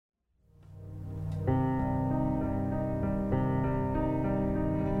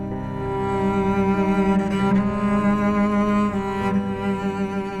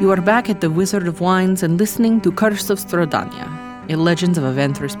You are back at the Wizard of Wines and listening to Curse of Strahdanya, a Legends of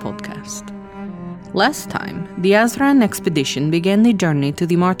Aventress podcast. Last time, the Azran expedition began the journey to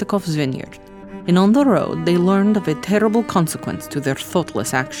the Martikov's vineyard, and on the road they learned of a terrible consequence to their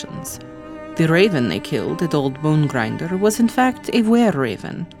thoughtless actions. The raven they killed at Old Bone Grinder was in fact a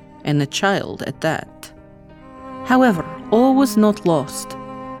were-raven, and a child at that. However, all was not lost.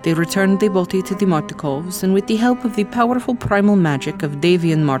 They returned the body to the Martikovs, and with the help of the powerful primal magic of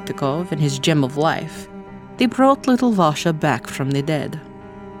Davian Martikov and his Gem of Life, they brought little Vasha back from the dead.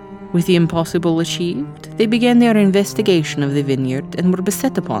 With the impossible achieved, they began their investigation of the vineyard and were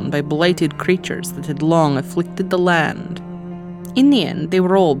beset upon by blighted creatures that had long afflicted the land. In the end, they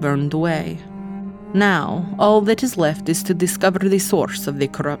were all burned away. Now, all that is left is to discover the source of the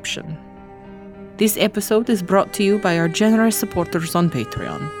corruption. This episode is brought to you by our generous supporters on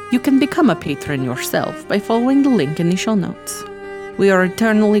Patreon. You can become a patron yourself by following the link in the show notes. We are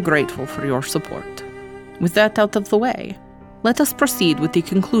eternally grateful for your support. With that out of the way, let us proceed with the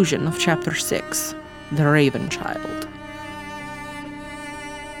conclusion of Chapter 6, The Raven Child.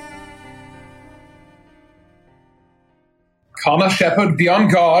 Kana Shepherd, be on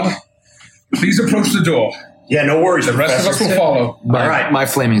guard. Please approach the door. Yeah, no worries. The rest of us will follow. All right. My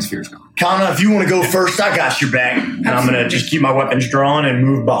flaming sphere is gone. Kana, if you want to go first, I got your back. And I'm going to just keep my weapons drawn and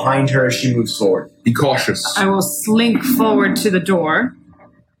move behind her as she moves forward. Be cautious. I will slink forward to the door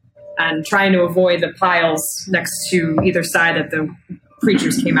and trying to avoid the piles next to either side that the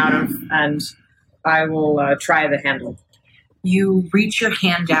creatures came out of, and I will try the handle. You reach your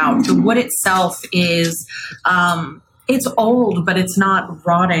hand out. The wood itself is... it's old, but it's not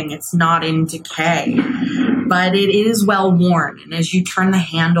rotting. It's not in decay. But it is well worn. And as you turn the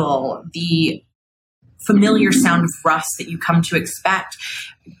handle, the familiar sound of rust that you come to expect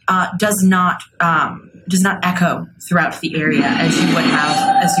does not echo throughout the area as you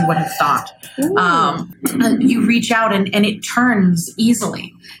would have thought. You reach out and it turns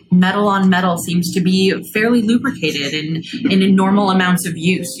easily. Metal on metal seems to be fairly lubricated and in normal amounts of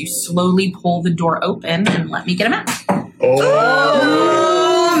use. You slowly pull the door open and let me get a map.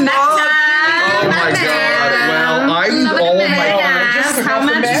 Oh, map time! Oh my god! Well, I'm all my. How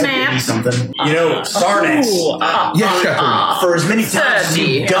much map? Something. You know, Sarnax. Yes, Shepard. For as many times as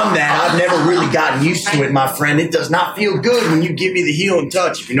you've done that, I've never really gotten used to it, my friend. It does not feel good when you give me the healing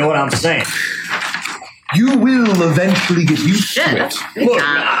touch, if you know what I'm saying. You will eventually get used to it.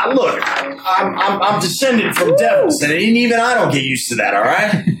 Look, I'm descended from devils, and even I don't get used to that, all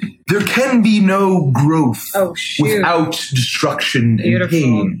right? There can be no growth without destruction and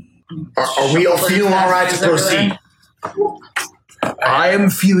pain. Are we all feeling all right to proceed? I am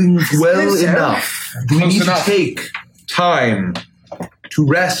feeling well enough. We need to take time to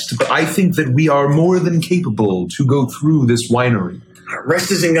rest, but I think that we are more than capable to go through this winery.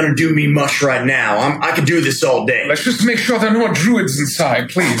 Rest isn't going to do me much right now. I could do this all day. Let's just make sure there are no druids inside,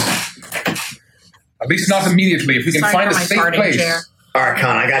 please. At least not immediately, if we can find a safe place. Chair. All right,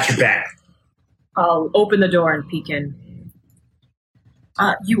 Con, I got your back. I'll open the door and peek in.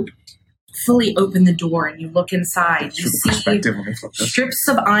 You fully open the door and you look inside. You see strips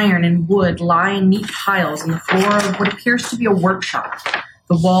of iron and wood lie in neat piles on the floor of what appears to be a workshop,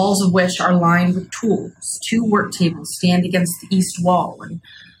 the walls of which are lined with tools. 2 work tables stand against the east wall, and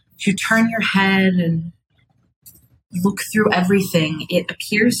if you turn your head and look through everything, it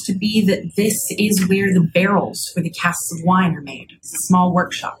appears to be that this is where the barrels for the casks of wine are made. It's a small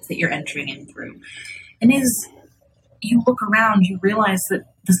workshop that you're entering in through. And as you look around, you realize that,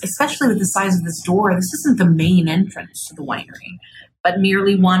 especially with the size of this door, this isn't the main entrance to the winery, but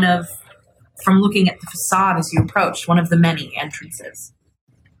merely one of, from looking at the facade as you approach, one of the many entrances.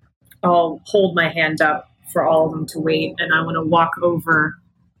 I'll hold my hand up for all of them to wait, and I want to walk over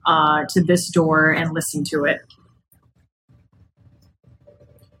to this door and listen to it.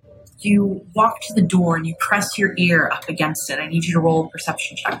 You walk to the door and you press your ear up against it. I need you to roll a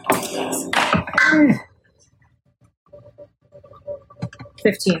perception check, please.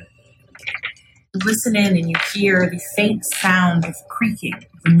 15. You listen in and you hear the faint sound of creaking,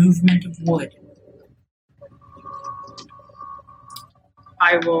 the movement of wood.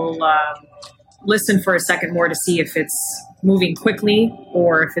 I will listen for a second more to see if it's moving quickly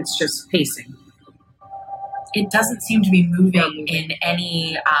or if it's just pacing. It doesn't seem to be moving in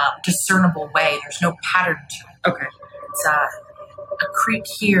any discernible way. There's no pattern to it. Okay. It's a creak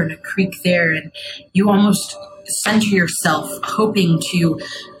here and a creak there, and you almost center yourself hoping to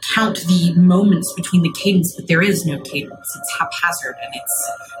count the moments between the cadence, but there is no cadence. It's haphazard, and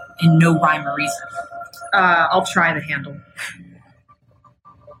it's in no rhyme or reason. I'll try the handle.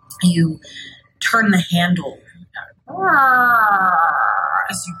 You turn the handle,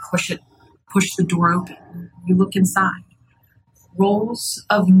 as you push the door open. You look inside. Rolls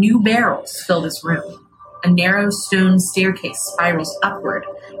of new barrels fill this room. A narrow stone staircase spirals upward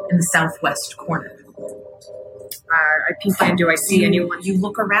in the southwest corner. I peek in. Do I see anyone? You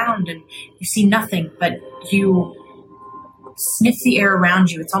look around and you see nothing, but you sniff the air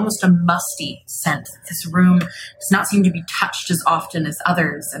around you. It's almost a musty scent. This room does not seem to be touched as often as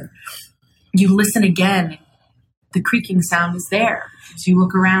others. And you listen again. The creaking sound is there. As you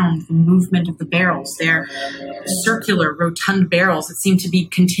look around, the movement of the barrels, they're circular, rotund barrels that seem to be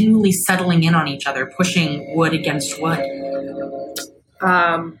continually settling in on each other, pushing wood against wood.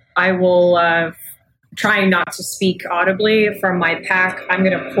 I will, trying not to speak audibly from my pack, I'm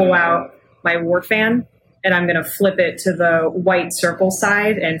going to pull out my war fan, and I'm going to flip it to the white circle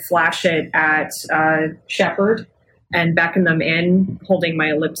side and flash it at Shepard and beckon them in, holding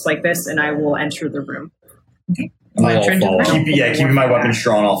my lips like this, and I will enter the room. Okay. I'll follow. Keeping my weapon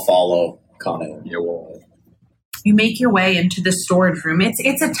drawn, I'll follow Connor. You make your way into the storage room.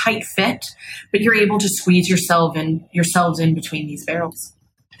 It's a tight fit, but you're able to squeeze yourselves in between these barrels.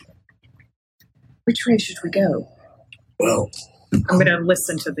 Which way should we go? Well, I'm going to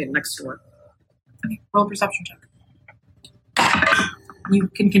listen to the next door. Okay, roll a perception check. You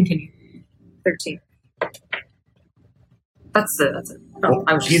can continue. 13. That's it. Oh,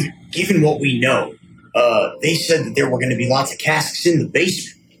 well, given what we know, they said that there were going to be lots of casks in the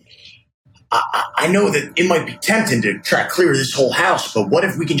basement. I know that it might be tempting to try to clear this whole house, but what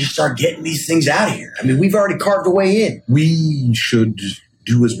if we can just start getting these things out of here? I mean, we've already carved a way in. We should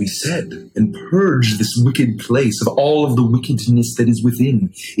do as we said and purge this wicked place of all of the wickedness that is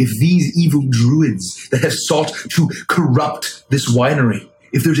within. If these evil druids that have sought to corrupt this winery,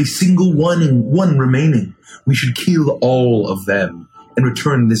 if there's a single one remaining, we should kill all of them and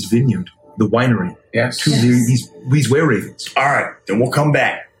return this vineyard, the winery, to these were-ravens. All right, then we'll come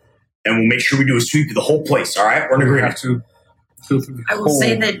back and we'll make sure we do a sweep of the whole place. All right, we're in agreement. I will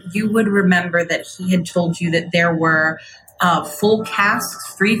say that you would remember that he had told you that there were 3 full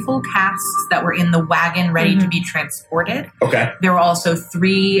casks that were in the wagon ready to be transported. Okay. There were also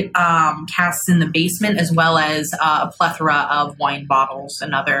 3 casks in the basement, as well as a plethora of wine bottles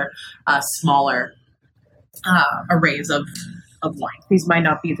and other smaller arrays of wine. These might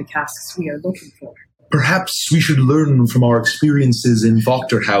not be the casks we are looking for. Perhaps we should learn from our experiences in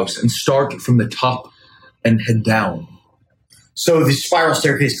Wachter House and start from the top and head down. So the spiral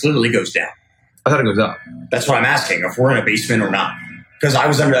staircase clearly goes down. I thought it goes up. That's what I'm asking, if we're in a basement or not. Because I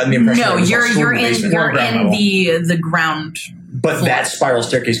was under the impression no, that you're in the ground. But floor. That spiral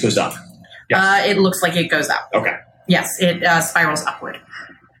staircase goes up. Yes. It looks like it goes up. Okay. Yes, it spirals upward.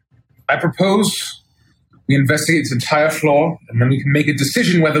 I propose we investigate this entire floor, and then we can make a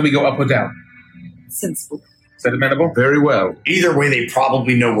decision whether we go up or down. Sensible. Is that amenable? Very well. Either way, they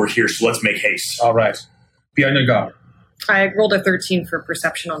probably know we're here, so let's make haste. All right. Be on your guard. I rolled a 13 for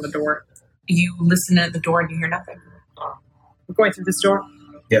perception on the door. You listen at the door and you hear nothing. We're going through this door?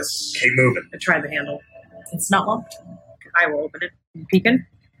 Yes. Keep moving. I tried the handle. It's not locked. I will open it. You peek in?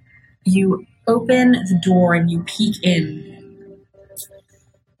 You open the door and you peek in.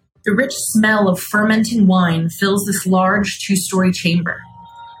 The rich smell of fermenting wine fills this large 2-story chamber,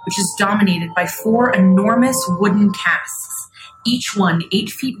 which is dominated by 4 enormous wooden casks, each one 8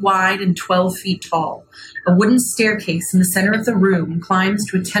 feet wide and 12 feet tall. A wooden staircase in the center of the room climbs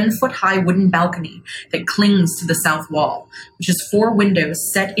to a 10-foot-high wooden balcony that clings to the south wall, which has 4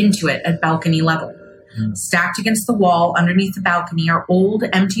 windows set into it at balcony level. Stacked against the wall underneath the balcony are old,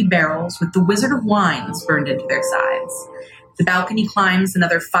 empty barrels with the Wizard of Wines burned into their sides. The balcony climbs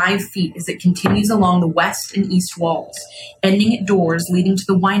another 5 feet as it continues along the west and east walls, ending at doors leading to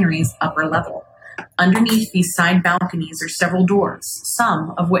the winery's upper level. Underneath these side balconies are several doors,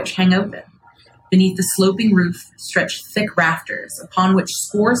 some of which hang open. Beneath the sloping roof stretch thick rafters, upon which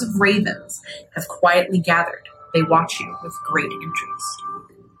scores of ravens have quietly gathered. They watch you with great interest.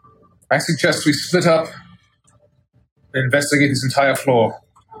 I suggest we split up and investigate this entire floor.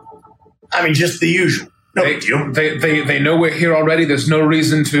 I mean, just the usual. No big deal. They know we're here already. There's no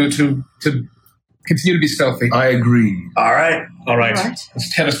reason to continue to be stealthy. I agree. All right.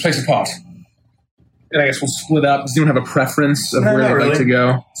 Let's tear this place apart. And I guess we'll split up. Does anyone have a preference of where they'd like to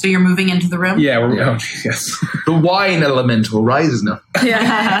go? So you're moving into the room? Yeah, yes. The wine elemental rises now.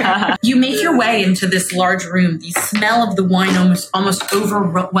 Yeah. You make your way into this large room, the smell of the wine almost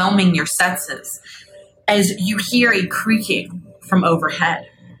overwhelming your senses, as you hear a creaking from overhead.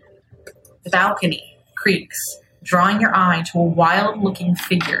 The balcony creaks, drawing your eye to a wild-looking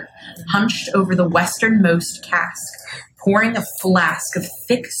figure hunched over the westernmost cask, pouring a flask of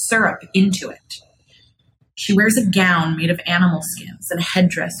thick syrup into it. She wears a gown made of animal skins and a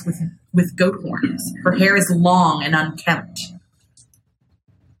headdress with goat horns. Her hair is long and unkempt.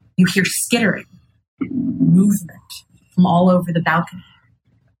 You hear skittering, movement from all over the balcony.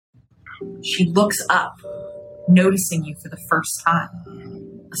 She looks up, noticing you for the first time.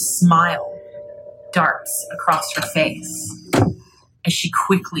 A smile darts across her face as she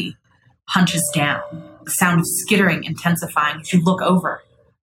quickly hunches down, the sound of skittering intensifying as you look over.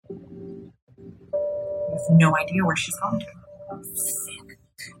 You have no idea where she's gone to.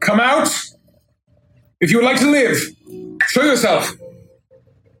 Come out! If you would like to live, show yourself.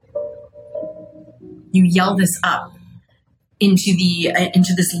 You yell this up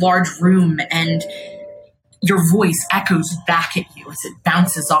into this large room, and your voice echoes back at you as it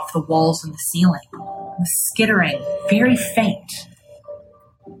bounces off the walls and the ceiling. The skittering, very faint,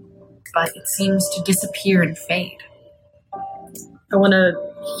 but it seems to disappear and fade. I want to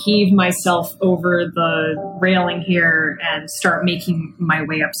heave myself over the railing here and start making my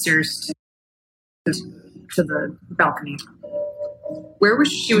way upstairs to the balcony. Where was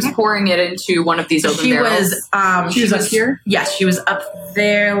she? Was pouring it into one of these open barrels? She was up here? Yes, she was up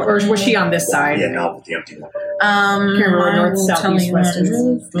there. Or was she on this side? Yeah, no, with the empty one. Can't remember where north, south, east, west is.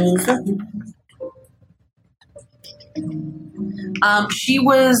 She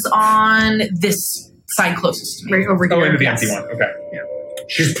was on this side closest to me. Right over here. Oh, into the Yes. empty one. Okay. Yeah.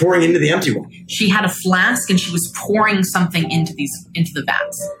 She's pouring into the empty one. She had a flask and she was pouring something into the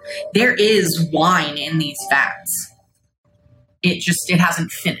vats. There is wine in these vats. It hasn't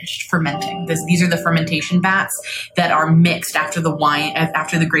finished fermenting. These are the fermentation vats that are mixed after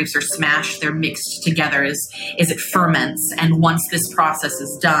the grapes are smashed. They're mixed together as it ferments. And once this process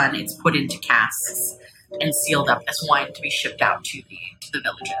is done, it's put into casks and sealed up as wine to be shipped out to the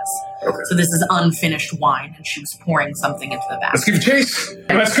villages. Okay. So this is unfinished wine, and she was pouring something into the vat. Let's give chase.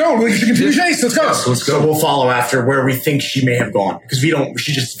 Let's go. We should continue chase. Let's go. Yes, let's go. We'll follow after where we think she may have gone. Because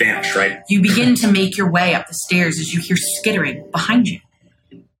she just vanished, right? You begin to make your way up the stairs as you hear skittering behind you,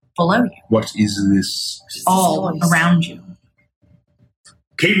 below you, What is this? all around you.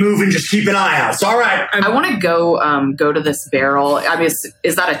 Keep moving, just keep an eye out. It's all right. I want to go to this barrel. I mean,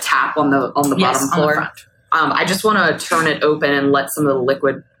 is that a tap on the Yes, bottom on floor? the front. I just want to turn it open and let some of the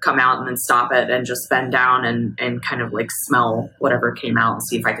liquid come out and then stop it and just bend down and kind of like smell whatever came out and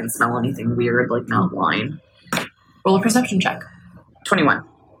see if I can smell anything weird like not wine. Roll a perception check. 21.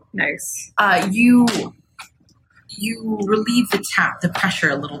 Nice. You relieve the pressure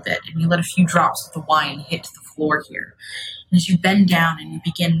a little bit, and you let a few drops of the wine hit the floor here. And as you bend down and you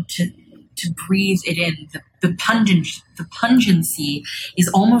begin to breathe it in, the pungency is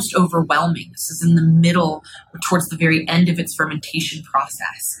almost overwhelming. This is in the middle or towards the very end of its fermentation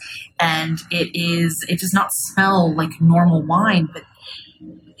process. And it does not smell like normal wine, but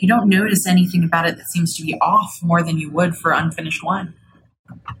you don't notice anything about it that seems to be off more than you would for unfinished wine.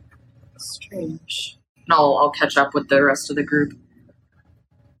 Strange. And I'll catch up with the rest of the group.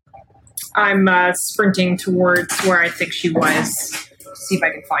 I'm sprinting towards where I think she was, see if I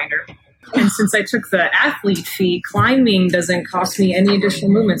can find her. And since I took the athlete fee, climbing doesn't cost me any additional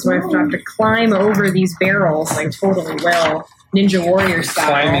movement, so I have to climb over these barrels. I totally will. Ninja Warrior style.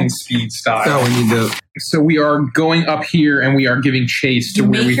 Climbing speed style. No, we need to. So we are going up here and we are giving chase to You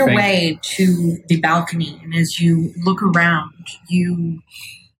where we make your think. way to the balcony, and as you look around, you,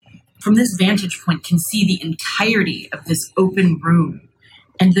 from this vantage point, can see the entirety of this open room.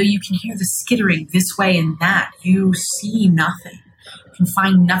 And though you can hear the skittering this way and that, you see nothing. You can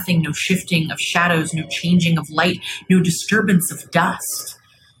find nothing, no shifting of shadows, no changing of light, no disturbance of dust.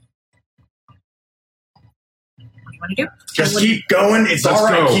 What do you want to do? Just keep going. It's Let's all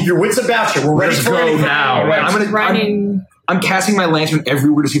right. go. Keep your wits about you. We're ready Let's for go anything. now. Running. I'm casting my lantern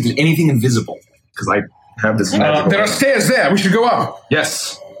everywhere to see if there's anything invisible because I have this. There are stairs there. We should go up.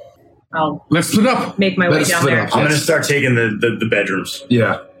 Yes. I'll Let's split up. make my way Let's down split there. up. I'm going to start taking the bedrooms.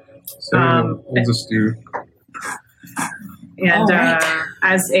 Yeah. So we'll just do. And Alright.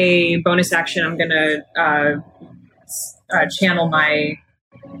 as a bonus action, I'm going to channel my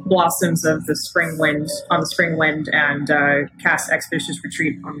blossoms of the spring wind on the spring wind and cast Expeditious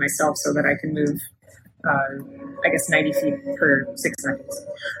Retreat on myself so that I can move, 90 feet per 6 seconds.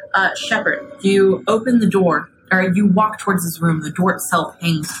 Shepard, you open the door, or you walk towards this room. The door itself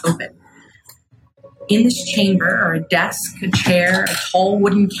hangs open. In this chamber are a desk, a chair, a tall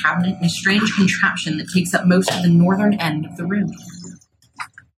wooden cabinet, and a strange contraption that takes up most of the northern end of the room.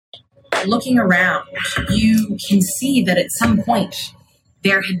 Looking around, you can see that at some point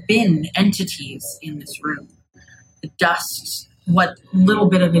there had been entities in this room. The dust, what little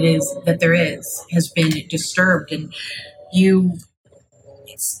bit of it is that there is, has been disturbed, and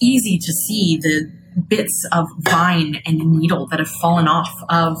it's easy to see bits of vine and needle that have fallen off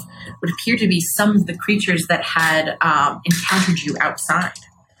of what appear to be some of the creatures that had encountered you outside.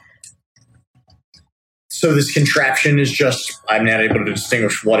 So this contraption is just, I'm not able to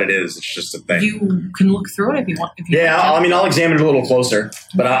distinguish what it is. It's just a thing. You can look through it if you want. I'll examine it a little closer,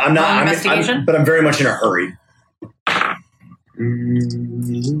 but I'm not. But I'm very much in a hurry.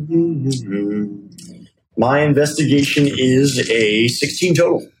 My investigation is a 16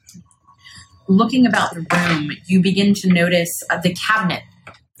 total. Looking about the room, you begin to notice the cabinet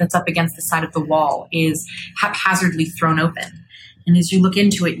that's up against the side of the wall is haphazardly thrown open. And as you look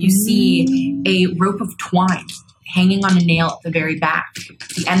into it, you see a rope of twine hanging on a nail at the very back. At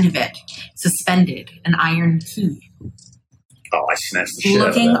the end of it, suspended, an iron key. Oh, I snatched the shit out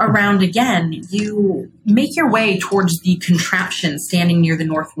of Looking that. around again, you make your way towards the contraption standing near the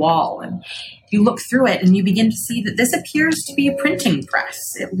north wall. And you look through it and you begin to see that this appears to be a printing press.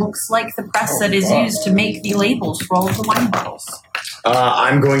 It looks like the press that is used to make the labels for all of the wine bottles.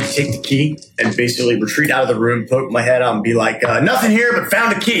 I'm going to take the key and basically retreat out of the room, poke my head out and be like, nothing here but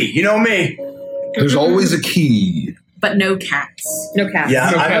found a key. You know me. There's always a key. But no cats. No cats. Yeah,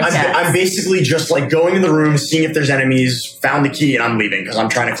 no I'm basically just like going in the room, seeing if there's enemies, found the key, and I'm leaving because I'm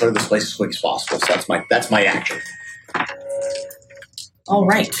trying to clear this place as quick as possible. So that's my action. All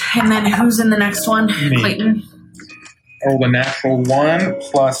right. And then who's in the next one? Me. Clayton? Roll a natural 1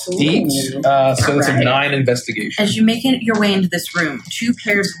 plus 8. So that's a 9 investigation. As you make your way into this room, 2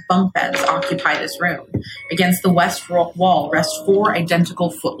 pairs of bunk beds occupy this room. Against the west wall rest 4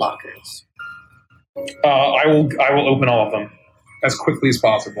 identical footlockers. I will open all of them as quickly as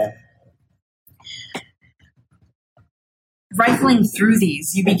possible. Rifling through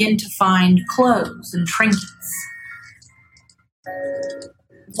these, you begin to find clothes and trinkets.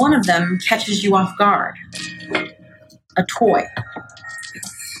 One of them catches you off guard. A toy.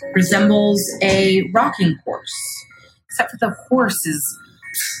 Resembles a rocking horse, except for the horse is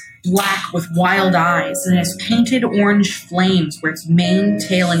black with wild eyes and has painted orange flames where its mane,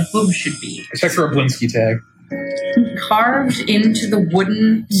 tail, and hooves should be. I check for a Blinsky tag. Carved into the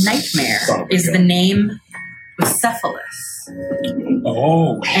wooden nightmare is the name Bucephalus.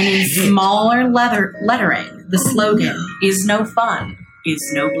 Oh, And in smaller lettering, the slogan, "Is no fun, is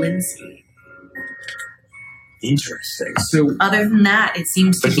no Blinsky." Interesting. so Other than that, it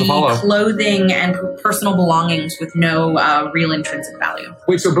seems to Thanks for be the follow. clothing and personal belongings with no real intrinsic value.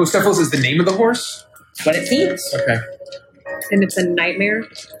 wait, so Bucephalus is the name of the horse? But it seems. Okay. And it's a nightmare.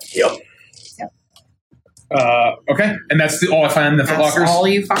 Yep. Okay, and that's all I find in the That's footlockers? all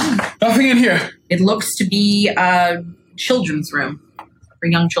you find. Nothing in here. It looks to be a children's room for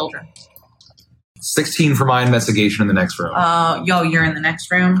young children. 16 for my investigation in the next room. You're in the next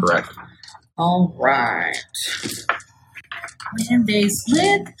room? Correct. All right. When they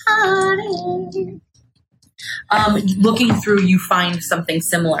split the party. Looking through, you find something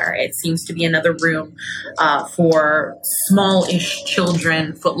similar. It seems to be another room for small-ish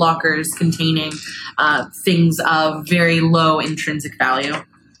children, footlockers containing things of very low intrinsic value.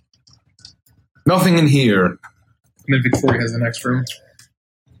 Nothing in here. And then Victoria has the next room.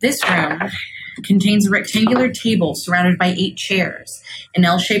 This room contains a rectangular table surrounded by 8 chairs, an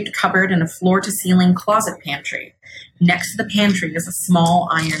L-shaped cupboard, and a floor-to-ceiling closet pantry. Next to the pantry is a small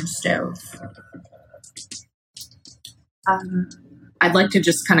iron stove. I'd like to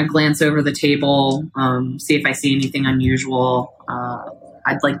just kind of glance over the table, see if I see anything unusual.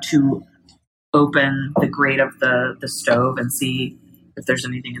 I'd like to open the grate of the stove and see if there's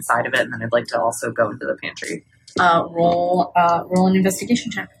anything inside of it, and then I'd like to also go into the pantry. Roll an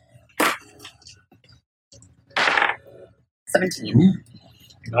investigation check. 17.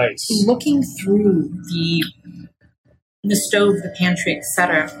 Nice. Looking through the stove, the pantry,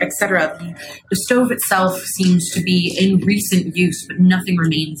 etc., the stove itself seems to be in recent use, but nothing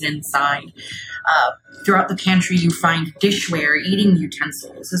remains inside. Throughout the pantry, you find dishware, eating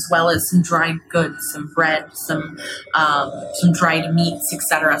utensils, as well as some dried goods, some bread, some dried meats,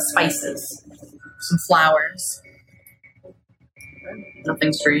 etc., spices, some flowers.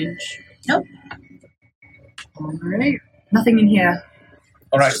 Nothing strange. Nope. All right. Nothing in here.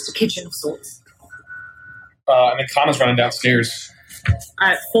 All right. Just a kitchen of sorts. And then Kana's running downstairs.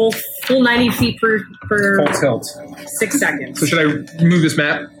 At full 90 feet per Full tilt. 6 seconds. So should I move this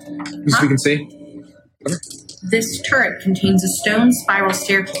map just so we can see? This turret contains a stone spiral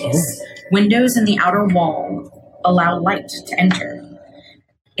staircase. Windows in the outer wall allow light to enter.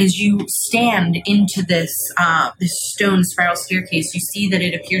 As you stand into this stone spiral staircase, you see that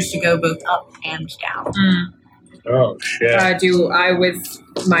it appears to go both up and down. Oh, shit. Do I, with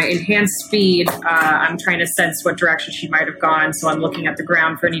my enhanced speed, I'm trying to sense what direction she might have gone, so I'm looking at the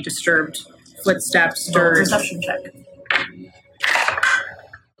ground for any disturbed footsteps, Roll a dirt. perception check.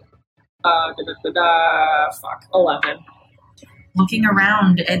 Fuck, 11. Looking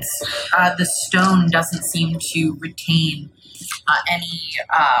around, it's the stone doesn't seem to retain any.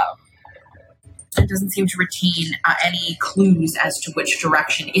 It doesn't seem to retain any clues as to which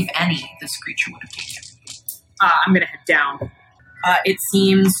direction, if any, this creature would have taken. I'm gonna head down. It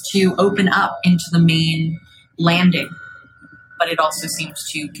seems to open up into the main landing, but it also seems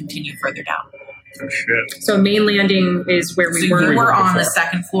to continue further down. Oh, shit. So main landing is where we So were. you were on the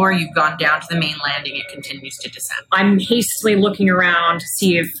second floor, you've gone down to the main landing, it continues to descend. I'm hastily looking around to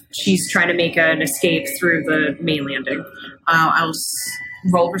see if she's trying to make an escape through the main landing. I'll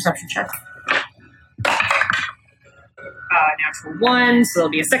roll a perception check. Natural 1, so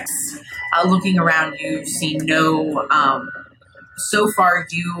there'll be a 6. Looking around, you see no. So far,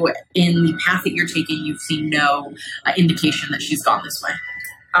 in the path that you're taking, you've seen no indication that she's gone this way.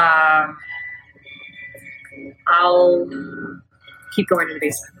 I'll keep going to the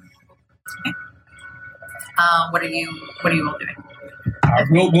basement. Okay. What are you all doing?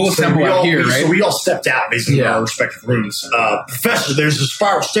 We'll assemble out here, right? So we all stepped out, basically, in our respective rooms. Professor, there's a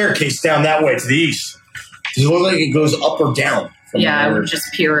spiral staircase down that way to the east. Does it look like it goes up or down? I would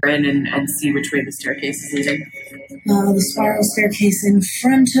just peer in and see which way the staircase is leading. The spiral staircase in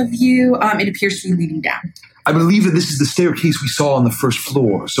front of you, it appears to be leading down. I believe that this is the staircase we saw on the first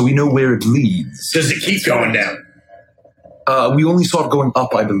floor, so we know where it leads. Does it keep going down? We only saw it going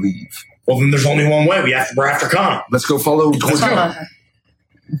up, I believe. Well, then there's only one way. We're after Kana. Let's go follow towards it.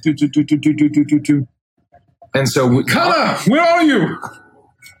 And so... Kana, where are you?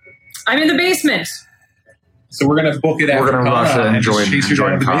 I'm in the basement. So we're going to book it after We're going to rush and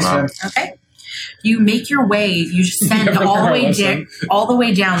join Kana. Okay. You make your way, you descend all the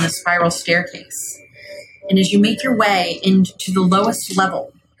way down the spiral staircase. And as you make your way into the lowest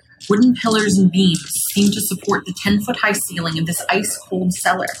level, wooden pillars and beams seem to support the 10-foot-high ceiling of this ice-cold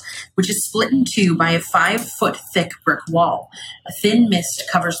cellar, which is split in two by a 5-foot-thick brick wall. A thin mist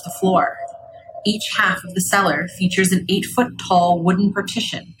covers the floor. Each half of the cellar features an 8-foot-tall wooden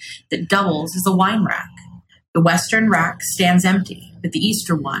partition that doubles as a wine rack. The western rack stands empty, but the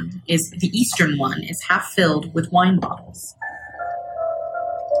eastern one is half filled with wine bottles.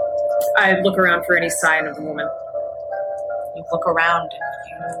 I look around for any sign of the woman. You look around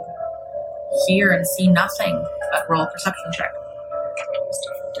and you hear and see nothing, but roll a perception check.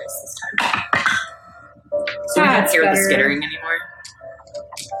 So we don't hear the skittering anymore.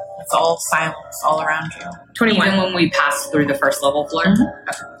 It's all silence all around you. 21. Even when we pass through the first level floor. Mm-hmm.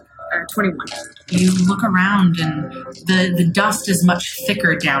 21. You look around and the dust is much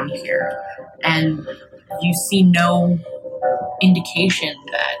thicker down here, and you see no indication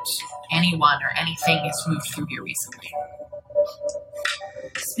that anyone or anything has moved through here recently.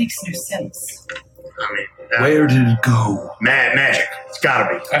 This makes no sense. I mean, Where did it go? magic. It's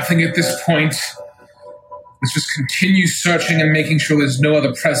gotta be. I think at this point, let's just continue searching and making sure there's no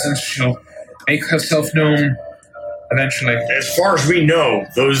other presence. She'll make herself known eventually. As far as we know,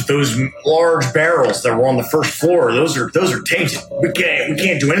 those large barrels that were on the first floor, those are tainted. We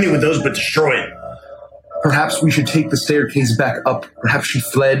can't do anything with those but destroy it. Perhaps we should take the staircase back up. Perhaps she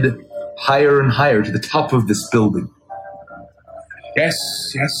fled higher and higher to the top of this building. Yes.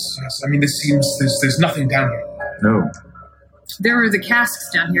 I mean, this seems there's nothing down here. No. There are the casks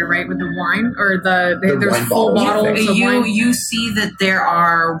down here, right, with the wine? Or there's wine full bottles of wine? You see that there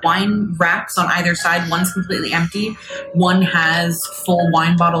are wine racks on either side. One's completely empty. One has full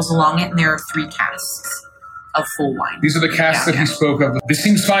wine bottles along it, and there are 3 casks of full wine. These are the casks that he spoke of. This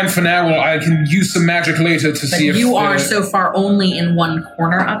seems fine for now. Well, I can use some magic later to see if... You are so far only in one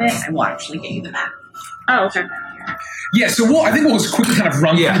corner of it. I will actually get you the map. Oh, okay. Yeah, so I think we'll just quickly kind of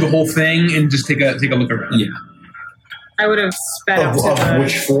run through the whole thing and just take a look around. Yeah. I would have sped up to the...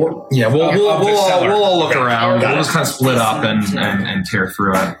 Which floor? Yeah, we'll all look around. Got We'll it. just kind of split up and tear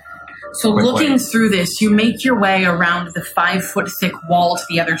through it. So looking through this, you make your way around the 5-foot-thick wall to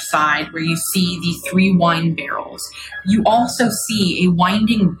the other side where you see the 3 wine barrels. You also see a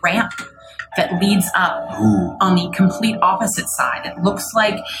winding ramp that leads up on the complete opposite side. It looks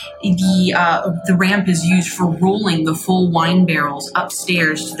like the ramp is used for rolling the full wine barrels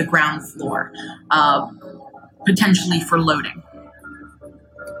upstairs to the ground floor, potentially for loading.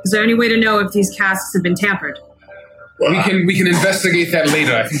 Is there any way to know if these casks have been tampered? We can investigate that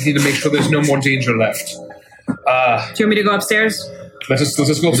later. I think we need to make sure there's no more danger left. Do you want me to go upstairs? Let's go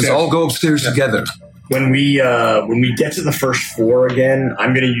upstairs. Let's all go upstairs together. When we get to the first floor again,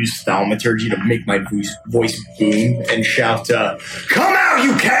 I'm going to use thaumaturgy to make my voice boom and shout, "Come out,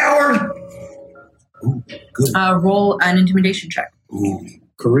 you coward!" Ooh, good. Roll an intimidation check. Ooh,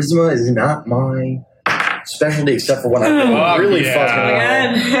 Charisma is not my specialty, except for when I'm really fucking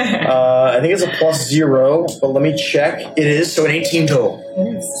around. I think it's a +0, but let me check. It is, so an 18 total.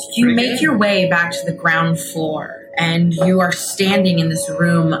 You make your way back to the ground floor, and you are standing in this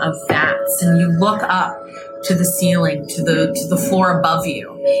room of vats, and you look up to the ceiling, to the floor above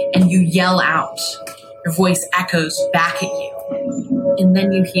you, and you yell out. Your voice echoes back at you, and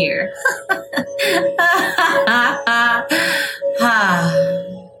then you hear,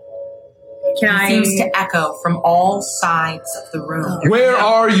 It seems to echo from all sides of the room. Where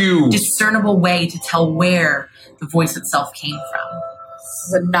are you? Discernible way to tell where the voice itself came from. This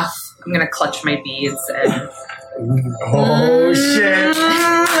is enough. I'm going to clutch my beads and... Oh, shit.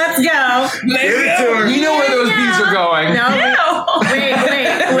 Let's go. You know where those bees are going. No.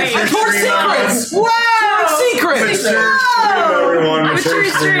 Wait. Towards secrets! Wow! Towards secrets! Mature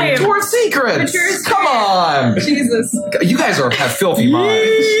stream. Towards secrets! Come on! Jesus. You guys have filthy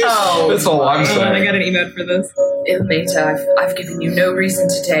minds. Oh, that's all I'm saying. I got an emote for this. Ilmater, I've given you no reason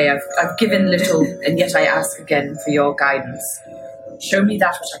today. I've given little, and yet I ask again for your guidance. Show me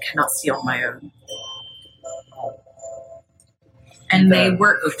that which I cannot see on my own. And they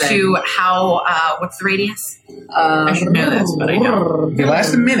work to how, what's the radius? I should know this, but I don't. They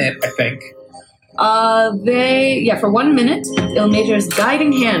last a minute, I think. For 1 minute, Ilmater's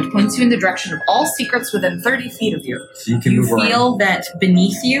guiding hand points you in the direction of all secrets within 30 feet of you. So you can You move feel around. that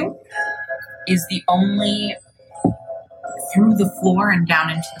beneath you is the only, through the floor and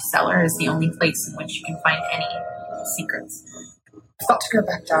down into the cellar is the only place in which you can find any secrets. I've got to go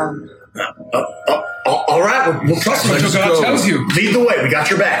back down. All right, we'll trust you. That's what God tells you. Lead the way. We got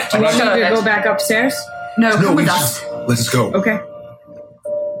your back. Do you want me to go back upstairs? No, come we with us. just let us go. Okay.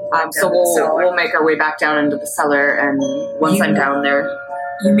 So we'll make our way back down into the cellar, and once I'm down there...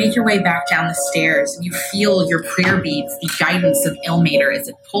 You make your way back down the stairs, and you feel your prayer beads, the guidance of Ilmater, as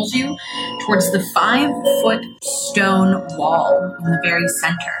it pulls you towards the 5-foot stone wall in the very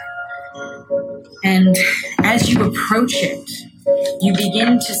center. And as you approach it, you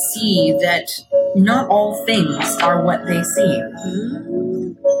begin to see that not all things are what they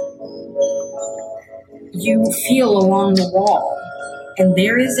seem. You feel along the wall, and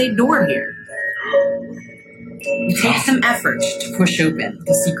there is a door here. You take some effort to push open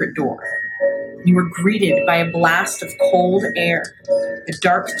the secret door. You are greeted by a blast of cold air. A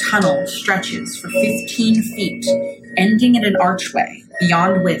dark tunnel stretches for 15 feet, ending at an archway,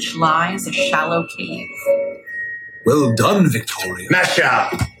 beyond which lies a shallow cave. Well done, Victoria. Nice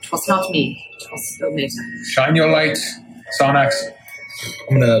job. It was not me. It was Ilmater. Shine your light, Sonax.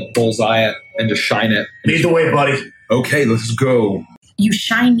 I'm gonna bullseye it and just shine it. Lead the way, buddy. Okay, let's go. You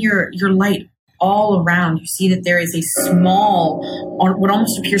shine your light all around. You see that there is a small, what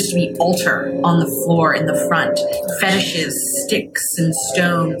almost appears to be altar on the floor in the front. Fetishes, sticks and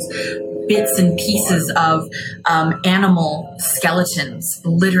stones, bits and pieces of animal skeletons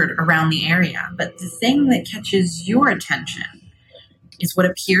littered around the area. But the thing that catches your attention is what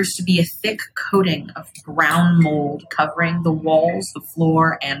appears to be a thick coating of brown mold covering the walls, the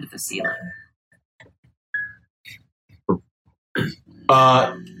floor, and the ceiling.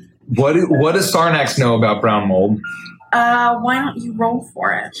 What does Sarnax know about brown mold? Why don't you roll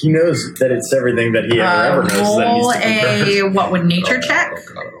for it? He knows that it's everything that he ever knows. Roll that needs to be what would nature check?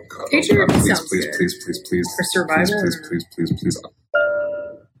 Nature please, sounds please, good. please. For survival? Please.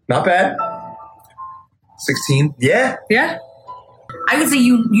 Not bad. 16. Yeah. Yeah. I would say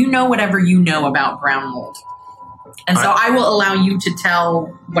you know whatever you know about brown mold. And so I will allow you to tell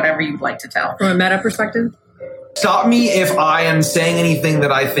whatever you'd like to tell. From a meta perspective? Stop me if I am saying anything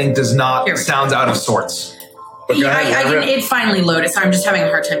that I think does not sounds out of sorts. It finally loaded, so I'm just having a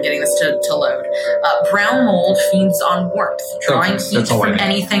hard time getting this to load. Brown mold feeds on warmth, drawing heat from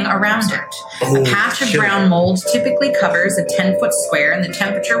anything around it. A patch of brown mold typically covers a 10-foot square, and the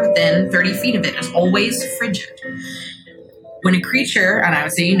temperature within 30 feet of it is always frigid. When a creature, and I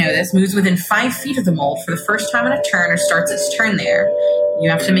would say you know this, moves within 5 feet of the mold for the first time on a turn or starts its turn there, you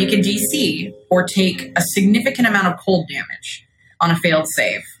have to make a DC or take a significant amount of cold damage on a failed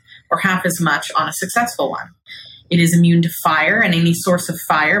save, or half as much on a successful one. It is immune to fire, and any source of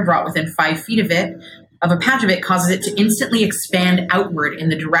fire brought within 5 feet of a patch of it, causes it to instantly expand outward in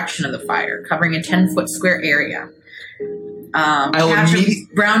the direction of the fire, covering a 10-foot square area. Patch of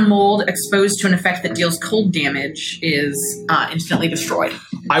brown mold exposed to an effect that deals cold damage is instantly destroyed.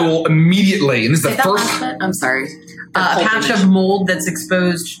 I will immediately, and this is the first... I'm sorry. A patch of mold that's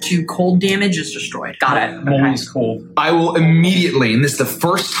exposed to cold damage is destroyed. Got it. Mold is cold. I will immediately, and this is the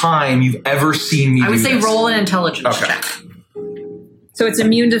first time you've ever seen me I would do say this. roll an intelligence check. So it's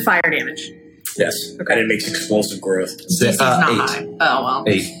immune to fire damage. Yes. Okay. And it makes explosive growth. DC's not 8. high. Oh, well.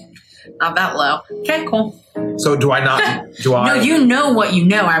 8. Not that low. Okay, cool. So do I not? Do I? No, you know what you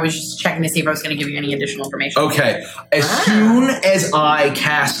know. I was just checking to see if I was going to give you any additional information. Okay. As soon as I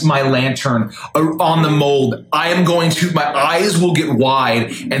cast my lantern on the mold, I am going to, my eyes will get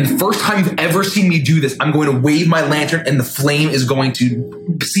wide, and the first time you've ever seen me do this, I'm going to wave my lantern, and the flame is going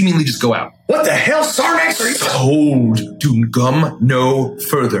to seemingly just go out. What the hell, Sarnax? Are you Told, do come no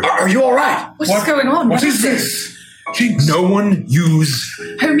further. Are you all right? What's going on? What is this? Jinx. No one use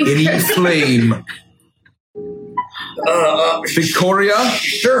any flame. Victoria?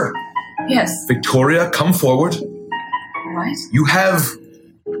 Sure. Yes. Victoria, come forward. What? You have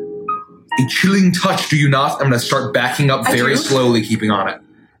a chilling touch, do you not? I'm going to start backing up very slowly, keeping on it.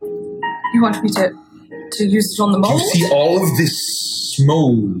 You want me to use it on the Do mold? you see all of this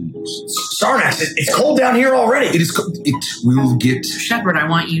smoke? Sarnax, it's cold down here already. It will get... Shepard, I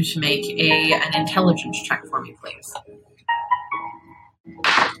want you to make an intelligence check for me, please.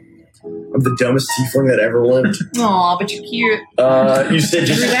 I'm the dumbest tiefling that ever lived. Aw, but you're cute. You said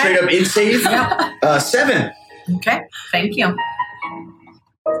just straight up in save? Yep. 7. Okay, thank you.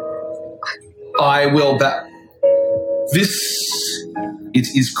 I will it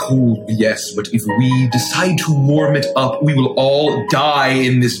is cold, yes, but if we decide to warm it up, we will all die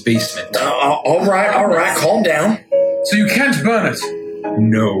in this basement. All right, calm down. So you can't burn it?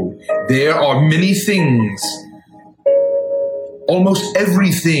 No, there are many things, almost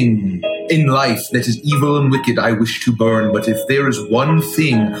everything in life that is evil and wicked I wish to burn, but if there is one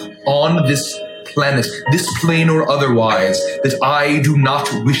thing on this planet, this plane or otherwise, that I do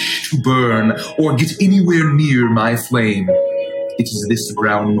not wish to burn or get anywhere near my flame, it is this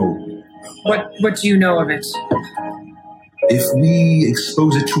brown mold. What do you know of it? If we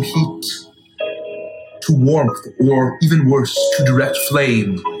expose it to heat, to warmth, or even worse, to direct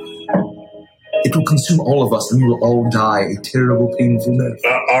flame, it will consume all of us and we will all die a terrible, painful death.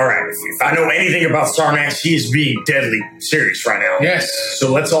 All right. If I know anything about Sarnax, he is being deadly serious right now. Yes.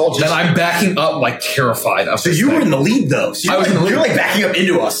 So let's all just... Then I'm backing up like terrified. So you were in the lead, though. So I was in the lead. You're like backing up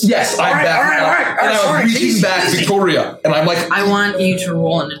into us. Yes, I'm backing up. And I was reaching back easy. Victoria. And I'm like... I want you to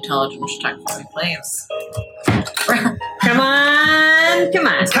roll an intelligence check for me, please. Come on.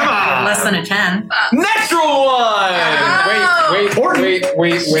 Less than a 10. Natural one! Wait.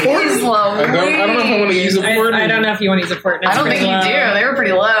 Please, low. I don't know if I want to use a board. I don't know if you want to use a port. I don't think you do. They were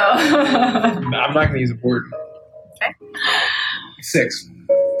pretty low. I'm not going to use a board. Okay. 6.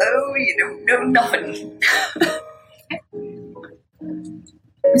 Oh, you don't know nothing.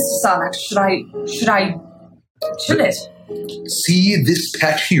 Mr. Sarnax, should it? See this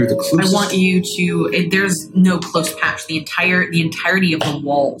patch here, the closest... I want you to... There's no close patch. The entirety of the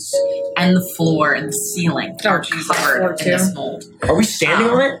walls and the floor and the ceiling are covered in this mold. Are we standing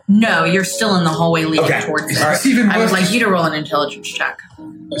on it? No, you're still in the hallway leading towards it. It's even I would worse. like you to roll an intelligence check.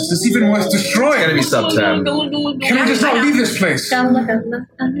 Is this even worth destroying? It's going to be sub 10. Can we just not leave this place?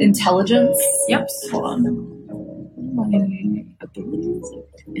 Intelligence. Yep. Hold on.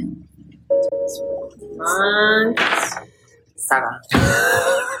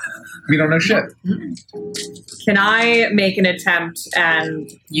 We don't know shit. Can I make an attempt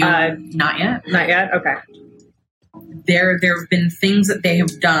and... Not yet. Not yet? Okay. There have been things that they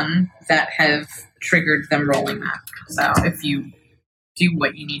have done that have triggered them rolling that. So if you do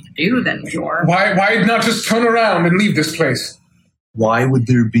what you need to do, then sure. Why not just turn around and leave this place? Why would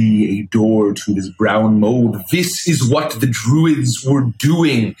there be a door to this brown mold? This is what the druids were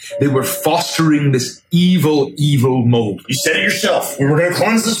doing. They were fostering this evil, evil mold. You said it yourself. We were going to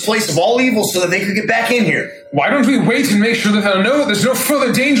cleanse this place of all evil so that they could get back in here. Why don't we wait and make sure that they'll know there's no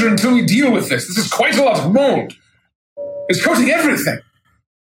further danger until we deal with this? This is quite a lot of mold. It's coating everything.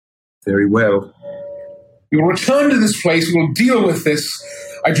 Very well. We will return to this place. We will deal with this.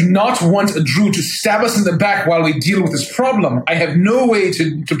 I do not want a druid to stab us in the back while we deal with this problem. I have no way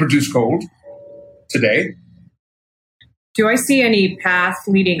to produce gold today. Do I see any path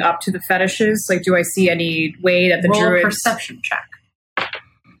leading up to the fetishes? Like, do I see any way that the Roll a druids... perception check.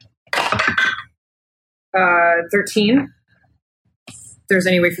 13? If there's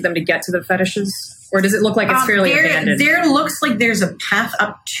any way for them to get to the fetishes? Or does it look like it's fairly abandoned? There looks like there's a path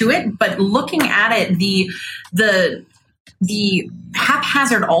up to it, but looking at it, the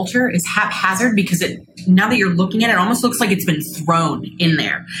haphazard altar is haphazard because now that you're looking at it, it almost looks like it's been thrown in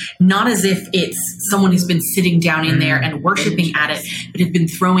there. Not as if it's someone who's been sitting down in there and worshiping at it, but have been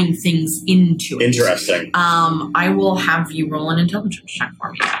throwing things into it. Interesting. I will have you roll an intelligence check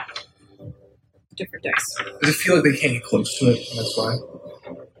for me. Different dice. Does it feel like they can't get close to it? That's why.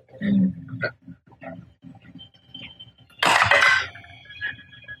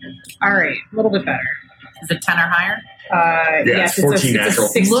 All right, a little bit better. Is it 10 or higher? Yes, it's 14 natural.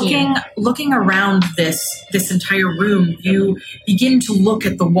 It's a 16. Looking around this entire room, you begin to look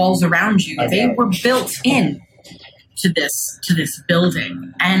at the walls around you. They were built in to this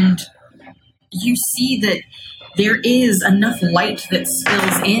building, and you see that there is enough light that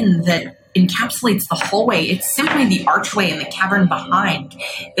spills in that encapsulates the hallway. It's simply the archway and the cavern behind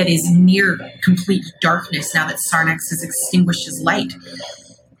that is near complete darkness now that Sarnax has extinguished his light.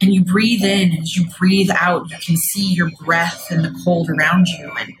 And you breathe in, as you breathe out, you can see your breath and the cold around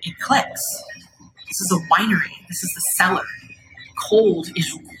you, and it clicks. This is a winery. This is the cellar. Cold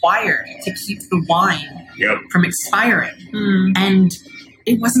is required to keep the wine from expiring. And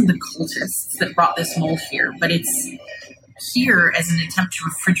it wasn't the cultists that brought this mold here, but it's here as an attempt to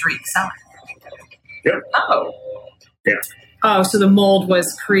refrigerate the cellar. Yep. Oh. Yeah. Oh, so the mold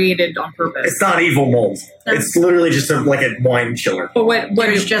was created on purpose. It's not evil mold. It's literally just like a wine chiller. But what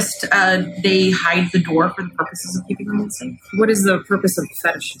There's just, they hide the door for the purposes of keeping them safe. What is the purpose of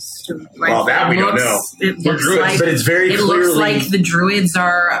fetishes? Well, that we don't know. It looks like, but it's very clearly... looks like the druids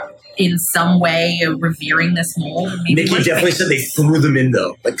are in some way revering this mold. Nikki definitely said they threw them in,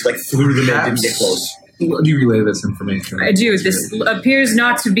 though. Like threw them in, didn't get close. Do you relay this information? I do. This appears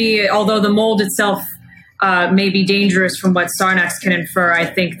not to be, although the mold itself may be dangerous from what Sarnax can infer. I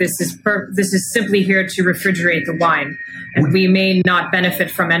think this is simply here to refrigerate the wine, and we may not benefit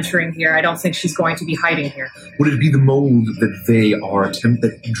from entering here. I don't think she's going to be hiding here. Would it be the mold that they are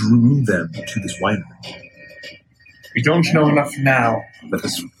that drew them to this winery? We don't know enough now.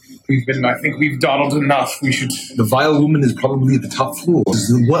 I think we've dawdled enough. We should... The vile woman is probably at the top floor.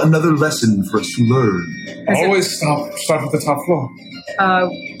 What another lesson for us to learn? Always start at the top floor.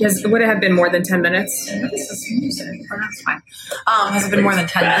 Would it have been more than 10 minutes? What is this music? Oh, that's fine. Has it been more than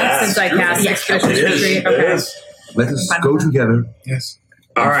 10 minutes since I cast Expedition Retreat? Okay. Let us go together. Yes.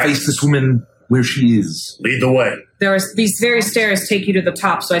 All right. Face this woman where she is. Lead the way. These very stairs take you to the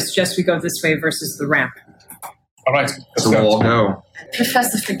top, so I suggest we go this way versus the ramp. All right. So we'll all go.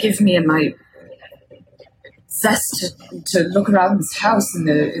 Professor, forgive me and my zest to look around this house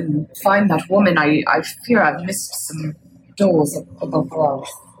and find that woman. I fear I've missed some doors above the walls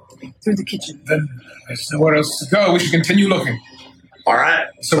through the kitchen. Then there's nowhere else to go. We should continue looking. All right.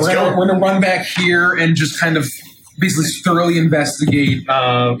 So we're going to run back here and just kind of basically thoroughly investigate.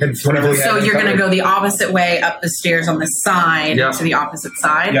 So you're going to go the opposite way up the stairs on the side to the opposite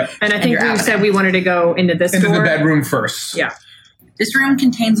side. Yep. And I think we said we wanted to go into this into door. the bedroom first. Yeah. This room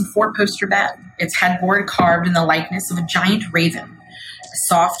contains a 4-poster bed, its headboard carved in the likeness of a giant raven. A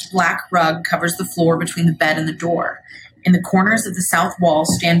soft black rug covers the floor between the bed and the door. In the corners of the south wall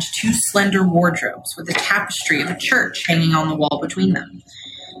stand 2 slender wardrobes with a tapestry of a church hanging on the wall between them.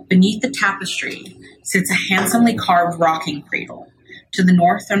 Beneath the tapestry sits a handsomely carved rocking cradle. To the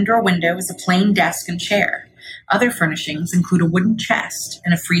north, under a window, is a plain desk and chair. Other furnishings include a wooden chest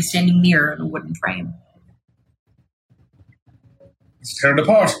and a freestanding mirror in a wooden frame. Let's tear it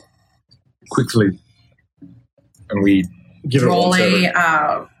apart. Quickly. And we give it roll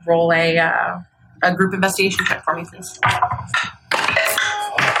a a group investigation check for me, please.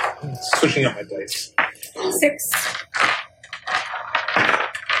 Switching up my dice. 6.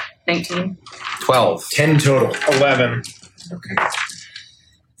 19. 12. 10 total. 11. Okay.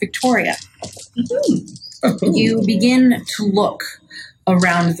 Victoria. You begin to look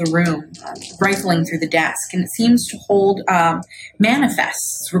around the room, rifling through the desk, and it seems to hold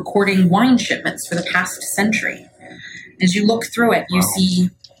manifests recording wine shipments for the past century. As you look through it, you see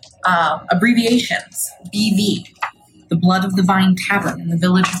abbreviations: BV, the Blood of the Vine Tavern in the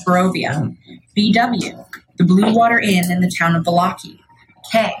village of Barovia; BW, the Blue Water Inn in the town of Valaki;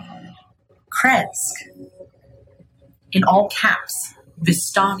 K, Kresk, in all caps,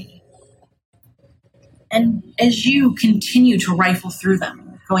 Vistani. And as you continue to rifle through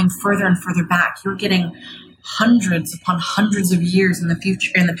them, going further and further back, you're getting hundreds upon hundreds of years in the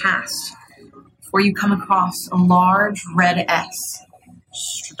future, in the past, before you come across a large red S,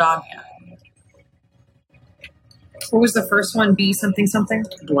 Strahdanya. What was the first one? B something something?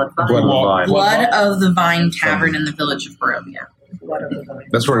 Blood Vine. Blood of the Vine Tavern in the village of Barovia. Blood of the Vine.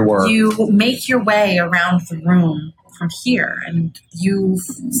 That's where we were. You make your way around the room from here, and you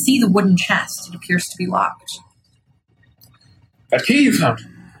see the wooden chest. It appears to be locked. That key you found.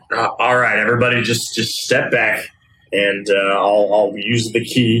 All right, everybody, just step back, and I'll use the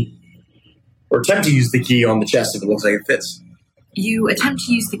key, or attempt to use the key on the chest if it looks like it fits. You attempt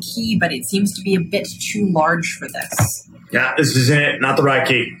to use the key, but it seems to be a bit too large for this. Yeah, this isn't it. Not the right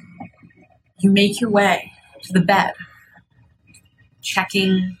key. You make your way to the bed,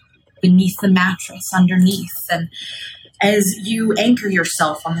 checking beneath the mattress underneath, and As you anchor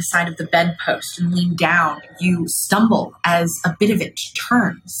yourself on the side of the bedpost and lean down, you stumble as a bit of it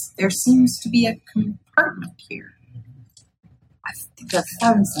turns. There seems to be a compartment here. I think I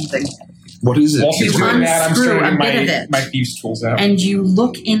found something. What is it? While she's doing that, I'm Unscrew starting a bit of it. my thieves' tools out. And you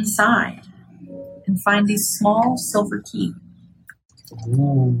look inside and find a small silver key.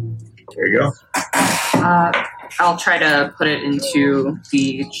 Ooh. There you go. I'll try to put it into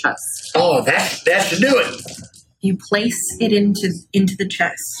the chest. Oh, that should do it. You place it into the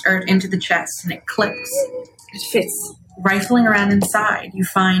chest, and it clicks. It fits. Rifling around inside, you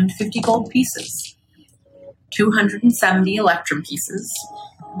find 50 gold pieces, 270 electrum pieces,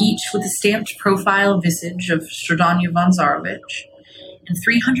 each with a stamped profile visage of Strahdanya von Zarovich, and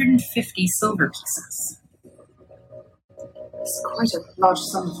 350 silver pieces. It's quite a large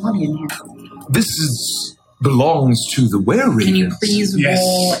sum of money in here. This belongs to the were-ravens. Can you please Yes.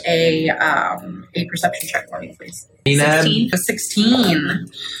 roll a perception check for me, please? 16. 16.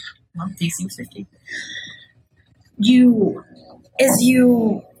 Well, DC 50. As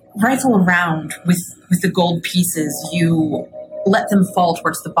you rifle around with the gold pieces, you let them fall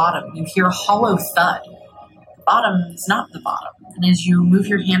towards the bottom. You hear a hollow thud. The bottom is not the bottom. And as you move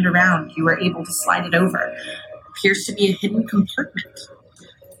your hand around, you are able to slide it over. It appears to be a hidden compartment.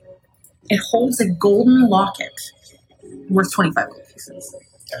 It holds a golden locket worth 25 gold pieces,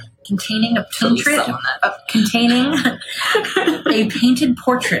 containing a painted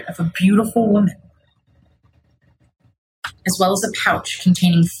portrait of a beautiful woman, as well as a pouch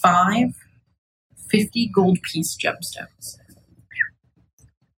containing 5 50 gold piece gemstones.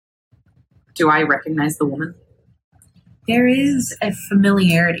 Do I recognize the woman? There is a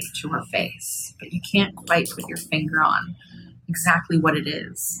familiarity to her face, but you can't quite put your finger on exactly what it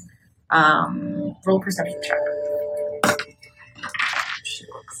is. Roll a perception check.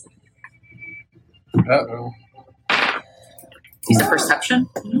 Uh-oh. Is it perception?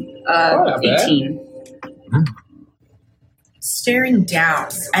 not bad. 18. Staring down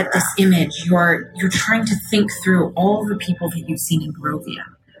at this image, you're trying to think through all the people that you've seen in Barovia.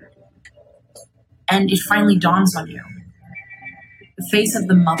 And it finally dawns on you. The face of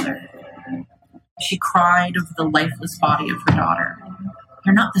the mother. She cried over the lifeless body of her daughter.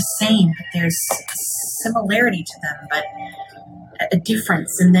 They're not the same, but there's a similarity to them, but a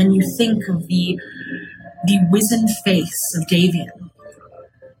difference. And then you think of the wizened face of Davian.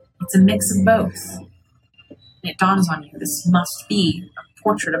 It's a mix of both. And it dawns on you, this must be a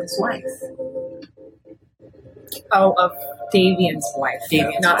portrait of his wife. Oh, of Davian's wife.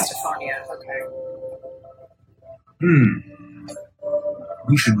 Davian's not wife. Strahdanya. Okay.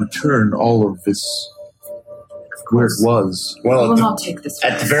 We should return all of this where it was. We will Well, not take this.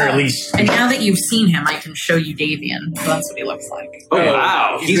 at the very least, And now that you've seen him, I can show you Davian. So that's what he looks like. Oh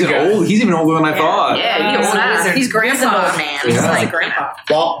wow, He's a guy. He's even older than I thought. Yeah, he's old ass. He's grandpa. He's an old man. He's Yeah. like grandpa.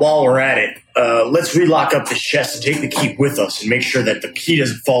 while we're at it, let's relock up this chest and take the key with us and make sure that the key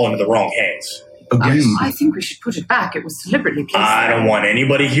doesn't fall into the wrong hands. Agreed. I think we should put it back. It was deliberately placed I there. don't want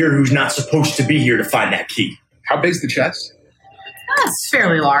anybody here who's not supposed to be here to find that key. How big's the chest? It's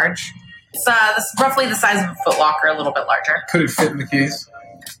fairly large. It's roughly the size of a footlocker, a little bit larger. Could it fit in the case?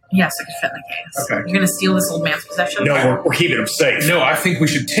 Yes, it could fit in the case. Okay. You're going to steal this old man's possession? No, we're keeping him safe. No, I think we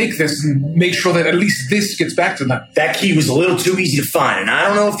should take this and make sure that at least this gets back to them. That key was a little too easy to find, and I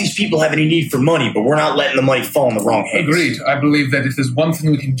don't know if these people have any need for money, but we're not letting the money fall in the wrong hands. Agreed. I believe that if there's one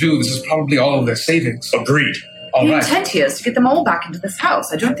thing we can do, this is probably all of their savings. Agreed. All The right. intent here is to get them all back into this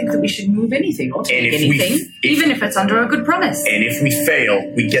house. I don't think that we should move anything or And take if we- anything, even if it's under a good promise. And if we fail,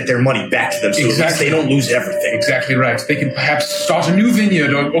 we get their money back to them, so at least Exactly. they don't lose everything. Exactly right. They can perhaps start a new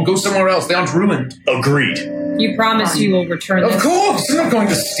vineyard or go somewhere else. They aren't ruined. Agreed. You promise you will return Of this? course! We're not going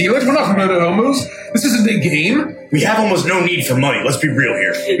to steal it. We're not murder homos. This isn't a game. We have almost no need for money. Let's be real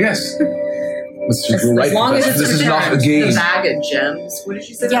here. Yes. As long as it's This is not a The game. bag of gems. What did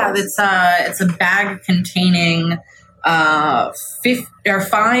you say? Yeah, it's a bag containing 5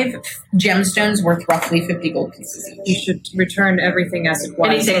 gemstones worth roughly 50 gold pieces You each. should return everything as it was.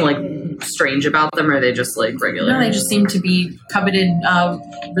 Anything like strange about them, or are they just like regular? No, they just seem to be coveted,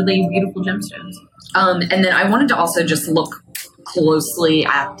 really beautiful gemstones. And then I wanted to also just look closely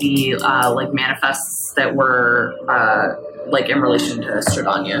at the like manifests that were like in relation to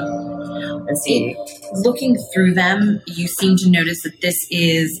Strahdanya and see. Looking through them, you seem to notice that this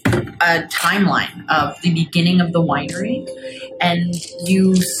is a timeline of the beginning of the winery, and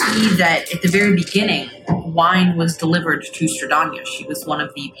you see that at the very beginning, wine was delivered to Strahdanya. She was one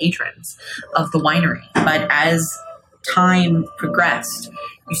of the patrons of the winery, but as time progressed,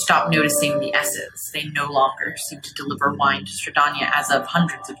 you stopped noticing the S's. They no longer seem to deliver wine to Strahdanya as of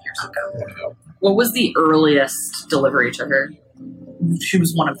hundreds of years ago. What was the earliest delivery to her? She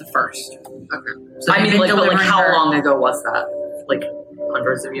was one of the first. Okay. So I mean, they've been but delivering how her long ago was that? Like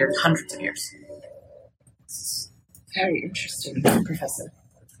hundreds of years? Hundreds of years. Very interesting, Professor.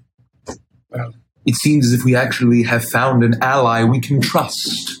 Well, it seems as if we actually have found an ally we can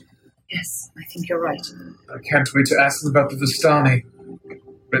trust. Yes, I think you're right. I can't wait to ask them about the Vistani.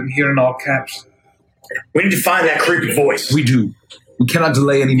 Written here in all caps. We need to find that creepy voice. We do. We cannot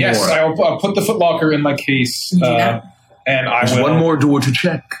delay anymore. Yes, I'll put the footlocker in my case. And I There's will. one more door to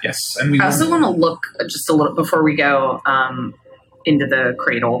check. Yes, and we I also want to look just a little before we go into the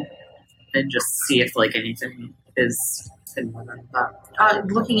cradle and just see if like anything is in that.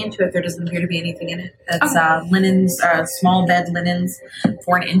 Looking into it, there doesn't appear to be anything in it. It's linens, small bed linens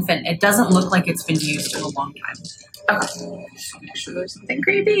for an infant. It doesn't look like it's been used in a long time. Okay. Just make sure there's something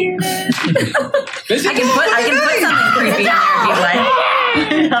creepy in it. I can put something creepy in there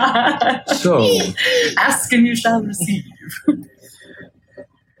if you like. So, Ask and you shall receive.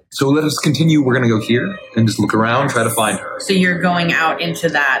 so let us continue. We're going to go here and just look around, try to find her. So you're going out into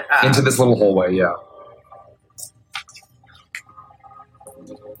that... Into this little hallway, yeah.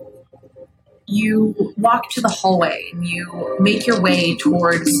 You walk to the hallway and you make your way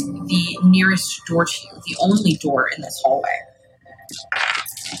towards the nearest door to you, the only door in this hallway.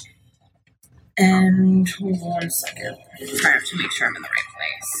 And hold on 1 second. I'm trying to make sure I'm in the right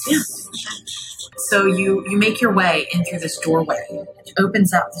place. Yeah. So you make your way in through this doorway. It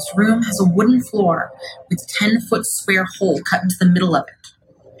opens up. This room has a wooden floor with a 10-foot square hole cut into the middle of it.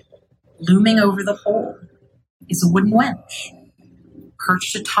 Looming over the hole is a wooden wench.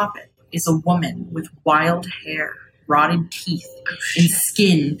 Perched atop it is a woman with wild hair, rotted teeth, and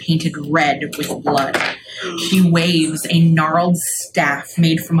skin painted red with blood. She waves a gnarled staff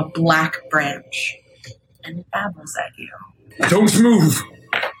made from a black branch and babbles at you. Don't move!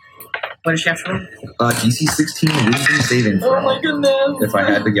 What does she have to roll? DC 16 wisdom saving throw. Oh my goodness. If I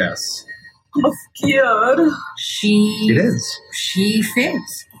had to guess. I'm scared. It is. She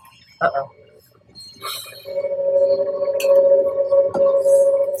fails. Uh-oh.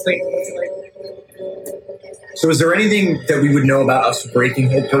 Sweet. So is there anything that we would know about us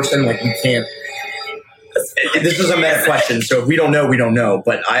breaking Whole Person? Like we can't... This is a meta question, so if we don't know, we don't know.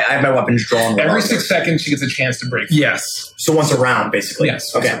 But I have my weapons drawn. Every 6 seconds, she gets a chance to break. Yes. So once around, basically.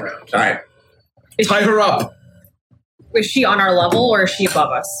 Yes. Okay. Once around. All right. Tie her up. Is she on our level or is she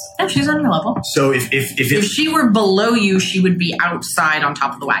above us? No, she's on your level. So if If she were below you, she would be outside on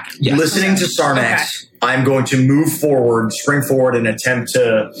top of the wagon. Yes. listening to Sarnax, I'm going to move forward, spring forward, and attempt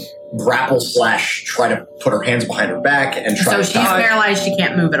to grapple / try to put her hands behind her back and try So to she's dodge. paralyzed. She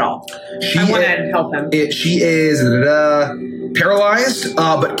can't move at all. I want to help him. She is paralyzed,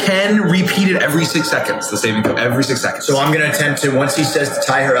 but can repeat it every 6 seconds. The saving throw every 6 seconds. So I'm going to attempt to, once he says to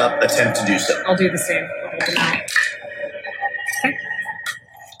tie her up, attempt to do so. I'll do the same.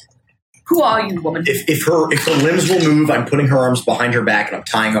 Who are you, woman? If her limbs will move, I'm putting her arms behind her back and I'm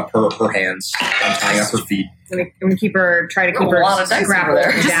tying up her hands. I'm tying up her feet. I'm gonna keep her. Try to keep her a lot of dice grappled over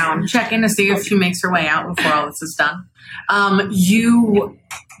there. down. Checking to see if she makes her way out before all this is done. You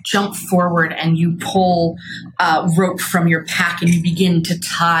jump forward and you pull rope from your pack and you begin to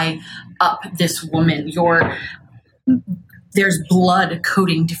tie up this woman. There's blood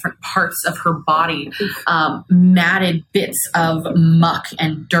coating different parts of her body, matted bits of muck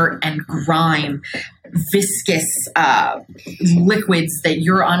and dirt and grime, viscous liquids that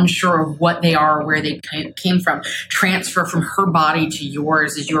you're unsure of what they are or where they came from, transfer from her body to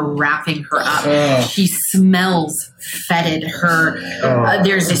yours as you're wrapping her up. She smells fetid.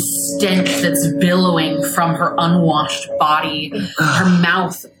 There's a stench that's billowing from her unwashed body. Her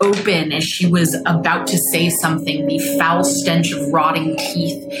mouth open as she was about to say something. The foul stench of rotting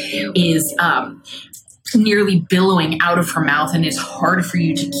teeth is nearly billowing out of her mouth, and it's hard for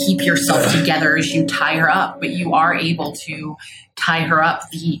you to keep yourself together as you tie her up, but you are able to tie her up.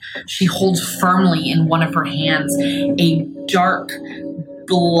 She holds firmly in one of her hands a dark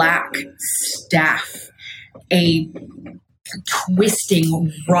black staff, a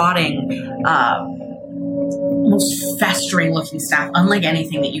twisting, rotting, almost festering looking staff, unlike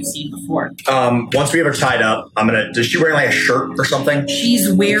anything that you've seen before. Once we have her tied up, is she wearing like a shirt or something?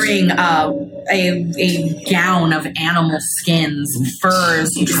 She's wearing a gown of animal skins,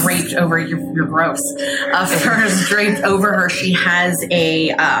 furs draped over your gross. Furs draped over her. She has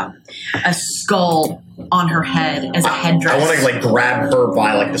a skull on her head as a headdress. I want to like grab her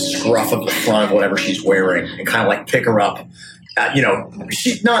by like the scruff of the front of whatever she's wearing and kind of like pick her up.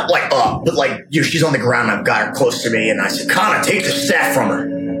 She's not like up, but like she's on the ground. And I've got her close to me, and I said, "Connor, take the staff from her."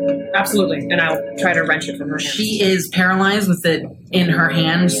 Absolutely, and I'll try to wrench it from her hands. She is paralyzed with it in her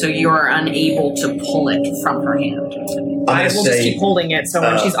hand, so you are unable to pull it from her hand. I will just keep holding it, so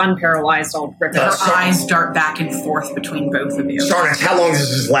when she's unparalyzed, I'll rip it. Her eyes dart back and forth between both of you. Sarnax, how long does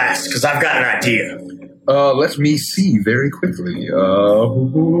this last? Because I've got an idea. Let me see very quickly.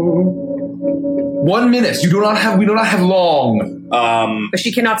 1 minute. We do not have long. But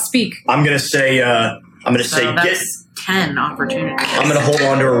she cannot speak. I'm gonna say that's 10 opportunities. I'm gonna hold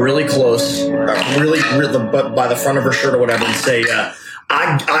on to her really close, really by the front of her shirt or whatever, and say,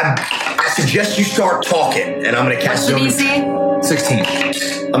 I suggest you start talking, and I'm gonna cast What's the DC?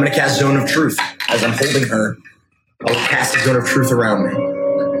 16. I'm gonna cast Zone of Truth as I'm holding her. I'll cast a Zone of Truth around me.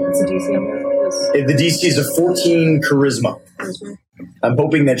 What's the DC on this? The DC is a 14 charisma. I'm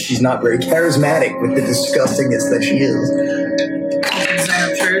hoping that she's not very charismatic with the disgustingness that she is.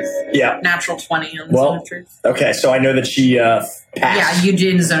 Zone of Truth? Yeah. Natural 20 on the Zone of Truth. Okay, so I know that she passed. Yeah, you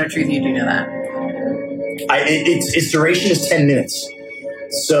did in Zone of Truth, you do know that. Its duration is 10 minutes.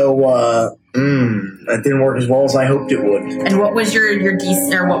 So, that didn't work as well as I hoped it would. And what was your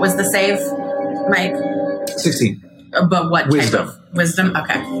DC, or what was the save, Mike? 16. But what Wisdom. type of wisdom?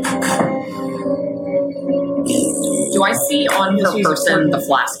 Okay. Do I see on her person the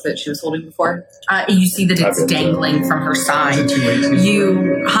flask that she was holding before? You see that it's dangling from her side. Is it too late to use?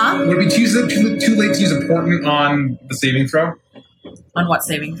 Would it be too late to use a portent on the saving throw? On what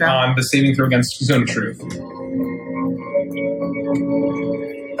saving throw? On the saving throw against Zone of Truth.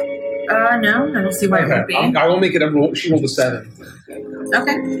 No, I don't see why it would be. I will make it a roll. She rolled a 7.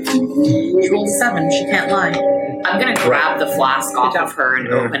 Okay. She rolled a 7. She can't lie. I'm going to grab the flask off of her and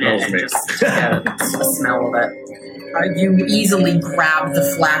open it and just get a smell of it. You easily grab the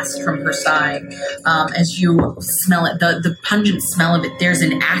flask from her side as you smell it. The pungent smell of it, there's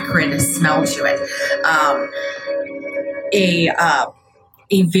an acrid smell to it.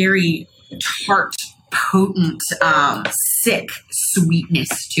 A very tart, potent, sick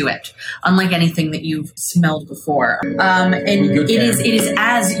sweetness to it, unlike anything that you've smelled before. And it is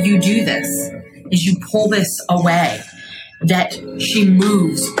as you do this, as you pull this away, that she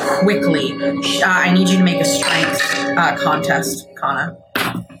moves quickly. I need you to make a strength contest, Kana.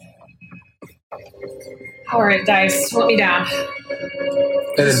 All right, dice, let me down.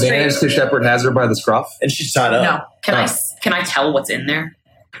 An advantage to Shepard has her by the scruff? And she's tied up. No. Can I tell what's in there?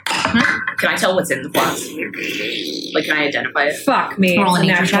 Can I tell what's in the flask? Like, can I identify it? Fuck me. Roll It's a a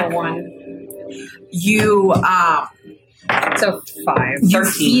nature natural check. one. You, So 5. you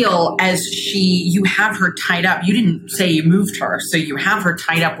feel as you have her tied up. You didn't say you moved her, so you have her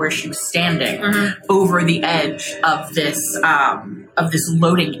tied up where she was standing over the edge of this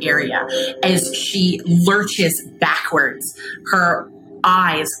loading area. As she lurches backwards, her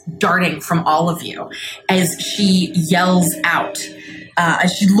eyes darting from all of you, as she yells out.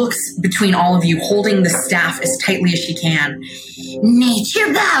 As she looks between all of you, holding the staff as tightly as she can.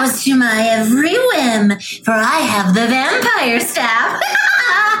 Nature bows to my every whim, for I have the vampire staff.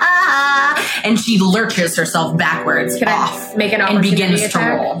 And she lurches herself backwards off I make an and opportunity begins to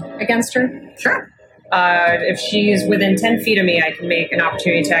attack roll. against her? Sure. If she's within 10 feet of me, I can make an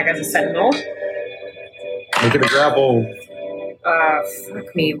opportunity attack as a sentinel. Make it a grapple.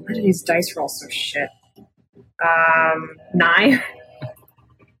 Fuck me. Why do these dice roll so shit? 9.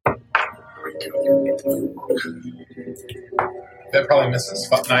 That probably misses.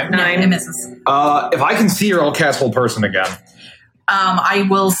 9. 9. It misses. If I can see her, I'll cast Hold Person again. I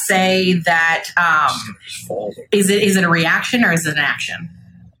will say that is it a reaction or is it an action?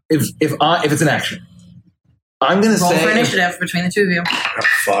 If it's an action, I'm gonna roll say for initiative between the two of you. Oh,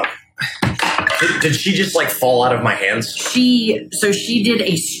 fuck. Did she just fall out of my hands? She did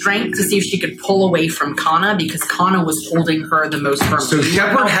a strength to see if she could pull away from Kana because Kana was holding her the most firmly. So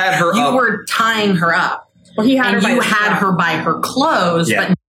Shepard had her you up. You were tying her up. Well, he had and her by you had her by her clothes,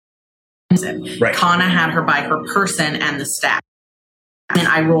 Yeah. but Right. Kana had her by her person and the staff. And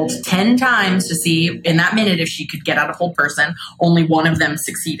I rolled 10 times to see in that minute if she could get out of hold person. Only one of them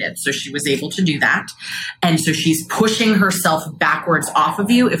succeeded. So she was able to do that. And so she's pushing herself backwards off of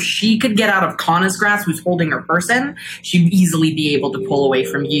you. If she could get out of Kana's grasp, who's holding her person, she'd easily be able to pull away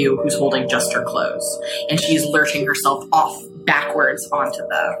from you, who's holding just her clothes. And she's lurching herself off backwards onto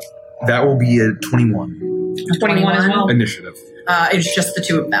the... That will be a 21. 21 as well. Initiative. It's just the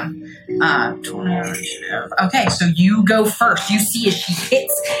two of them. 20 initiative. Okay, so you go first. You see as she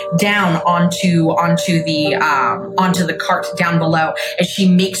hits down onto the cart down below, as she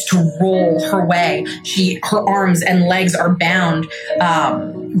makes to roll her way. Her arms and legs are bound,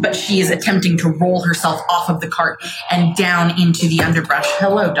 but she is attempting to roll herself off of the cart and down into the underbrush.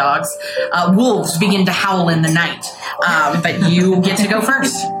 Hello, dogs. Wolves begin to howl in the night, but you get to go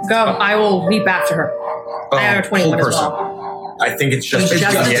first. Go. I will leap after her. I have a 21 as well. I think it's just the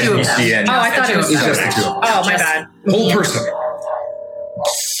NPC and I thought it was It's just the two. Oh, my bad. Whole person.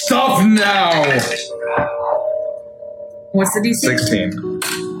 Stop now! What's the DC? 16.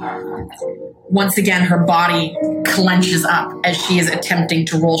 Once again, her body clenches up as she is attempting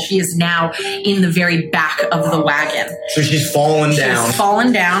to roll. She is now in the very back of the wagon. So she's fallen down. She's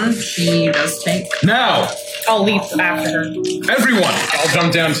fallen down. She does take. Now! I'll leap after her. Everyone! I'll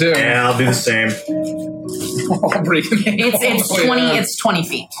jump down too. Yeah, I'll do the same. I'll break it. It's 20. It's 20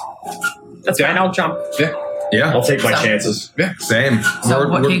 feet. That's fine. I'll jump. Yeah. I'll take my chances. Yeah. Same. So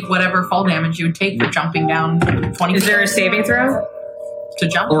take whatever fall damage you would take for jumping down 20 Is feet. there a saving throw to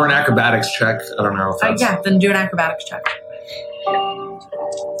jump? Or an acrobatics check. I don't know if that's... Yeah, then do an acrobatics check.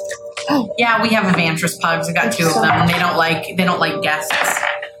 Oh, yeah, we have Evantress pugs. I got two of them, and they don't like guests.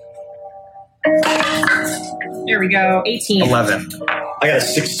 There we go. 18. 11. I got a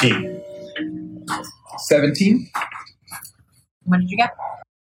 16. 17. What did you get?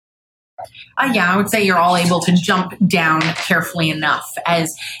 Yeah, I would say you're all able to jump down carefully enough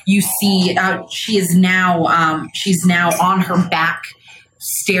as you see she's now on her back,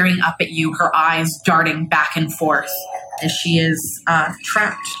 staring up at you, her eyes darting back and forth as she is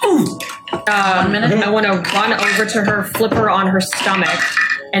trapped. 1 minute. I want to run over to her, flip her on her stomach,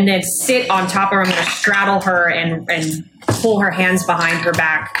 and then sit on top of her. I'm going to straddle her and pull her hands behind her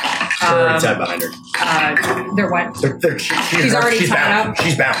back. They're already tied behind her. They're what? She's already tied bound. up?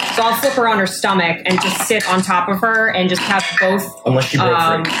 She's bound. So I'll flip her on her stomach and just sit on top of her and just have both Unless she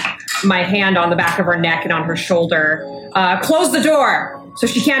broke free. my hand on the back of her neck and on her shoulder. Close the door so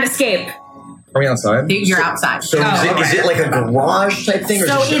she can't escape. Are we outside? You're outside. So is it like a garage type thing, or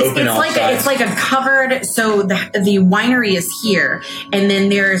So just open outside? it's like a covered. So the winery is here, and then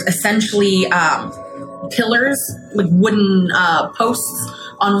there's essentially pillars, like wooden posts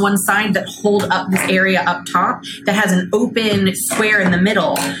on one side that hold up this area up top that has an open square in the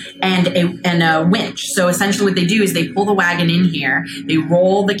middle and a winch. So essentially what they do is they pull the wagon in here, they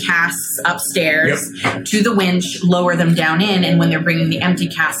roll the casks upstairs to the winch, lower them down in, and when they're bringing the empty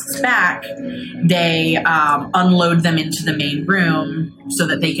casks back, they unload them into the main room so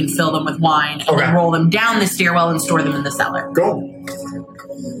that they can fill them with wine and then roll them down the stairwell and store them in the cellar. Go.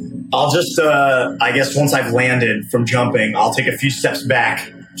 I'll just, I guess once I've landed from jumping, I'll take a few steps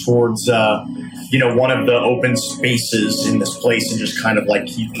back towards, one of the open spaces in this place and just kind of like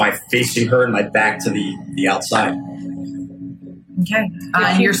keep my facing her and my back to the outside. Okay.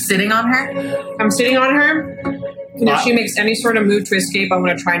 You're sitting on her? I'm sitting on her. And if she makes any sort of move to escape, I'm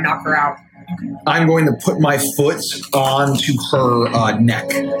going to try and knock her out. I'm going to put my foot onto her neck.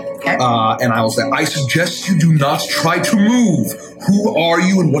 Okay. And I will say, I suggest you do not try to move. Who are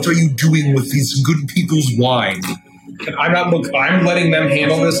you and what are you doing with these good people's wine? I'm letting them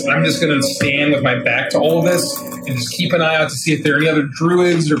handle this. I'm just going to stand with my back to all of this and just keep an eye out to see if there are any other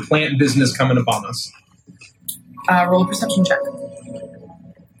druids or plant business coming upon us. Roll a perception check.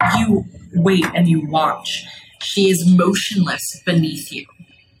 You wait and you watch. She is motionless beneath you.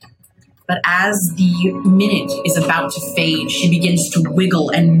 But as the minute is about to fade, she begins to wiggle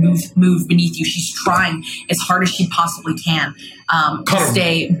and move beneath you. She's trying as hard as she possibly can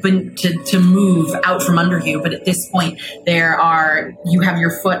to move out from under you. But at this point, you have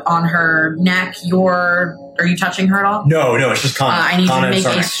your foot on her neck. Are you touching her at all? No, it's just Connor. I need you to make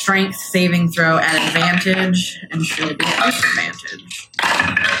a strength saving throw at advantage, and she'll be at disadvantage.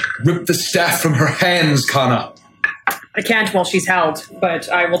 Rip the staff from her hands, Connor. I can't while she's held, but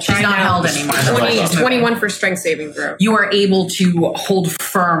I will try. She's not held anymore. 21 for strength saving throw. You are able to hold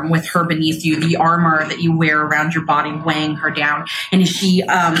firm with her beneath you, the armor that you wear around your body weighing her down. And as she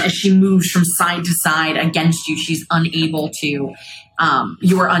moves from side to side against you, she's unable to,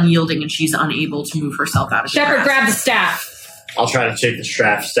 you are unyielding and she's unable to move herself out of the Shepard, grab the staff. I'll try to take the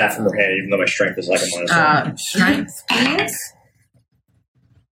staff from her hand, even though my strength is like a -1. Strength, please.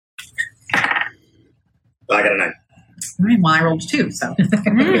 I got a 9. Well, I rolled 2, so.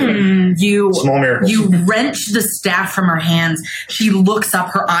 Small miracles. You wrench the staff from her hands. She looks up,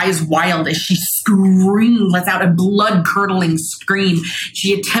 her eyes wild as she screams, lets out a blood-curdling scream.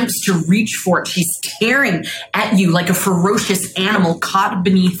 She attempts to reach for it. She's tearing at you like a ferocious animal caught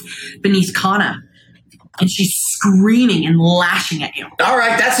beneath Kana. And she's screaming and lashing at you. All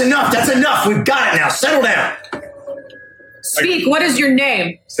right, that's enough. That's enough. We've got it now. Settle down. Speak. What is your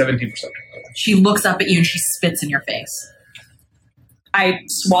name? 17%. She looks up at you and she spits in your face. I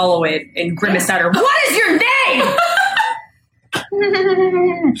swallow it and grimace at her. What is your name?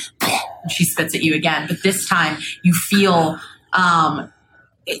 She spits at you again, but this time you feel,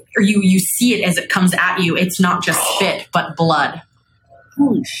 or you see it as it comes at you. It's not just spit, but blood.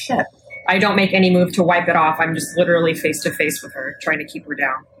 Holy shit. I don't make any move to wipe it off. I'm just literally face to face with her, trying to keep her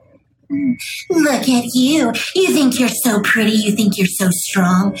down. Look at you. You think you're so pretty. You think you're so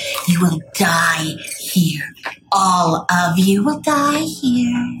strong. You will die here. All of you will die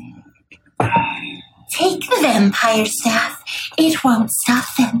here. Take the vampire staff. It won't stop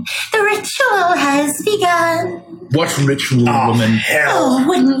them. The ritual has begun. What ritual, woman? Oh,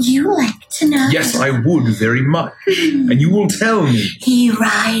 wouldn't you like to know? Yes, I would very much. And you will tell me. He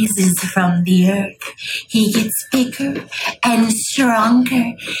rises from the earth. He gets bigger and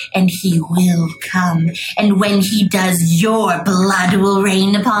stronger, and he will come. And when he does, your blood will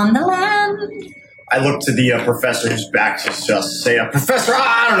rain upon the land. I look to the professor who's back to just say, Professor,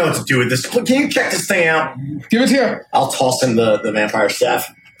 I don't know what to do with this. Can you check this thing out? Give it here. I'll toss him the vampire staff.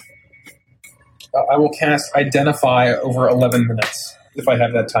 I will cast Identify over 11 minutes, if I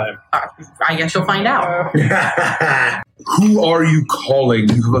have that time. I guess you'll find out. Who are you calling?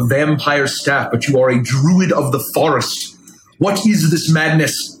 You have a vampire staff, but you are a druid of the forest. What is this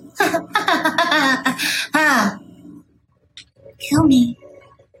madness? Kill me.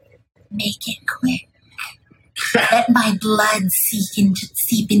 Make it quick. Let my blood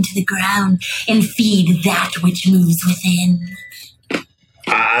seep into the ground and feed that which moves within.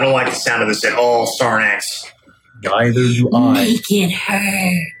 I don't like the sound of this at all, Sarnax. Neither do I. Make it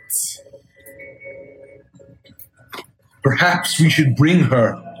hurt. Perhaps we should bring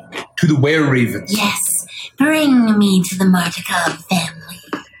her to the were-ravens. Yes, bring me to the Martikov family.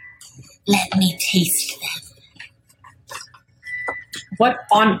 Let me taste them. What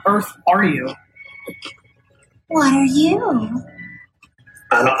on earth are you? What are you?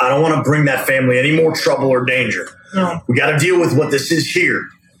 I don't want to bring that family any more trouble or danger. No. We got to deal with what this is here.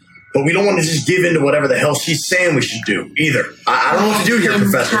 But we don't want to just give in to whatever the hell she's saying we should do, either. I don't know what to do here,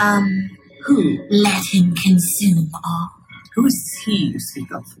 Professor. Who? Let him consume all. Who is he you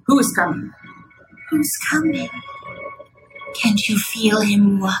speak of? Who is coming? Who's coming? Can't you feel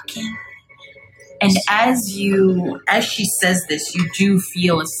him walking? And as she says this, you do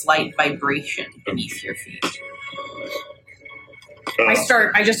feel a slight vibration beneath your feet.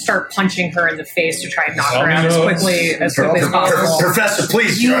 I just start punching her in the face to try and knock her out as quickly as possible. Professor,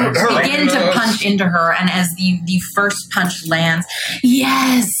 please, You hurry. begin to punch into her, and as the first punch lands,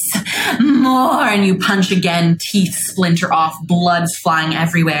 Yes, more, and you punch again, teeth splinter off, blood's flying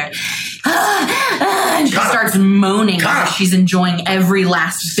everywhere. And she starts moaning as if she's enjoying every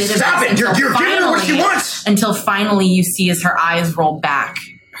last bit of Stop it. it! You're giving her what she wants! Until finally you see as her eyes roll back,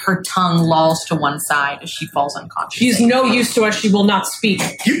 her tongue lolls to one side as she falls unconscious. She's no use to us. She will not speak.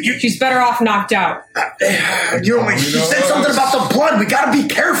 She's better off knocked out. She said something about the blood. We got to be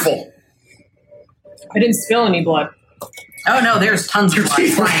careful. I didn't spill any blood. Oh no, there's tons of blood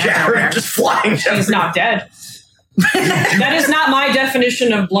flying everywhere. Just flying. She's not dead. That is not my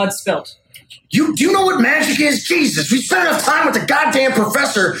definition of blood spilled. Do you know what magic is? Jesus, we spent enough time with the goddamn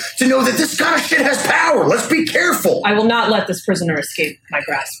professor to know that this kind of shit has power. Let's be careful. I will not let this prisoner escape my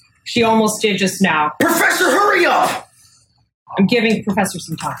grasp. She almost did just now. Professor, hurry up! I'm giving Professor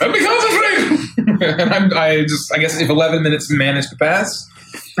some time. Let me concentrate! And I guess if 11 minutes manage to pass.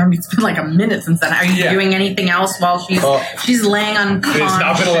 I mean, it's been like a minute since then. Are you doing anything else while she's laying unconscious? It's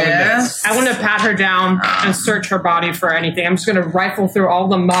not been 11 minutes. I want to pat her down and search her body for anything. I'm just going to rifle through all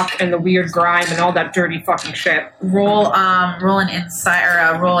the muck and the weird grime and all that dirty fucking shit. Roll an insight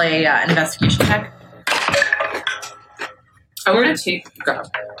or roll a investigation check. I want to take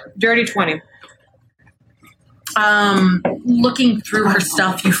dirty 20. Looking through her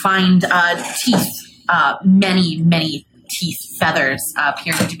stuff, you find teeth, many teeth, feathers,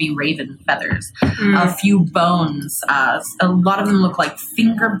 appearing to be raven feathers. A few bones. A lot of them look like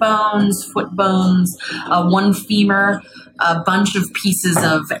finger bones, foot bones, one femur, a bunch of pieces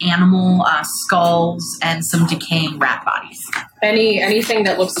of animal skulls, and some decaying rat bodies. Anything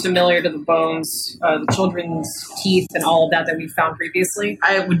that looks familiar to the bones, the children's teeth, and all of that we found previously?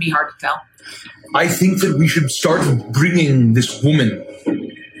 It would be hard to tell. I think that we should start bringing this woman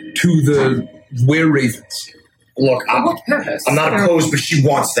to the were-ravens. Look, I'm not opposed, but she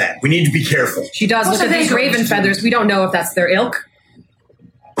wants that. We need to be careful. She does. Look at these raven feathers. We don't know if that's their ilk.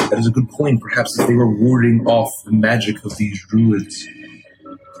 That is a good point. Perhaps if they were warding off the magic of these druids.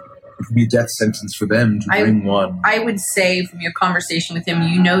 It would be a death sentence for them to bring one. I would say from your conversation with him,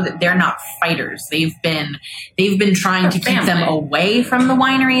 you know that they're not fighters. They've been trying to keep them away from the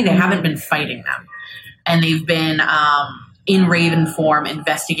winery. They haven't been fighting them. And they've been in Raven form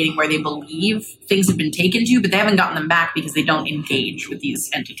investigating where they believe things have been taken to, but they haven't gotten them back because they don't engage with these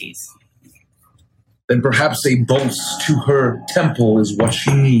entities. Then perhaps a bolt to her temple is what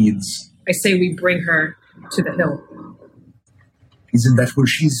she needs. I say we bring her to the hill. Isn't that where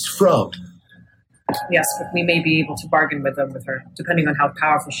she's from? Yes, but we may be able to bargain with her, depending on how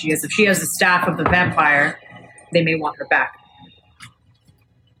powerful she is. If she has the staff of the vampire, they may want her back.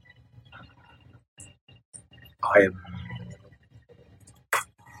 I am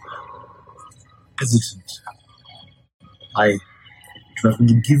hesitant. I do not want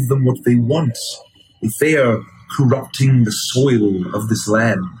to give them what they want. If they are corrupting the soil of this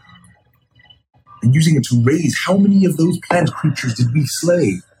land and using it to raise, how many of those plant creatures did we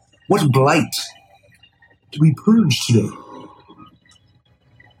slay? What blight did we purge today?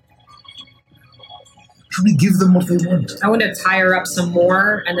 Should we give them what they want? I want to tie her up some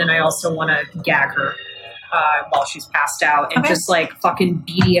more, and then I also want to gag her while she's passed out, and just like fucking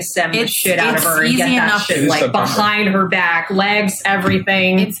BDSM the shit out of her and get that shit like behind her back, legs,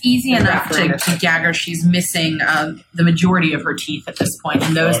 everything. It's easy enough to gag her. She's missing the majority of her teeth at this point,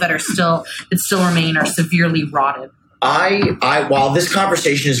 and those that still remain are severely rotted. While this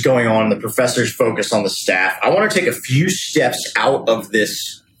conversation is going on, the professor's focused on the staff. I want to take a few steps out of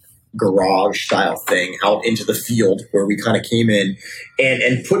this garage style thing out into the field where we kind of came in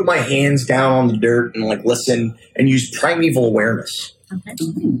and put my hands down on the dirt and like listen and use primeval awareness. Okay.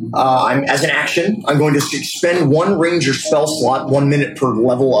 As an action, I'm going to expend one ranger spell slot, 1 minute per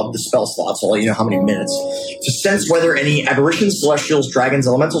level of the spell slot, so I'll let you know how many minutes, to sense whether any aberrations, celestials, dragons,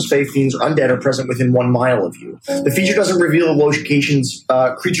 elementals, fae, fiends, or undead are present within 1 mile of you. The feature doesn't reveal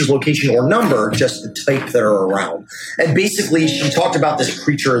the creature's location or number, just the type that are around. And basically, she talked about this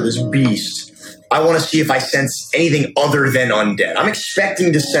creature, this beast. I want to see if I sense anything other than undead. I'm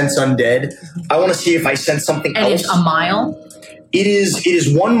expecting to sense undead. I want to see if I sense something else. And it's a mile? It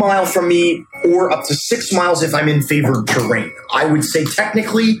is 1 mile from me or up to 6 miles if I'm in favored terrain. I would say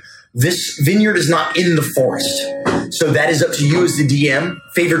technically this vineyard is not in the forest. So that is up to you as the DM.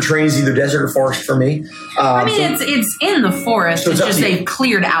 Favored terrain is either desert or forest for me. It's in the forest. So it's just they've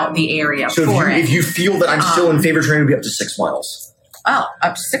cleared out the area for it. If you feel that I'm still in favored terrain, it would be up to 6 miles. Oh,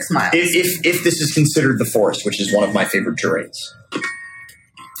 up to 6 miles. If this is considered the forest, which is one of my favorite terrains.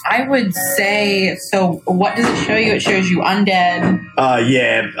 I would say, so what does it show you? It shows you undead.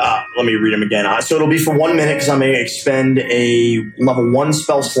 Let me read them again. So it'll be for 1 minute because I'm going to expend a level 1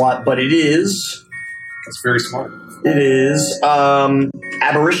 spell slot, but it is... That's very smart. It is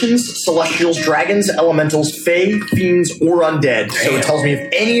aberrations, celestials, dragons, elementals, fae, fiends, or undead. Damn. So it tells me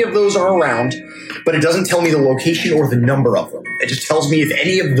if any of those are around, but it doesn't tell me the location or the number of them. It just tells me if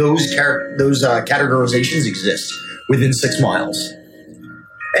any of those categorizations exist within 6 miles.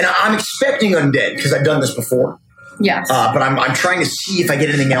 And I'm expecting undead because I've done this before. Yes. But I'm trying to see if I get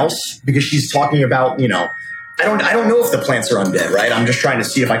anything else because she's talking about, I don't know if the plants are undead, right? I'm just trying to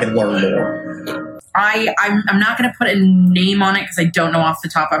see if I can learn more. I'm not going to put a name on it because I don't know off the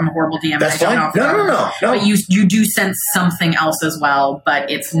top. I'm a horrible DM. That's fine. No. But you do sense something else as well, but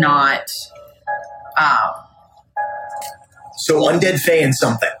it's not. So undead, fae, and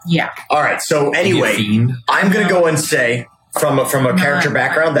something. Yeah. All right. So anyway, I'm going to go and say from a character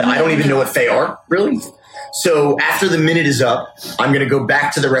background that I don't even know what fae are really. So after the minute is up, I'm going to go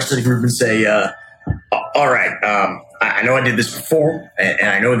back to the rest of the group and say, all right. I know I did this before, and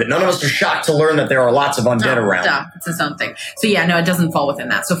I know that none of us are shocked to learn that there are lots of undead around. Yeah, it's its own thing. So yeah, no, it doesn't fall within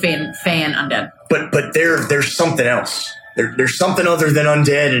that. So fae and undead. But there's something else. There's something other than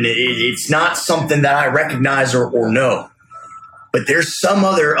undead, and it's not something that I recognize or know. But there's some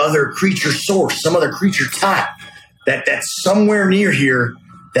other creature source, some other creature type that's somewhere near here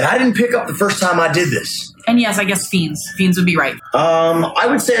that I didn't pick up the first time I did this. And yes, I guess fiends. Fiends would be right. I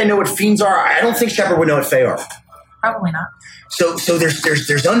would say I know what fiends are. I don't think Shepard would know what fae are. Probably not. So there's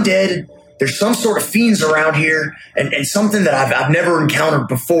undead. There's some sort of fiends around here, and something that I've never encountered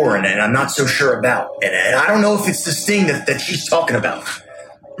before, and I'm not so sure about. And I don't know if it's this thing that she's talking about.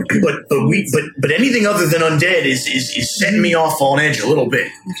 But anything other than undead is setting me off on edge a little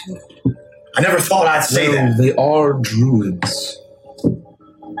bit. I never thought I'd say that. They are druids.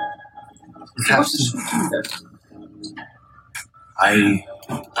 I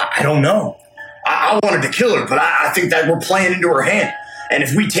don't know. I wanted to kill her, but I think that we're playing into her hand. And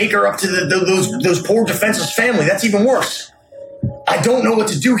if we take her up to those poor defenseless family, that's even worse. I I don't know what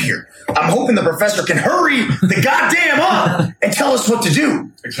to do here. I'm hoping the professor can hurry the goddamn up and tell us what to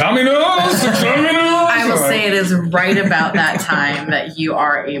do. Examinos! I will say it is right about that time that you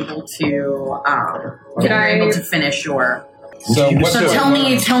are able to finish your. So tell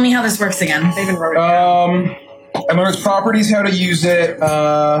me how this works again. They even wrote it down. I learned its properties, how to use it,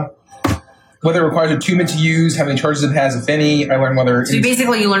 whether it requires attunement to use, how many charges it has, if any. I learned whether... So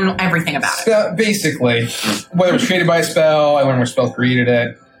you learn everything about it. Basically. Whether it was created by a spell, I learned what spell created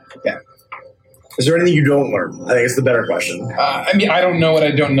it. Yeah. Is there anything you don't learn? I think it's the better question. I don't know what I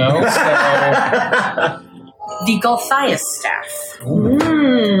don't know, so... The Golthias staff.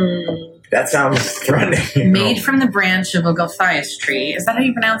 That sounds threatening. Made from the branch of a Golthias tree. Is that how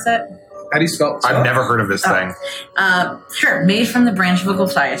you pronounce it? How do you spell it? I've never heard of this thing. Sure. Made from the branch of a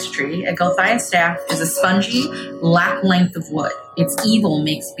Golthias tree, a Golthias staff is a spongy, lap length of wood. Its evil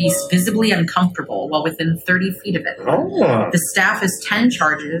makes beasts visibly uncomfortable while within 30 feet of it. Oh. The staff has 10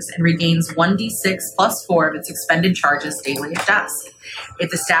 charges and regains 1d6 plus 4 of its expended charges daily at dusk.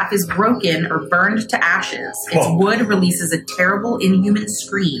 If the staff is broken or burned to ashes, its wood releases a terrible, inhuman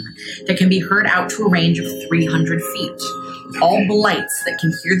scream that can be heard out to a range of 300 feet. All blights that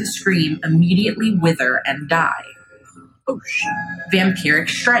can hear the scream immediately wither and die. Oh, shit. Vampiric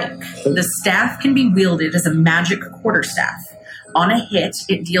Strike. The staff can be wielded as a magic quarterstaff. On a hit,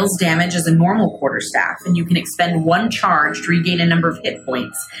 it deals damage as a normal quarterstaff, and you can expend 1 charge to regain a number of hit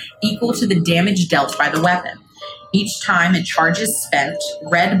points equal to the damage dealt by the weapon. Each time a charge is spent,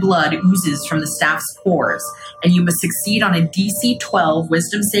 red blood oozes from the staff's pores, and you must succeed on a DC 12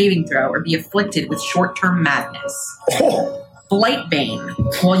 Wisdom saving throw or be afflicted with short-term madness.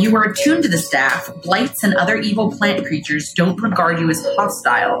 Blightbane. While you are attuned to the staff, blights and other evil plant creatures don't regard you as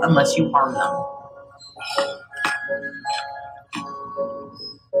hostile unless you harm them.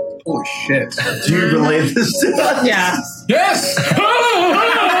 Holy shit. Do you relay this to us? Yeah. Yes!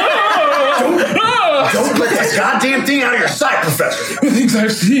 Don't let that goddamn thing out of your sight, Professor. The things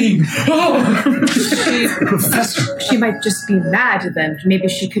I've seen. Professor. She might just be mad then. Maybe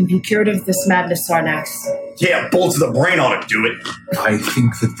she can be cured of this madness, Sarnax. Yeah, bullets to the brain ought to do it. I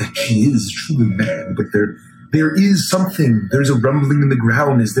think that she is truly mad, but there is something. There's a rumbling in the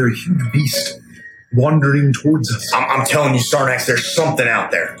ground. Is there a huge beast wandering towards us? I'm telling you, Sarnax, there's something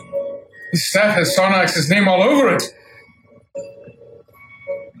out there. This staff has Sarnax's name all over it.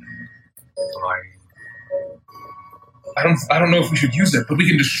 I don't know if we should use it, but we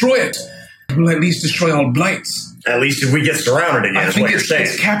can destroy it. We'll at least destroy all blights. At least if we get surrounded again, I think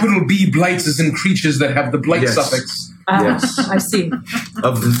it's capital B blights as in creatures that have the blight suffix. Yes. I see.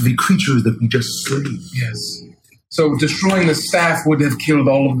 Of the creatures that we just slayed. Yes. So destroying the staff would have killed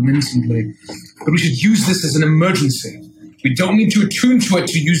all of them instantly. But we should use this as an emergency. We don't need to attune to it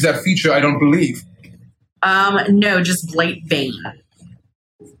to use that feature, I don't believe. No, just Blightbane.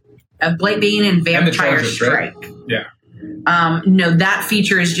 Blightbane and Vampire Strike. Right? Yeah. No, that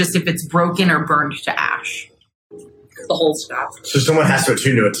feature is just if it's broken or burned to ash. The whole staff. So someone has to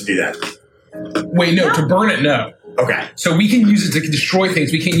attune to it to do that. Wait, no, to burn it, no. Okay. So we can use it to destroy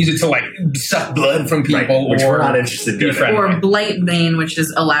things. We can't use it to, like, suck blood from people. Right, which we're not interested in. Or Blightbane, which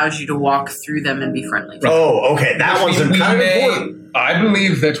allows you to walk through them and be friendly. Right. Oh, okay. That one's kind of important. I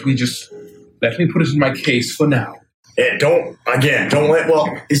believe that we just... Let me put it in my case for now. Yeah, don't let... Well,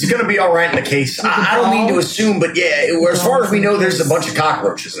 is it going to be all right in the case? I don't mean to assume, but yeah, as far as we know, there's a bunch of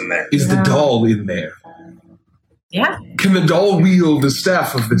cockroaches in there. Is the doll in there? Yeah. Can the doll wield the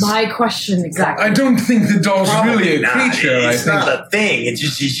staff of this? My question, exactly. I don't think the doll's Probably really a creature. It's not a thing. It's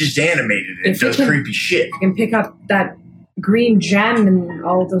just animated. It does creepy shit. You can pick up that green gem and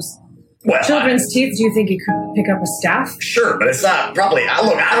all those children's teeth. Do you think it could pick up a staff? Sure, but it's not probably...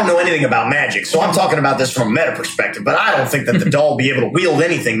 Look, I don't know anything about magic, so I'm talking about this from a meta perspective, but I don't think that the doll will be able to wield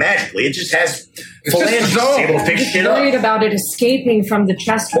anything magically. It just has phalanges able to pick shit up. I'm worried about it escaping from the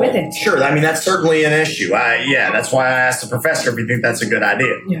chest with it. Sure, I mean, that's certainly an issue. That's why I asked the professor if you think that's a good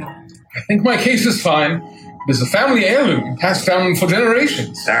idea. Yeah. I think my case is fine. There's a family heirloom passed down for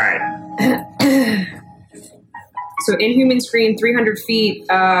generations. All right. So inhuman screen, 300 feet,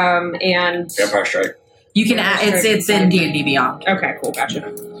 and... Vampire Strike. You can add... It's in D&D Beyond. Okay, cool,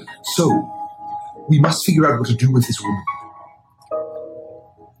 gotcha. So, we must figure out what to do with this woman.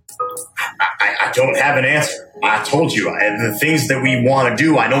 I don't have an answer. I told you, the things that we want to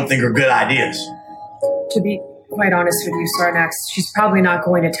do, I don't think are good ideas. To be quite honest with you, Sarnax, she's probably not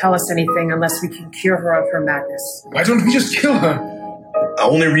going to tell us anything unless we can cure her of her madness. Why don't we just kill her? The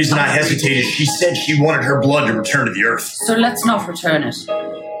only reason I hesitate is she said she wanted her blood to return to the earth. So let's not return it.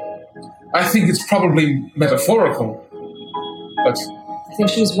 I think it's probably metaphorical. But I think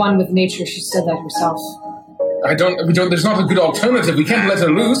she's one with nature. She said that herself. There's not a good alternative. We can't let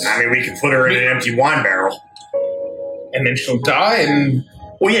her loose. I mean, we could put her in an empty wine barrel. And then she'll die and...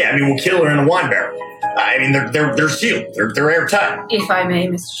 Well, yeah, I mean, we'll kill her in a wine barrel. I mean, they're sealed. They're airtight. If I may,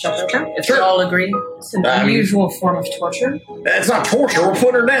 Mr. Shepherd, if Sure. we all agree, it's an unusual form of torture. It's not torture. We're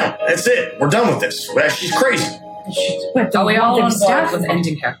putting her down. That's it. We're done with this. She's crazy. But Are we all on board staff with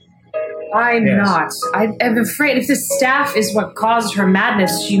ending her? I'm not. I'm afraid if the staff is what caused her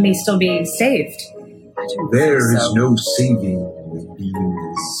madness, she may still be saved. There is no saving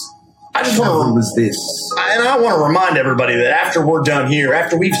these. I just want to. Was this? And I want to remind everybody that after we're done here,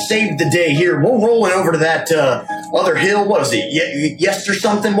 after we've saved the day here, we're rolling over to that other hill. What was it? Yes or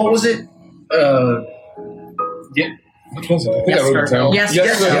something? What was it? Yeah. What was it? I think I wrote it down.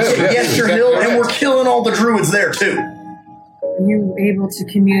 Yester Hill, and we're killing all the druids there too. Are you able to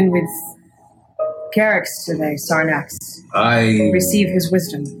commune with Garrix today, Sarnax? Receive his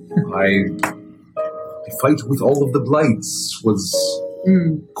wisdom. The fight with all of the blights was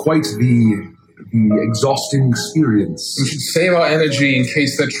quite the exhausting experience. We should save our energy in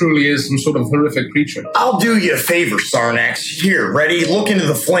case there truly is some sort of horrific creature. I'll do you a favor, Sarnax. Here, ready? Look into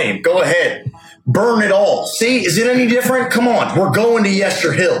the flame. Go ahead. Burn it all. See? Is it any different? Come on. We're going to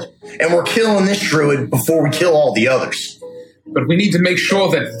Yester Hill, and we're killing this druid before we kill all the others. But we need to make sure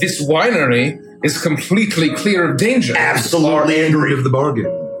that this winery is completely clear of danger. Absolutely agree. Of the bargain.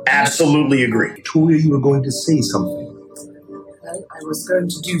 Absolutely agree. Victoria, you were going to say something. Well, I was going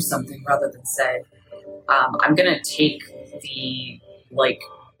to do something rather than say. I'm going to take the,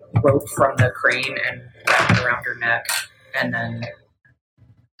 rope from the crane and wrap it around her neck, and then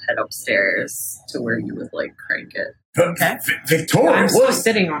head upstairs to where you would, crank it. Okay. Victoria, I'm still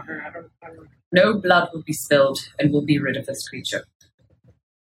sitting on her. I don't... No blood will be spilled, and we'll be rid of this creature.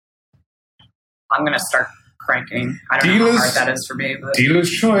 I'm going to start cranking. I don't know how hard that is for me. But... Dealer's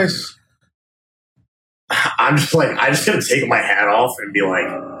choice. I'm just going to take my hat off and be like...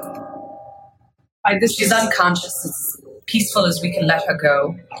 She's unconscious. It's peaceful as we can let her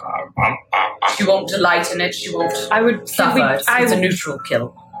go. She won't delight in it. She won't suffer. It's a neutral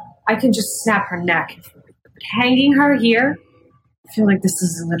kill. I can just snap her neck. But hanging her here, I feel like this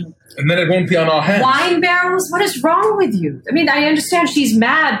is a little... And then it won't be on our hands. Wine barrels? What is wrong with you? I mean, I understand she's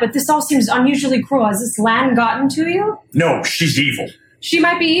mad, but this all seems unusually cruel. Has this land gotten to you? No, she's evil. She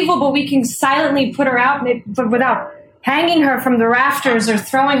might be evil, but we can silently put her out but without hanging her from the rafters or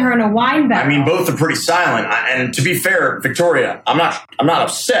throwing her in a wine barrel. I mean, both are pretty silent. And to be fair, Victoria, I'm not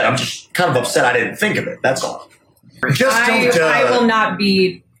upset. I'm just kind of upset I didn't think of it. That's all. I will not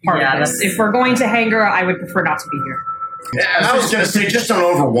be part of this. If we're going to hang her, I would prefer not to be here. Yeah, I was going to say, just don't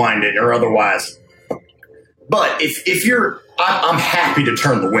overwind it or otherwise. But if you're... I'm happy to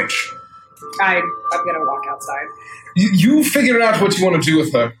turn the winch. I'm going to walk outside. You figure out what you want to do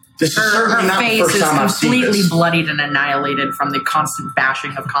with her. This is certainly not the first time I've seen this. Her face is completely bloodied and annihilated from the constant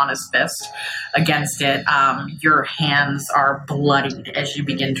bashing of Kana's fist against it. Your hands are bloodied as you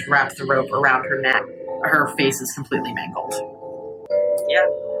begin to wrap the rope around her neck. Her face is completely mangled. Yeah.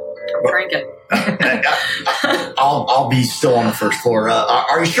 Crank it. I'll be still on the first floor.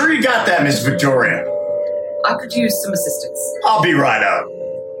 Are you sure you got that, Miss Victoria? I could use some assistance. I'll be right up.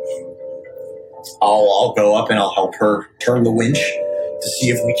 I'll go up and I'll help her turn the winch to see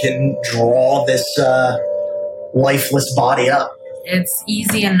if we can draw this lifeless body up. It's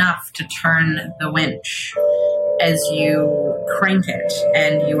easy enough to turn the winch as you crank it,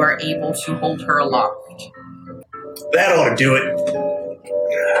 and you are able to hold her aloft. That ought to do it.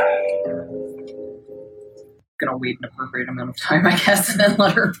 Gonna wait an appropriate amount of time, I guess, and then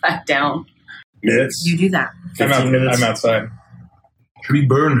let her back down. Minutes? You do that. 15 minutes? I'm outside. Should we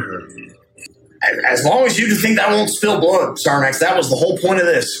burn her? As long as you think that won't spill blood, Sarnax, that was the whole point of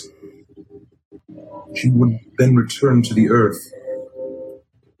this. She would then return to the earth.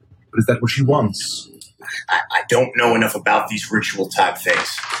 But is that what she wants? I don't know enough about these ritual type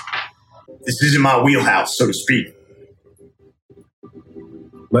things. This isn't my wheelhouse, so to speak.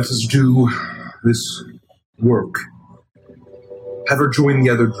 Let us do this work. Have her join the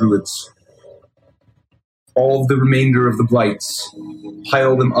other druids. All of the remainder of the blights,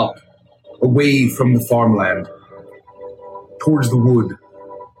 pile them up, away from the farmland, towards the wood.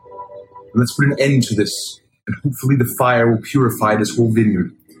 And let's put an end to this, and hopefully the fire will purify this whole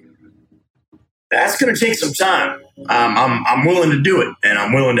vineyard. That's going to take some time. I'm willing to do it, and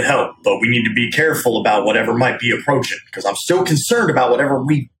I'm willing to help, but we need to be careful about whatever might be approaching, because I'm still concerned about whatever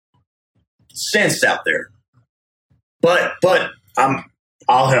we sensed out there. But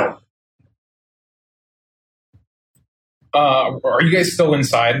I'll help. Are you guys still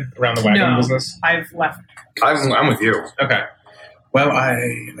inside around the wagon business? I've left. I'm with you. Okay. Well,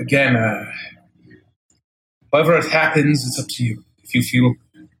 However it happens, it's up to you. If you feel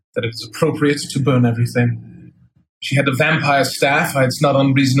that it's appropriate to burn everything. She had a vampire staff. It's not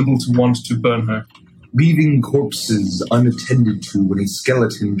unreasonable to want to burn her. Leaving corpses unattended to when a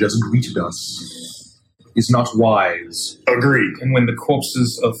skeleton just greeted us is not wise. Agreed. And when the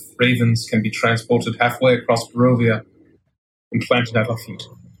corpses of ravens can be transported halfway across Barovia and planted at our feet.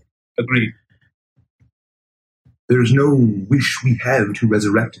 Agreed. There is no wish we have to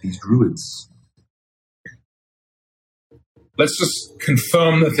resurrect these druids. Let's just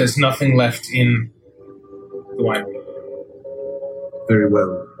confirm that there's nothing left in the winery. Very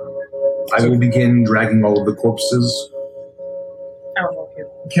well. I will begin dragging all of the corpses. I'll help you.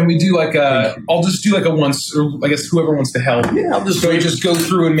 Can we do like a... I'll just do like a once, or I guess whoever wants to help. Yeah, I'll just go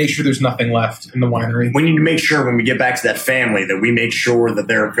through and make sure there's nothing left in the winery. We need to make sure when we get back to that family that we make sure that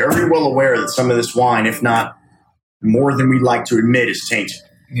they're very well aware that some of this wine, if not more than we'd like to admit, is tainted.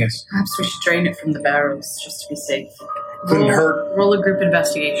 Yes. Perhaps we should drain it from the barrels just to be safe. Couldn't hurt. Roll a group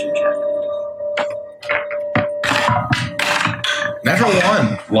investigation check. Natural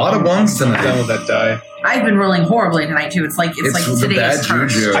one. A lot of ones tonight. Done with that die. I've been rolling horribly tonight too. It's like the today's bad turn.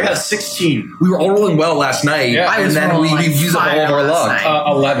 juju. I got a 16. We were all rolling well last night, Yeah, I was and then rolling like we've used up all of our fire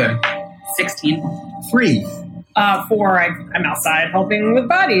luck. 11. 16. 3. 4, I'm outside helping with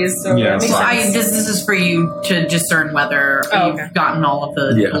bodies. So Yeah, it makes sense. This is for you to discern whether Oh, you've gotten all of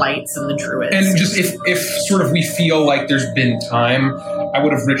the Yeah. lights and the druids. And just if sort of we feel like there's been time, I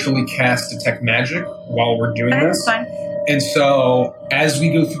would have ritually cast Detect Magic while we're doing Okay, this. that's fine. And so as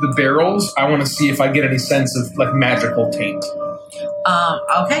we go through the barrels, I want to see if I get any sense of like magical taint.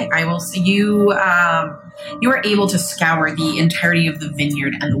 Okay, I will see you. You were able to scour the entirety of the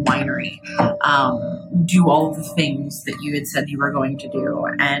vineyard and the winery, do all of the things that you had said you were going to do,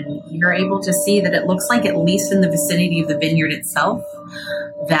 and you're able to see that it looks like, at least in the vicinity of the vineyard itself,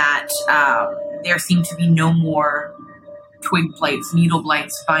 that there seem to be no more twig blights, needle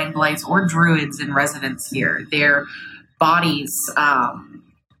blights, vine blights, or druids in residence here. Their bodies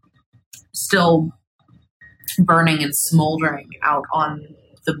still burning and smoldering out on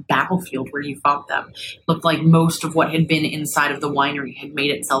the battlefield where you fought them. Looked like most of what had been inside of the winery had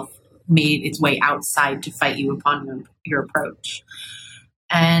made its way outside to fight you upon your approach.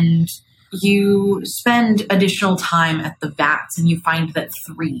 And you spend additional time at the vats, and you find that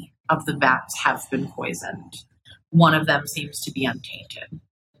 3 of the vats have been poisoned. One of them seems to be untainted.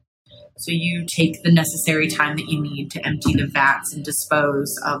 So you take the necessary time that you need to empty the vats and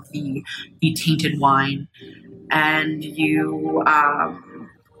dispose of the tainted wine. And you,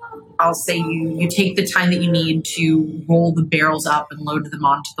 I'll say you take the time that you need to roll the barrels up and load them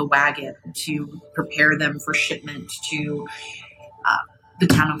onto the wagon to prepare them for shipment to the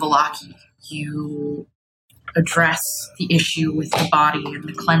town of Valaki. You address the issue with the body and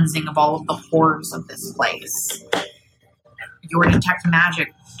the cleansing of all of the horrors of this place. Your detect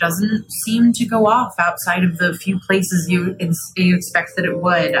magic doesn't seem to go off outside of the few places you expect that it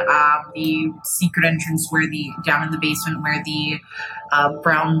would. The secret entrance down in the basement where the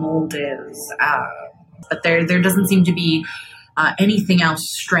brown mold is. But there doesn't seem to be anything else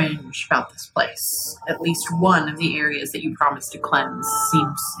strange about this place. At least one of the areas that you promised to cleanse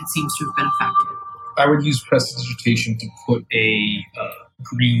seems to have been affected. I would use prestidigitation to put a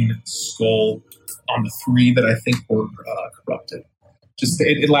green skull on the 3 that I think were corrupted. Just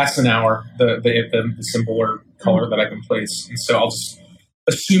it lasts an hour, the symbol or color that I can place. And so I'll just,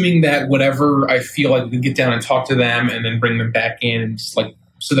 assuming that whatever I feel like we can get down and talk to them and then bring them back in, and just like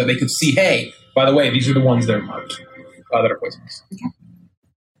so that they could see, hey, by the way, these are the ones that are marked, that are poisonous. Okay.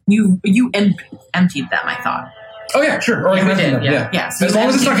 You emptied them, I thought. Oh yeah, sure. Or I can You empty did, them, yeah. So As long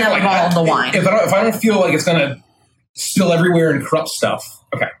as it's not gonna, like, all the wine. If I don't feel like it's gonna spill everywhere and corrupt stuff,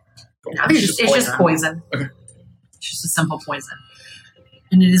 okay. Cool. It's just poison. Okay. It's just a simple poison.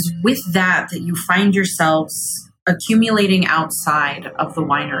 And it is with that you find yourselves accumulating outside of the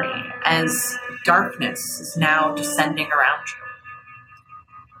winery as darkness is now descending around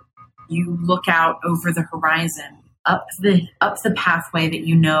you. You look out over the horizon, up the pathway that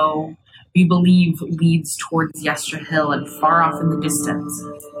you believe leads towards Yester Hill, and far off in the distance,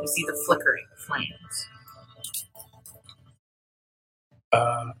 you see the flickering flames.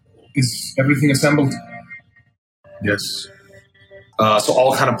 Is everything assembled? Yes. So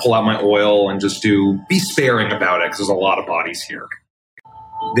I'll kind of pull out my oil and just be sparing about it, because there's a lot of bodies here.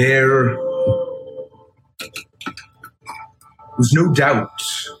 There was no doubt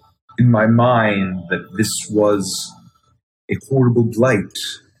in my mind that this was a horrible blight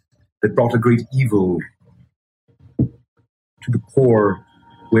that brought a great evil to the poor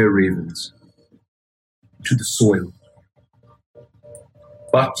were-ravens, to the soil.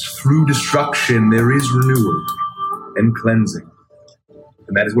 But through destruction, there is renewal and cleansing.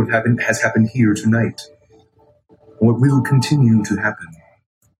 And that is what has happened here tonight. And what will continue to happen.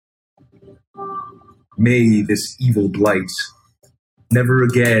 May this evil blight never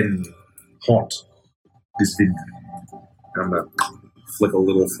again haunt this vineyard. I'm going to flick a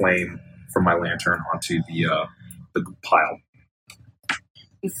little flame from my lantern onto the pile.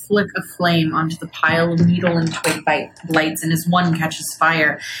 You flick a flame onto the pile of needle and twig blights, and as one catches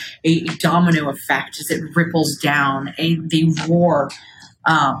fire, a domino effect as it ripples down. They roar.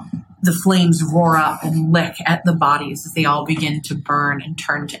 The flames roar up and lick at the bodies as they all begin to burn and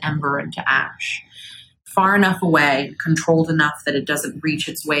turn to ember and to ash. Far enough away, controlled enough that it doesn't reach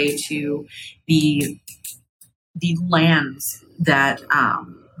its way to the lands that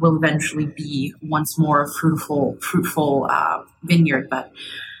will eventually be once more a fruitful vineyard, but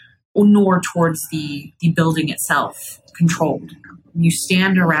nor towards the building itself, controlled. You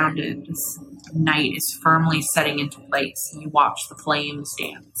stand around it as night is firmly setting into place, and you watch the flames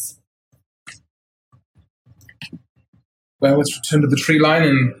dance. Well, let's return to the tree line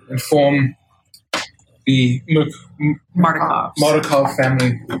and inform the Mordakov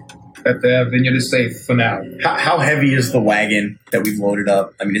family that their vineyard is safe for now. How heavy is the wagon that we've loaded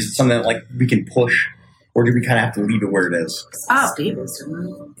up? I mean, is it something that we can push, or do we kind of have to leave it where it is? Stables.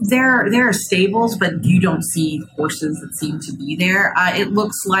 There are stables, but you don't see horses that seem to be there. It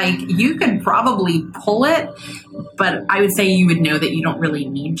looks like you could probably pull it, but I would say you would know that you don't really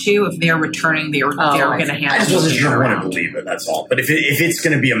need to. If they're returning, they're going to handle it. I just wasn't sure when to believe it, that's all. But if it's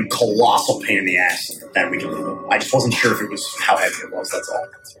going to be a colossal pain in the ass, then we can leave it. I just wasn't sure if it was how heavy it was, that's all.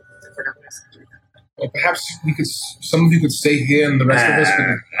 Well, perhaps some of you could stay here and the rest of us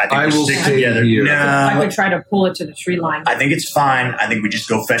could... I will stay together. No. I would try to pull it to the tree line. I think it's fine. I think we just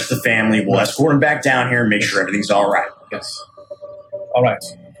go fetch the family. We'll escort them back down here and make sure everything's all right. Yes. All right.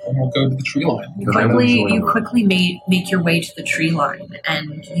 And we'll go to the tree line. You quickly make your way to the tree line,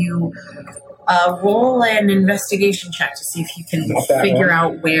 and you roll an investigation check to see if you can figure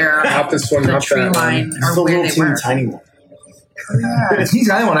out where the tree line or where they were. Tiny one. He's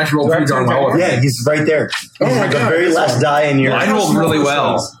the only one actually rolled pretty darn well. Yeah, he's right there. Oh my the God, very last die in your... I rolled really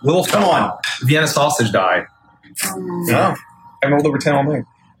well. Little Come on. Vienna sausage die. No. I rolled over 10 all night.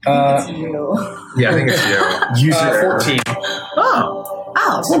 It's you. Yeah, I think it's you. User 14.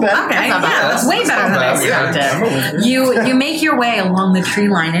 Oh, it's not bad. Okay, that's way better than I expected. You make your way along the tree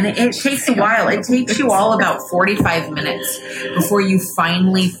line, and it takes a while. It takes you all about 45 minutes before you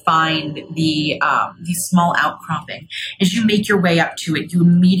finally find the small outcropping. As you make your way up to it, you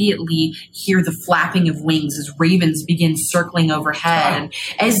immediately hear the flapping of wings as ravens begin circling overhead, and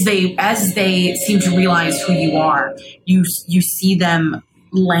as they seem to realize who you are, you see them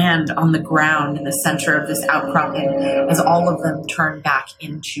land on the ground in the center of this outcropping as all of them turn back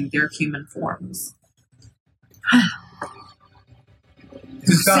into their human forms.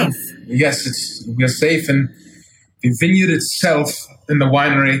 It's done. Yes, we are safe, and the vineyard itself and the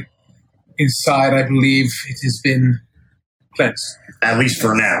winery inside, I believe, it has been cleansed. At least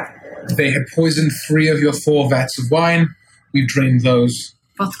for now. They had poisoned 3 of your 4 vats of wine. We've drained those.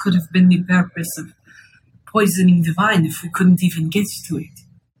 What could have been the purpose of poisoning the vine if we couldn't even get to it?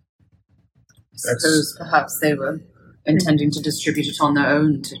 I suppose perhaps they were intending to distribute it on their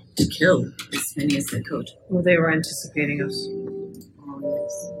own to kill as many as they could. Well, they were anticipating us.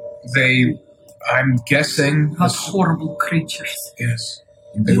 I'm guessing... What horrible creatures. Yes.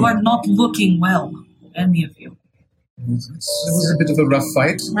 You are not looking well, any of you. It was a bit of a rough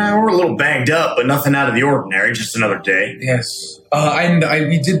fight. We're a little banged up, but nothing out of the ordinary. Just another day. Yes.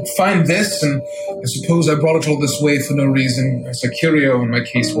 We did find this, and I suppose I brought it all this way for no reason. So Curio, in my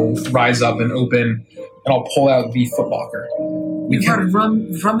case, will rise up and open, and I'll pull out the footlocker. You are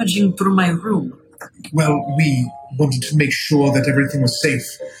rummaging through my room. Well, we wanted to make sure that everything was safe.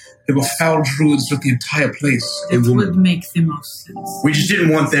 There were foul druids with the entire place. It would make the most sense. We just didn't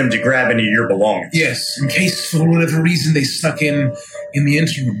want them to grab any of your belongings. Yes, in case for whatever reason they snuck in the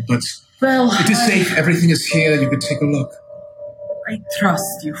interim, but it is safe. Everything is here. You could take a look. I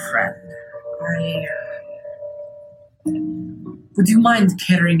trust you, friend. Would you mind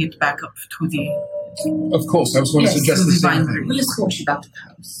carrying it back up to the... Of course, I was going to suggest the same thing. We'll escort you back to the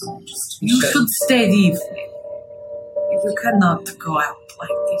house. You should stay the evening. You cannot go out like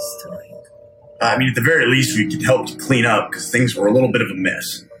this tonight. I mean, at the very least, we could help to clean up, because things were a little bit of a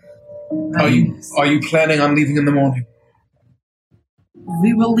mess. Are you planning on leaving in the morning?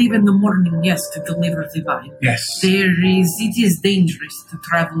 We will leave in the morning, yes, to deliver the vine. Yes. It is dangerous to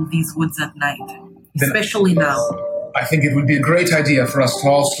travel these woods at night, especially now. I think it would be a great idea for us to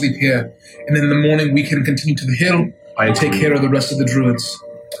all sleep here, and in the morning we can continue to the hill, I take care of the rest of the druids.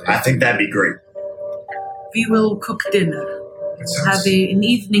 I think that'd be great. We will cook dinner. Have an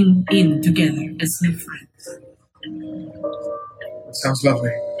evening in together as new friends. That sounds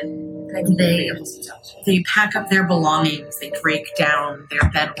lovely. And they pack up their belongings. They break down their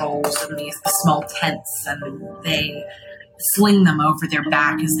bedrolls and these small tents, and they sling them over their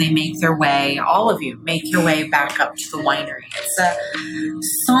back as they make their way. All of you make your way back up to the winery. It's a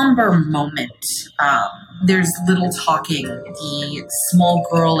somber moment. There's little talking. The small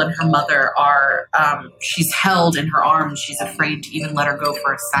girl and her mother are, she's held in her arms. She's afraid to even let her go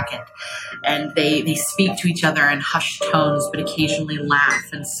for a second. And they speak to each other in hushed tones, but occasionally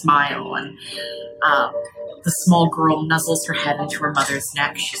laugh and smile. And the small girl nuzzles her head into her mother's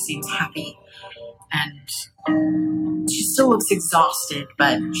neck. She seems happy. And she still looks exhausted,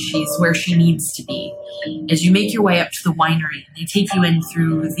 but she's where she needs to be. As you make your way up to the winery, they take you in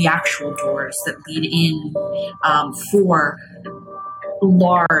through the actual doors that lead in, 4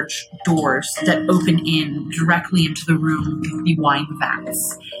 large doors that open in directly into the room with the wine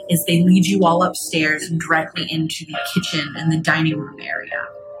vats, as they lead you all upstairs and directly into the kitchen and the dining room area.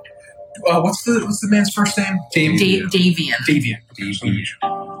 What's the man's first name? Davian.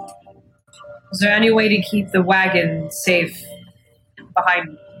 Is there any way to keep the wagon safe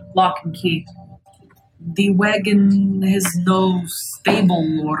behind lock and key? The wagon has no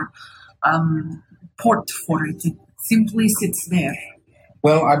stable or port for it. It simply sits there.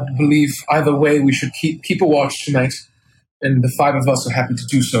 Well, I believe either way we should keep a watch tonight, and the 5 of us are happy to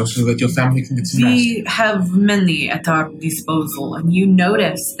do so that your family can get some rest. We have many at our disposal, and you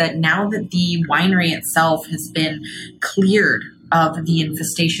notice that now that the winery itself has been cleared of the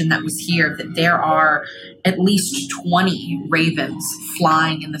infestation that was here, that there are at least 20 ravens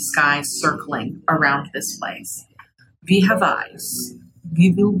flying in the sky, circling around this place. We have eyes.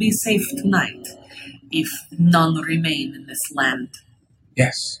 We will be safe tonight, if none remain in this land.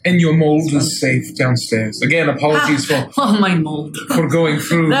 Yes, and your mold is safe downstairs. Again, apologies my mold. for going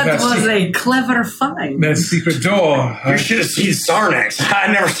through that was a clever find. That secret door. You should have seen Sarnax.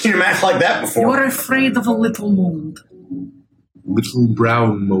 I've never seen him act like that before. You're afraid of a little mold. Little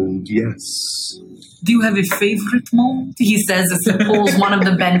brown mold, yes. Do you have a favorite mold? He says as he pulls one of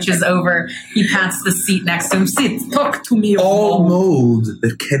the benches over. He pats the seat next to him. Sit, talk to me. All mold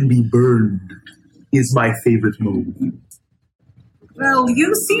that can be burned is my favorite mold. Well,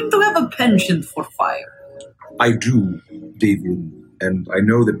 you seem to have a penchant for fire. I do, David, and I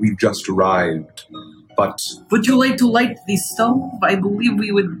know that we've just arrived, but... Would you like to light the stove? I believe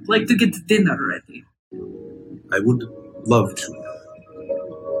we would like to get dinner ready. I would love to.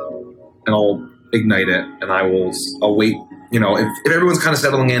 And I'll ignite it, and I'll wait. You know, if everyone's kind of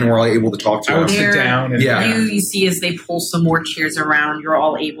settling in, we're all able to talk to I would sit down. And You see as they pull some more chairs around, you're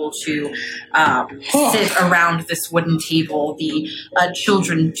all able to sit around this wooden table. The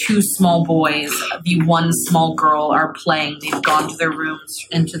children, 2 small boys, the 1 small girl are playing. They've gone to their rooms,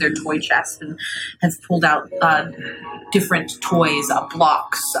 into their toy chest, and have pulled out different toys,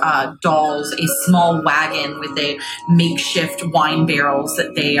 blocks, dolls, a small wagon with a makeshift wine barrels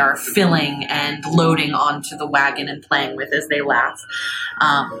that they are filling and loading onto the wagon and playing with as they laugh.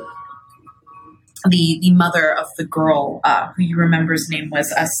 The mother of the girl, who you remember's name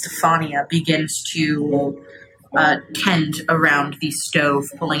was Strahdanya, begins to tend around the stove,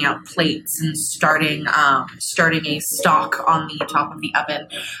 pulling out plates and starting a stock on the top of the oven.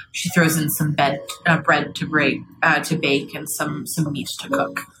 She throws in some bread to bake and some meat to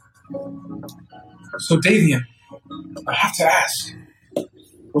cook. So, Davian, I have to ask,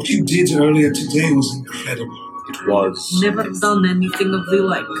 what you did earlier today was incredible. It was. Never done anything of the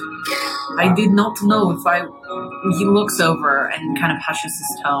like. I did not know if He looks over and kind of hushes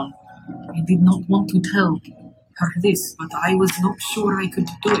his tone. I did not want to tell her this, but I was not sure I could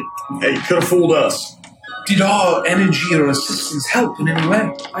do it. Hey, you could have fooled us. Did our energy or assistance help in any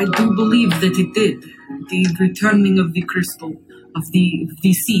way? I do believe that it did. The returning of the crystal, of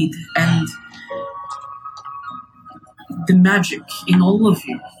the seed, and the magic in all of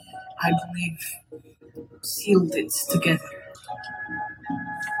you, I believe, sealed it together.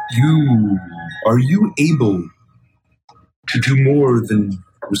 Are you able to do more than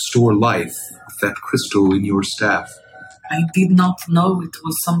restore life with that crystal in your staff? I did not know it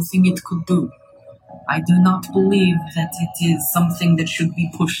was something it could do. I do not believe that it is something that should be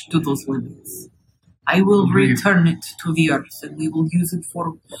pushed to those limits. I will return it to the earth, and we will use it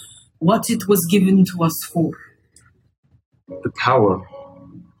for what it was given to us for. The power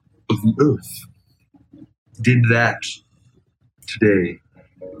of the earth did that today.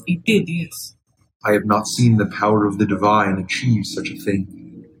 It did, yes. I have not seen the power of the divine achieve such a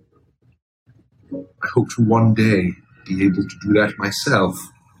thing. I hope to one day be able to do that myself.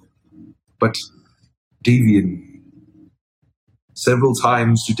 But, Davian, several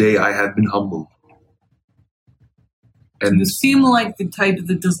times today I have been humbled. And you seem like the type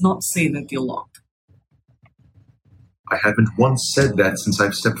that does not say that a lot. I haven't once said that since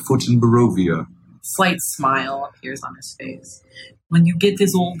I've stepped foot in Barovia. Slight smile appears on his face. When you get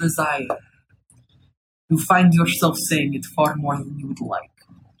as old as I am, you find yourself saying it far more than you would like.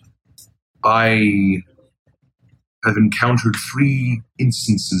 I have encountered 3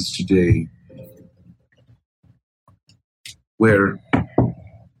 instances today where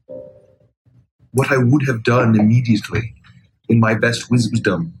what I would have done immediately, in my best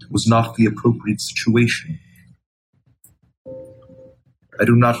wisdom, was not the appropriate situation. I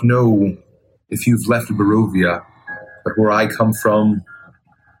do not know if you've left Barovia, but where I come from,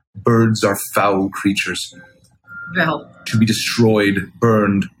 birds are foul creatures. Well, to be destroyed,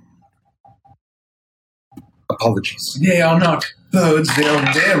 burned. Apologies. They are not birds,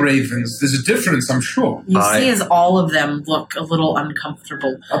 they're ravens. There's a difference, I'm sure. You see as all of them look a little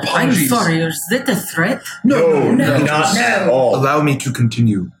uncomfortable. Apologies. I'm sorry, is that a threat? No, not at all. Allow me to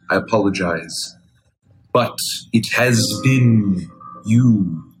continue. I apologize. But it has been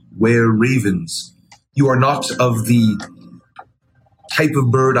you, were ravens. You are not of the type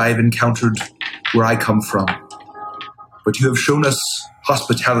of bird I have encountered where I come from. But you have shown us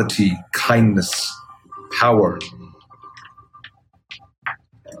hospitality, kindness, power,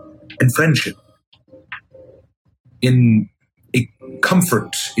 and friendship. In a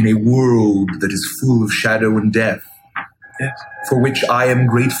comfort in a world that is full of shadow and death, Yes. for which I am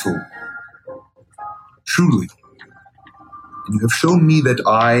grateful. Truly. And you have shown me that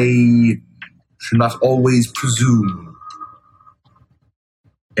I should not always presume.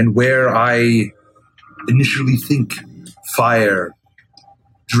 And where I initially think fire,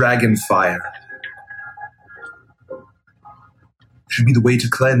 dragon fire, should be the way to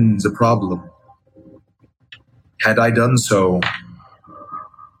cleanse a problem. Had I done so,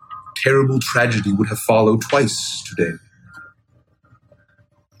 terrible tragedy would have followed twice today.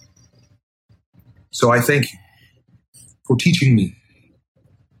 So I thank you for teaching me.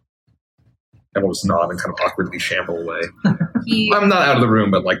 I will just nod and kind of awkwardly shamble away. I'm not out of the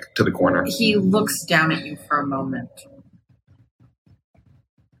room, but like to the corner. He looks down at you for a moment.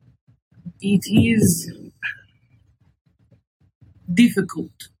 It is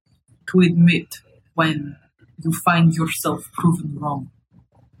difficult to admit when you find yourself proven wrong.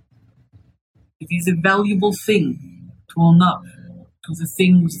 It is a valuable thing to own up to the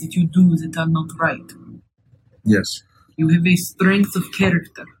things that you do that are not right. Yes. You have a strength of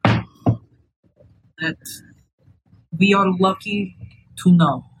character that we are lucky to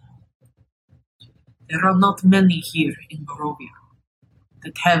know. There are not many here in Barovia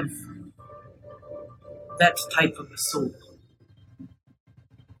that have that type of a soul.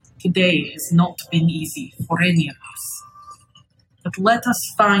 Today has not been easy for any of us, but let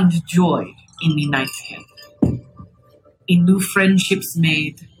us find joy in the night ahead, in new friendships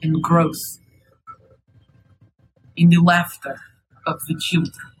made and growth, in the laughter of the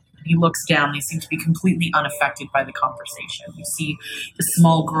children. He looks down. They seem to be completely unaffected by the conversation. You see the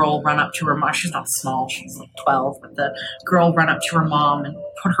small girl run up to her mom. She's not small. She's like 12. But the girl run up to her mom and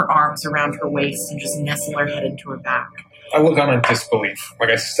put her arms around her waist and just nestle her head into her back. I look on in disbelief. Like,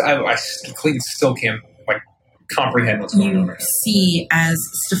 I still can't, like, comprehend what's going on right now. You see as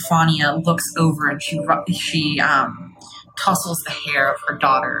Strahdanya looks over and she tussles the hair of her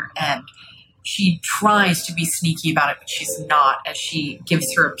daughter, and she tries to be sneaky about it, but she's not, as she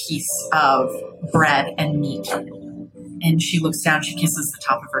gives her a piece of bread and meat. And she looks down, she kisses the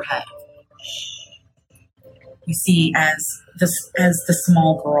top of her head. You see as the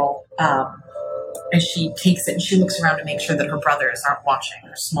small girl, as she takes it and she looks around to make sure that her brothers aren't watching,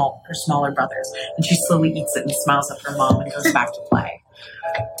 her smaller brothers, and she slowly eats it and smiles at her mom and goes back to play.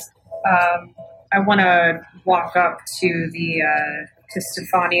 I want to walk up to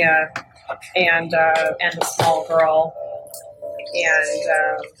Strahdanya and the small girl,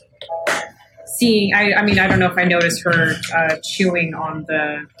 and seeing. I mean, I don't know if I noticed her chewing on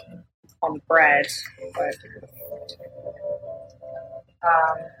the bread, but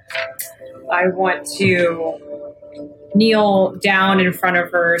I want to kneel down in front of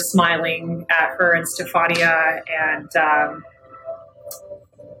her, smiling at her and Strahdanya, and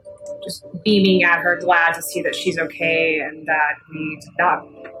just beaming at her, glad to see that she's okay and that we did not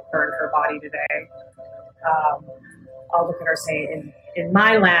burn her body today. I'll look at her and say, in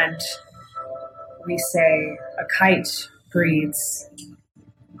my land, we say a kite breeds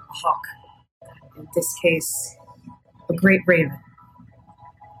a hawk. In this case, a great raven.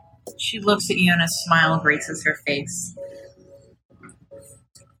 She looks at you and a smile graces her face.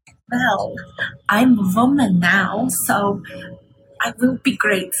 Well, I'm a woman now, so I will be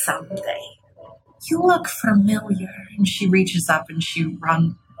great someday. You look familiar. And she reaches up and she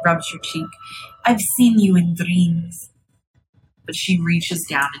rubs your cheek. I've seen you in dreams. But she reaches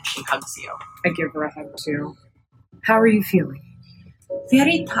down and she hugs you. I give her a hug too. How are you feeling?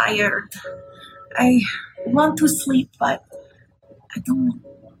 Very tired. I want to sleep, but I don't.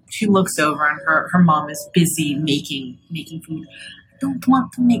 She looks over and her mom is busy making food. I don't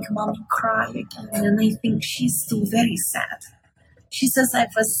want to make mommy cry again, and I think she's still very sad. She says I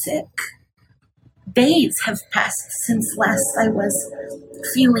was sick. Days have passed since last I was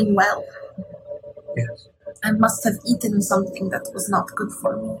feeling well. Yes. I must have eaten something that was not good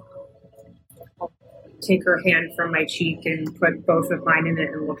for me. Take her hand from my cheek and put both of mine in it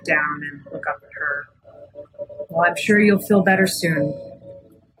and look down and look up at her. Well, I'm sure you'll feel better soon.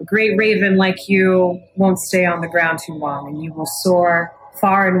 A great raven like you won't stay on the ground too long, and you will soar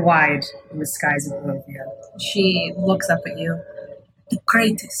far and wide in the skies of Bolivia. She looks up at you. The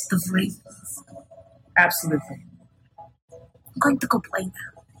greatest of ravens. Absolutely. I'm going to go play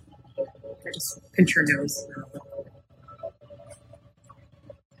now. I just pinch her nose.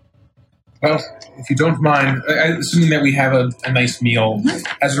 Well, if you don't mind, assuming that we have a nice meal,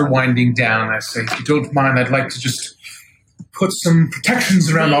 as we're winding down, I say, if you don't mind, I'd like to just put some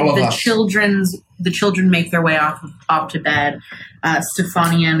protections around all of us. The children make their way off to bed.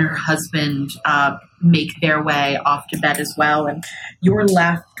 Strahdanya and her husband make their way off to bed as well, and you're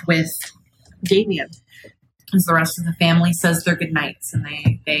left with Damien. As the rest of the family says their goodnights, and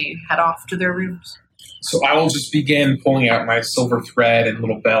they head off to their rooms. So I will just begin pulling out my silver thread and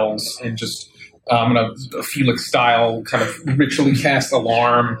little bells and just, I'm going to Felix style kind of ritually cast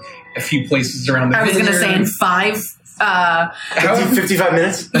alarm a few places around the vineyard. I was going to say in 55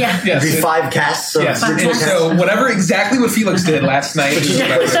 minutes? Yeah. Yes. It'd be 5 casts. Yes. So whatever exactly what Felix did last night,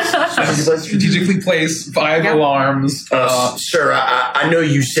 strategically placed 5 alarms. Sir, I know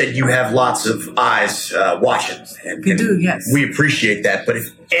you said you have lots of eyes watching. We do, yes. We appreciate that, but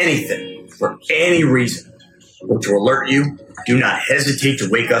if anything, for any reason, were to alert you, do not hesitate to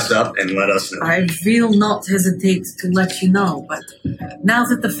wake us up and let us know. I will not hesitate to let you know, but now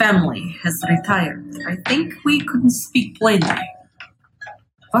that the family has retired, I think we couldn't speak plainly.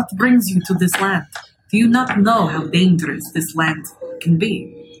 What brings you to this land? Do you not know how dangerous this land can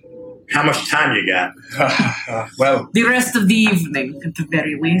be? How much time you got? Well, the rest of the evening, at the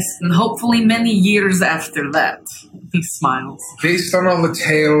very least, and hopefully many years after that. He smiles. Based on all the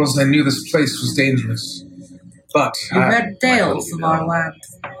tales, I knew this place was dangerous. But you read tales of our land.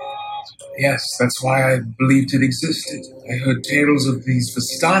 Yes, that's why I believed it existed. I heard tales of these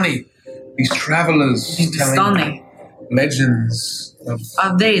Vistani, these travelers telling legends of...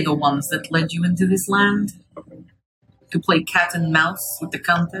 Are they the ones that led you into this land? To play cat and mouse with the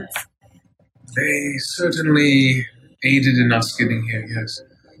Countess? They certainly aided in us getting here, yes.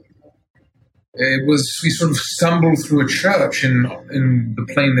 We sort of stumbled through a church in the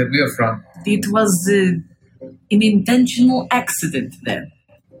plain that we are from. It was an intentional accident then.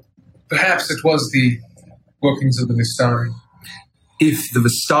 Perhaps it was the workings of the Vistani. If the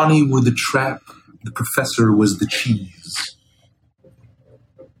Vistani were the trap, the professor was the cheese.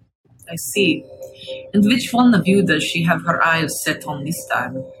 I see. And which one of you does she have her eyes set on this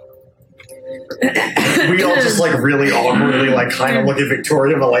time? We all just really awkwardly kind of look at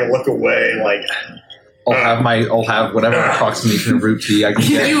Victoria, but look away. I'll have whatever approximation of root tea I can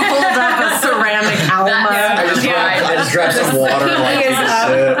get. You hold up a ceramic Alma. I just grab some water.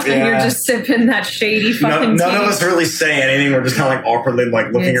 You're just sipping that shady fucking tea. None of us really say anything. We're just kind of awkwardly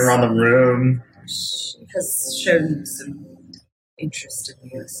looking around the room. She has shown some interest in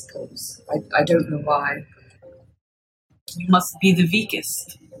me, I suppose. I don't know why. You must be the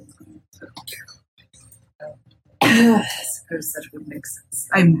weakest. I suppose that would make sense.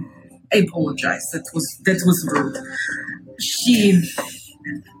 I apologize. That was rude. She...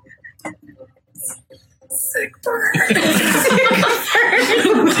 Sick burn.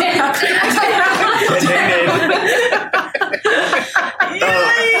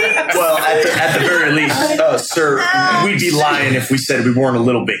 Well, at the very least, sir, we'd be lying if we said we weren't a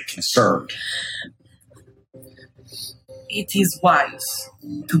little bit concerned. It is wise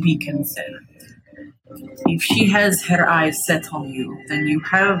to be concerned. If she has her eyes set on you, then you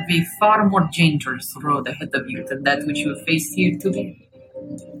have a far more dangerous road ahead of you than that which you have faced here today.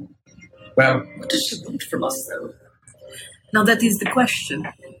 Well, what does she want from us, though? Now that is the question.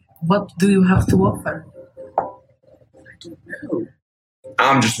 What do you have to offer? I don't know.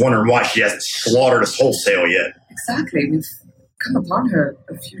 I'm just wondering why she hasn't slaughtered us wholesale yet. Exactly. We've come upon her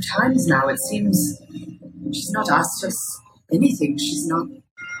a few times now. It seems she's not asked us anything. She's not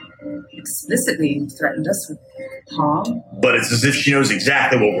explicitly threatened us with harm. But it's as if she knows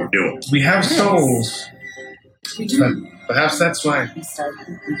exactly what we're doing. We have souls. We do. Perhaps that's why. We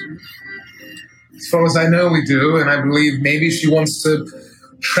do. As far as I know, we do, and I believe maybe she wants to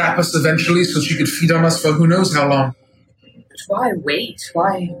trap us eventually so she could feed on us for who knows how long. But why wait?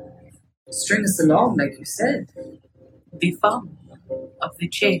 Why string us along, like you said? The fun of the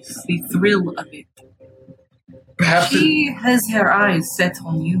chase, the thrill of it. Perhaps she has her eyes set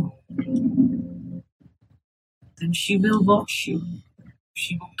on you. Then she will watch you.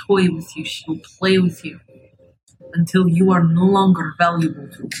 She will toy with you. She will play with you until you are no longer valuable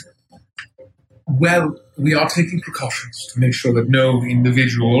to her. Well, we are taking precautions to make sure that no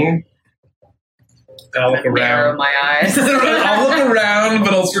individual. I'll look around. My eyes. I'll look around,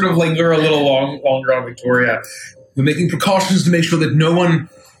 but I'll sort of linger a little longer on Victoria. We're making precautions to make sure that no one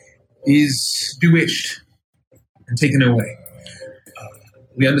is bewitched and taken away.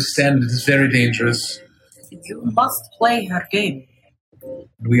 We understand it is very dangerous. You must play her game.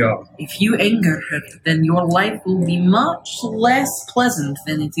 We are. If you anger her, then your life will be much less pleasant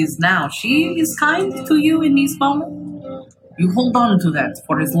than it is now. She is kind to you in these moments. You hold on to that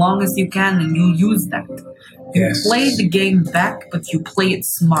for as long as you can, and you use that. You Yes. play the game back, but you play it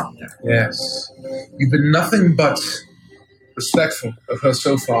smarter. Yes. You've been nothing but respectful of her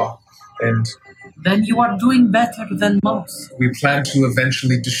so far, and Then you are doing better than most. we plan to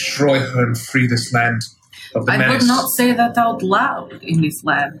eventually destroy her and free this land of the I menace. would not say that out loud in this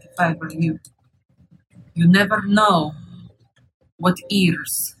land if I were you. You never know what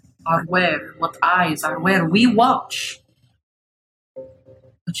ears are where, what eyes are where. We watch.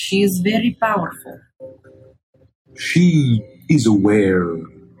 But she is very powerful. She is aware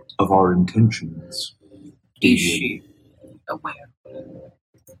of our intentions. Is she aware?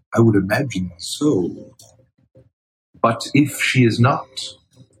 I would imagine so. But if she is not,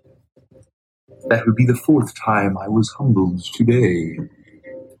 that would be the fourth time I was humbled today.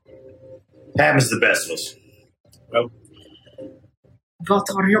 Happens to the best of us. Well, What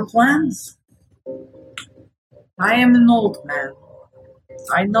are your plans? I am an old man.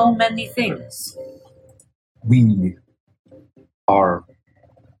 I know many things. We are...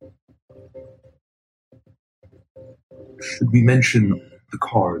 Should we mention the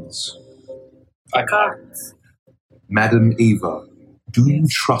cards? Cards. Madam Ava, do you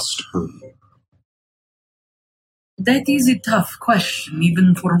trust her? That is a tough question,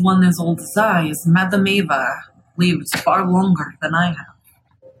 even for one as old as I, as Madame Ava lives far longer than I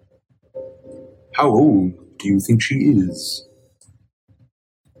have. How old do you think she is?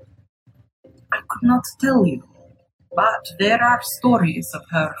 I could not tell you, but there are stories of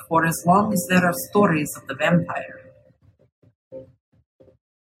her for as long as there are stories of the vampire.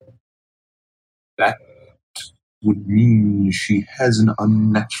 That would mean she has an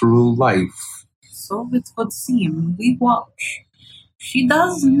unnatural life. So it would seem. We watch. She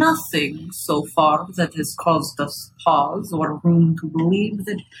does nothing so far that has caused us pause or room to believe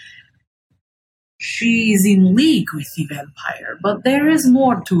that she is in league with the vampire, but there is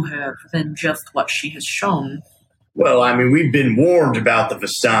more to her than just what she has shown. Well, I mean, we've been warned about the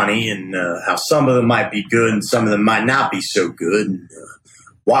Vistani and how some of them might be good and some of them might not be so good. And,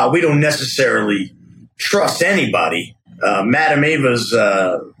 while we don't necessarily trust anybody, Madame Ava's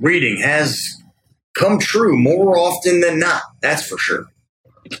reading has come true more often than not. That's for sure.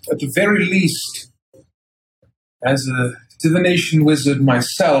 at the very least, as a divination wizard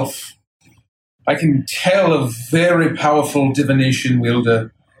myself, I can tell a very powerful divination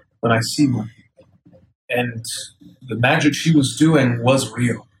wielder when I see one. And the magic she was doing was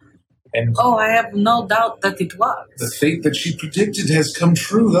real. And Oh, I have no doubt that it was. the fate that she predicted has come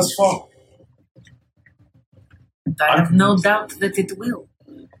true thus far. And I have no doubt that it will.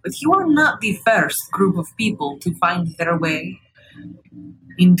 But you are not the first group of people to find their way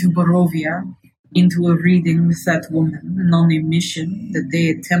into Barovia, into a reading with that woman, and on a mission that they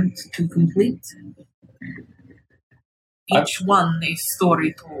attempt to complete. Each one a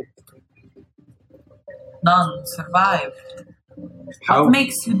story told. None survived. How- What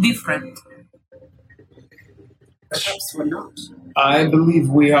makes you different? Perhaps we're not. I believe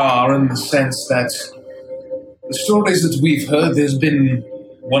we are in the sense that the stories that we've heard, there's been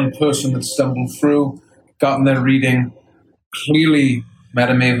one person that stumbled through, gotten their reading. Clearly,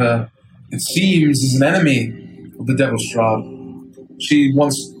 Madame Ava, it seems, is an enemy of the Devil Strahd. She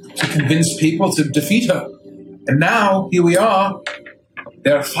wants to convince people to defeat her. And now, here we are.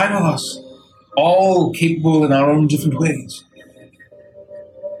 There are 5 of us, all capable in our own different ways.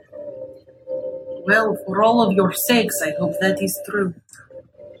 Well, for all of your sakes, I hope that is true.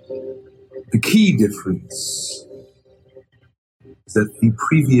 The key difference is that the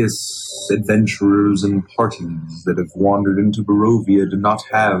previous adventurers and parties that have wandered into Barovia do not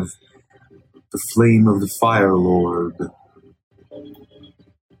have the flame of the Fire Lord.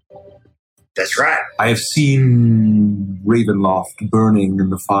 That's right. I have seen Ravenloft burning in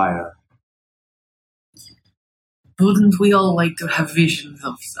the fire. Wouldn't we all like to have visions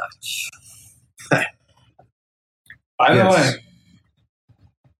of such? Either way,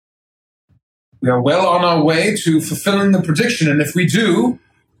 we are well on our way to fulfilling the prediction, and if we do,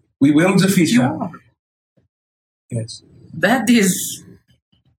 we will defeat her. Yes. That is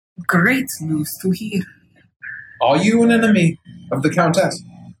great news to hear. Are you an enemy of the Countess?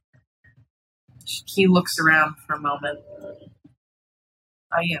 He looks around for a moment.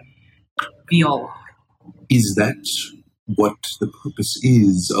 I am. We all are. Is that what the purpose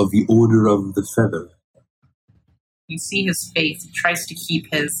is of the Order of the Feather? You see his face. He tries to keep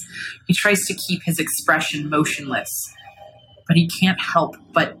his expression motionless, but he can't help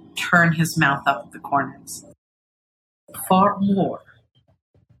but turn his mouth up at the corners. Far more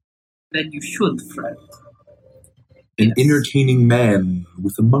than you should, friend. An entertaining man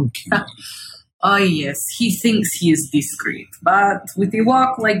with a monkey. Ah, yes, he thinks he is discreet, but with a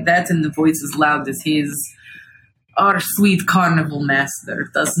walk like that and the voice as loud as his, our sweet carnival master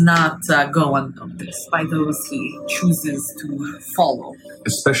does not go unnoticed by those he chooses to follow.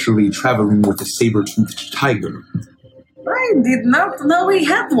 Especially traveling with a saber-toothed tiger. I did not know he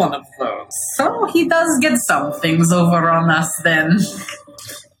had one of those, so he does get some things over on us then.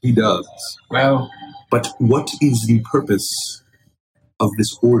 He does. Well, but what is the purpose of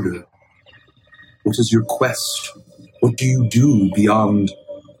this order? What is your quest? What do you do beyond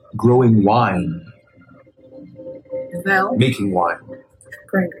growing wine? Well, making wine.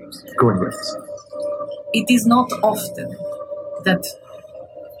 Growing grapes. Growing grapes. It is not often that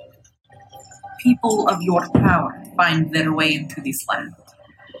people of your power find their way into this land.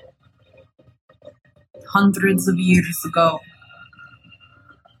 Hundreds of years ago,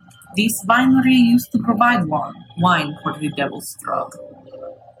 this winery used to provide wine for the Devil's Throat.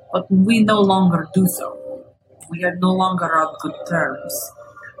 But we no longer do so. We are no longer on good terms.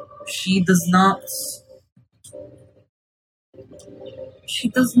 She does not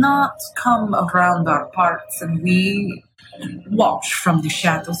come around our parts, and we watch from the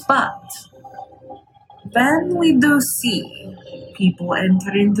shadows. But then we do see people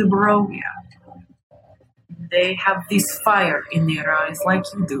enter into Barovia. They have this fire in their eyes like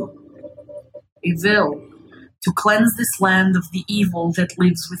you do. A will to cleanse this land of the evil that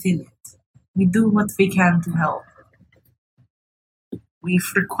lives within it. We do what we can to help. We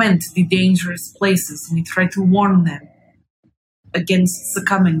frequent the dangerous places and we try to warn them against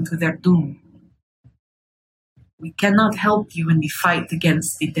succumbing to their doom. We cannot help you in the fight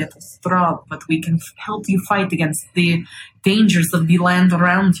against the Devil's Throat, but we can help you fight against the dangers of the land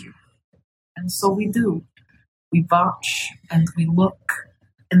around you. And so we do. We watch and we look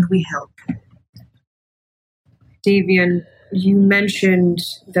and we help. Davian, you mentioned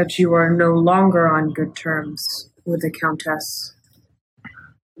that you are no longer on good terms with the Countess.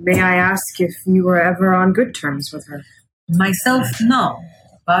 May I ask if you were ever on good terms with her? Myself, no.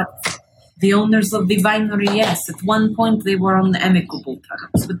 But the owners of the winery, yes. At one point they were on amicable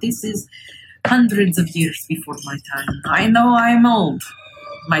terms. But this is hundreds of years before my time. I know I'm old,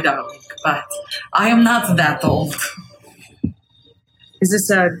 my darling, but I am not that old. Is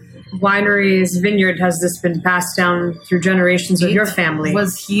this a winery's vineyard? Has this been passed down through generations of your family? It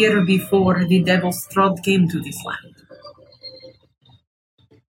was here before the Devil's Throat came to this land.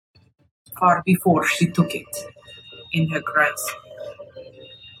 Far before she took it in her grasp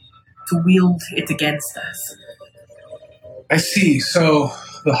to wield it against us. I see. So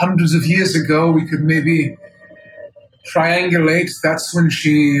the hundreds of years ago, we could maybe triangulate. That's when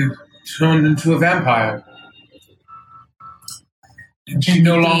she turned into a vampire. And she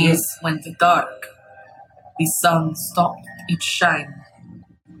no longer... The days went dark. The sun stopped its shine.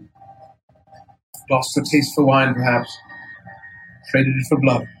 Lost her taste for wine, perhaps. Traded it for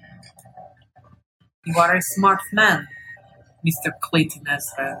blood. You are a smart man, Mr. Clayton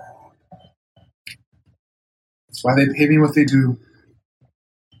Ezra. That's why they pay me what they do.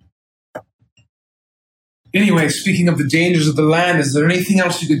 Anyway, speaking of the dangers of the land, is there anything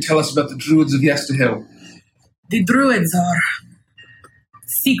else you could tell us about the Druids of Yesterhill? The Druids are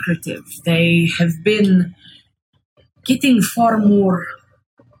secretive. They have been getting far more...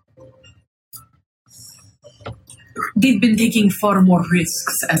 They've been taking far more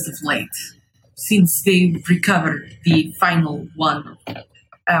risks as of late, since they recovered the final one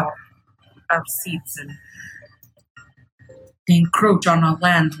of our seats, and they encroach on our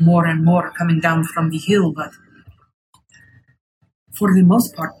land more and more coming down from the hill, but for the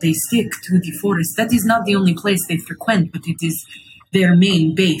most part, they stick to the forest. That is not the only place they frequent, but it is their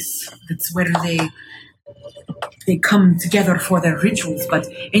main base. That's where they come together for their rituals, but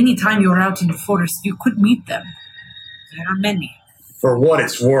anytime you're out in the forest, you could meet them. There are many. For what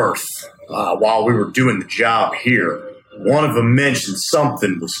it's worth, while we were doing the job here, one of them mentioned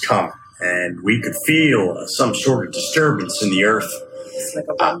something was coming, and we could feel some sort of disturbance in the earth. It's like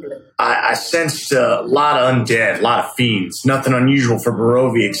a rumbling. I sensed a lot of undead, a lot of fiends. Nothing unusual for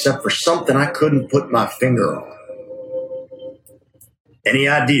Barovia except for something I couldn't put my finger on. Any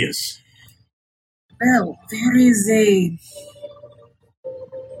ideas? Well, there is a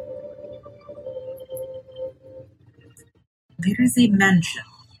mansion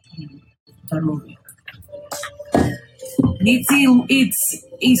in Barovia.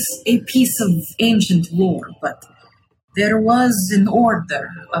 It's a piece of ancient lore, but there was an order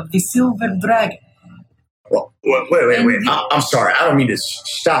of the Silver Dragon. Well, wait. I'm sorry. I don't mean to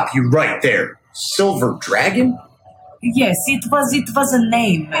stop you right there. Silver Dragon? Yes, it was a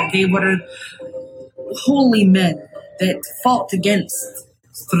name. They were holy men that fought against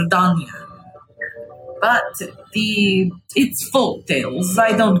Strahdanya. But it's folk tales.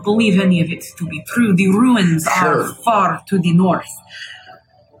 I don't believe any of it to be true. The ruins are far to the north.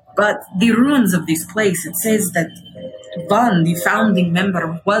 But the ruins of this place, it says that Van, the founding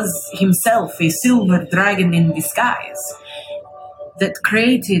member, was himself a silver dragon in disguise that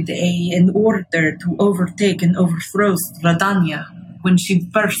created an order to overtake and overthrow Strahdanya when she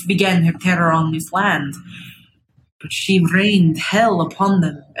first began her terror on this land. But she rained hell upon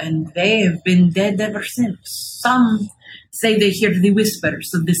them, and they have been dead ever since. Some say they hear the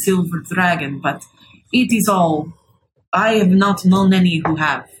whispers of the silver dragon, but it is all... I have not known any who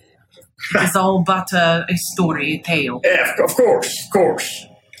have. It's all but a story, a tale. Yeah, of course.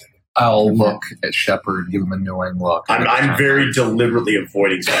 I'll look at Shepard, give him a knowing look. I'm very deliberately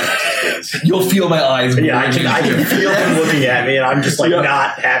avoiding Sarnax's face. You'll feel my eyes. Yeah, I can feel him looking at me, and I'm just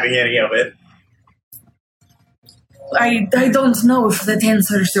not having any of it. I don't know if that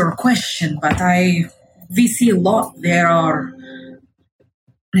answers your question, but we see a lot.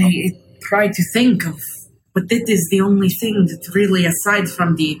 I try to think of, but that is the only thing that really, aside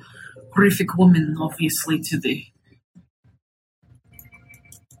from the horrific woman, obviously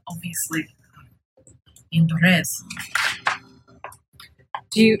in the rest.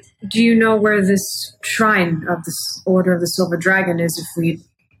 Do you know where this shrine of this Order of the Silver Dragon is? If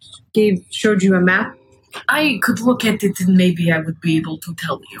we showed you a map, I could look at it and maybe I would be able to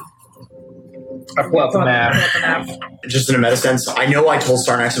tell you. I pull out the map. Just in a meta sense, I know I told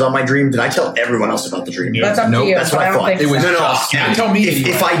Sarnax about my dream. Did I tell everyone else about the dream? That's up to you. That's what I thought. It was no.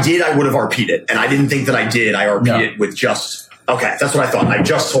 If I did, I would have RP'd it, and I didn't think that I did. I RP'd it with just. Okay, that's what I thought. I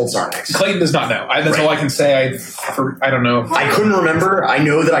just told Sarnax. Clayton does not know. That's all I can say. I don't know. I couldn't remember. I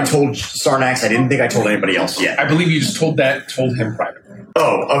know that I told Sarnax. I didn't think I told anybody else yet. I believe you just told him privately.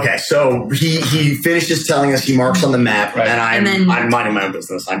 Oh, okay. So he finishes telling us. He marks on the map, and I'm minding my own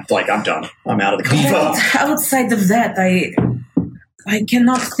business. I'm done. I'm out of the convo. Outside of that, I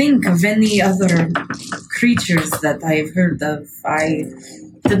cannot think of any other creatures that I have heard of.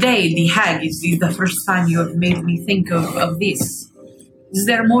 Today, the hag is the first time you have made me think of this. Is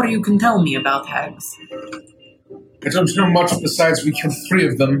there more you can tell me about hags? I don't know much besides we killed 3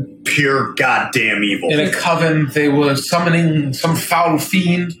 of them. Pure goddamn evil. In a coven, they were summoning some foul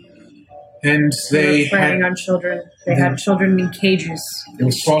fiend, and they were preying on children. They had children in cages. They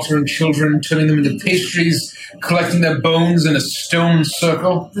were slaughtering children, turning them into pastries, collecting their bones in a stone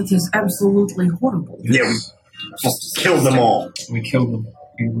circle. That is absolutely horrible. Yeah, we just killed them all. We killed them.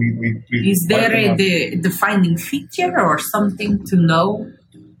 Is there a defining feature or something to know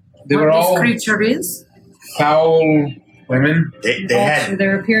they what were this all creature is? Foul women. They had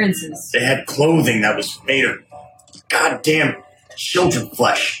their appearances. They had clothing that was made of goddamn children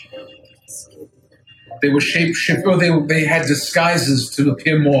flesh. They were shapeshifted. They had disguises to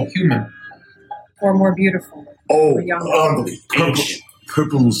appear more human or more beautiful. Oh, ugly.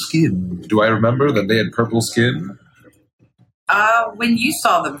 Purple skin. Do I remember that they had purple skin? When you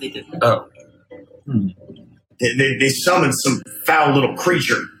saw them, they didn't. Oh. They summoned some foul little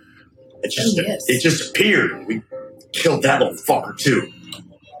creature. It just appeared. We killed that little fucker, too.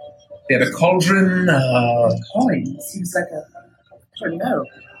 They had a cauldron. Coin. Seems like I don't know.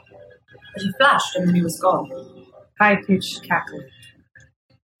 But he flashed and then he was gone. High-pitched cackle.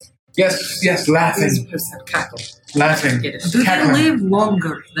 Yes, laughing. Cackle. Laughing. Do they live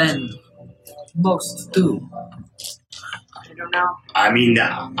longer than most do? I don't know. I mean,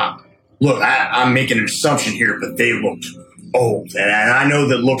 Look, I'm making an assumption here, but they looked old. And I know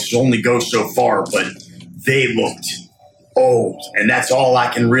that looks only go so far, but they looked old. And that's all I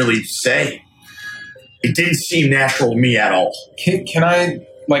can really say. It didn't seem natural to me at all. Can I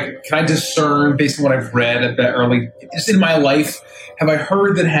discern, based on what I've read at the early, just in my life, have I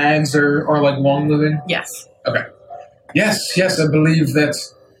heard that hags are like long living? Yes. Okay. Yes, I believe that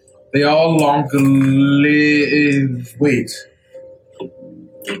they all long live. Wait.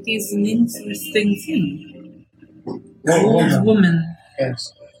 It is an interesting thing. Old Old women,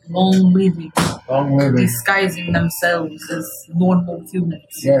 Yes. long living, Long living. disguising themselves as normal humans.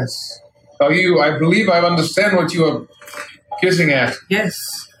 Yes. I believe I understand what you are getting at. Yes.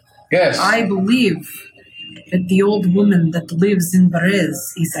 Yes. I believe that the old woman that lives in Berez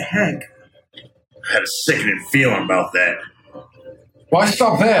is a hag. I had a sickening feeling about that. Why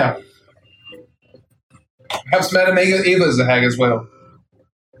stop there? Perhaps Madame Ava is a hag as well.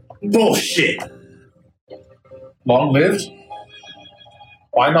 Bullshit. Long-lived?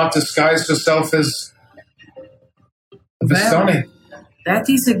 Why not disguise herself as Vistani? That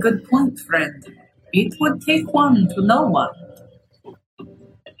is a good point, friend. It would take one to know one.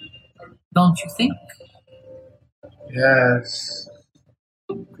 Don't you think? Yes.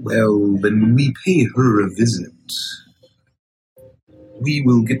 Well, then we pay her a visit. We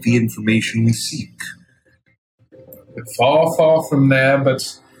will get the information we seek. We're far from there,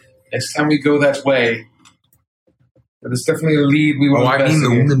 but next time we go that way, there's definitely a lead we will I mean the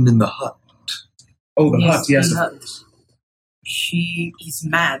woman in the hut. Oh, the Yes, hut, yes, the of hut. course. She is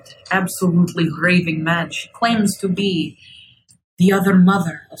mad, absolutely raving mad. She claims to be the other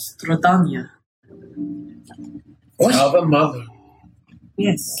mother of Strahdanya. What? Other mother.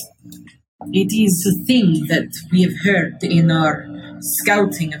 Yes. It is a thing that we have heard in our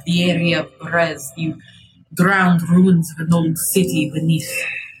scouting of the area of Berez, the drowned ruins of an old city beneath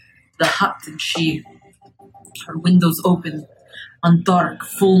the hut, and her windows open on dark,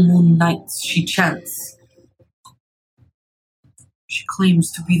 full moon nights. She chants. She claims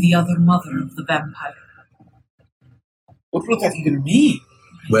to be the other mother of the vampire. What would that even mean?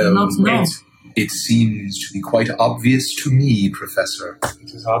 Well, not know. it seems to be quite obvious to me, Professor.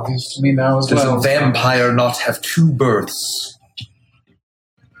 It is obvious to me now as Does well. a vampire not have two births?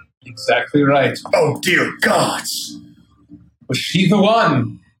 Exactly right. Oh, dear gods. Was she the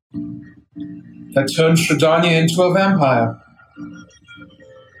one that turned Strahdanya into a vampire?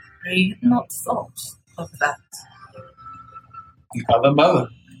 I had not thought of that. The other mother.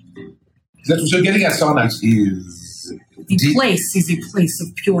 Is that what you're getting at, Sarnak? It is. The place is a place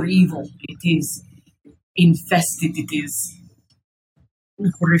of pure evil. It is infested. It is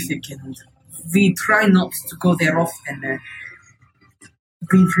horrific, and we try not to go there often.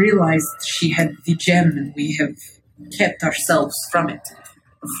 We've realized she had the gem, and we have kept ourselves from it,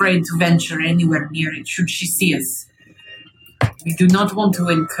 afraid to venture anywhere near it should she see us. We do not want to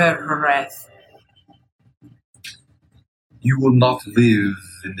incur her wrath. You will not live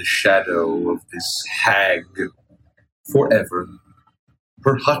in the shadow of this hag forever.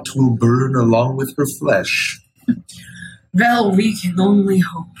 Her hut will burn along with her flesh. Well, we can only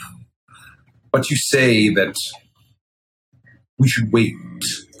hope. But you say that we should wait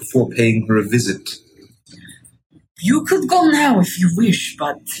before paying her a visit. You could go now if you wish,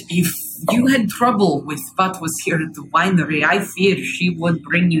 but if you had trouble with what was here at the winery, I fear she would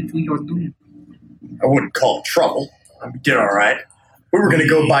bring you to your doom. I wouldn't call it trouble. We did all right. We were going to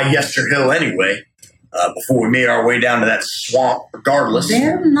go by Yester Hill anyway, before we made our way down to that swamp, regardless.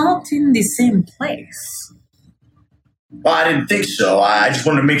 They're not in the same place. Well, I didn't think so. I just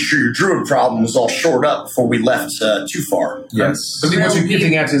wanted to make sure your druid problem was all shored up before we left too far. Yes. I think what you're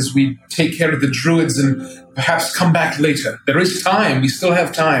getting at is we take care of the druids and perhaps come back later. There is time. We still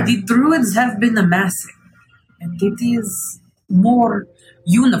have time. The druids have been amassing, and it is more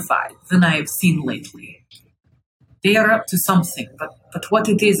unified than I have seen lately. They are up to something, but what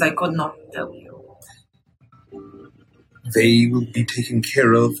it is, I could not tell you. They will be taken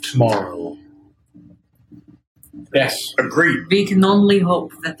care of tomorrow. Yes. Agreed. We can only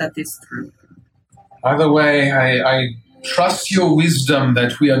hope that that is true. Either way, I trust your wisdom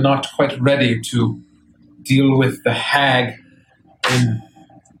that we are not quite ready to deal with the hag in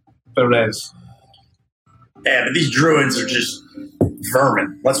Berez. Yeah, but these druids are just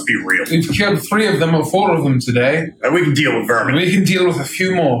vermin. Let's be real. We've killed 3 of them or 4 of them today. And we can deal with vermin. We can deal with a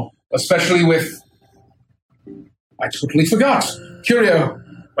few more, especially with... I totally forgot. Curio.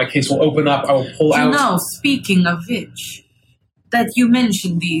 My case will open up. I will pull out... Now, speaking of which, that you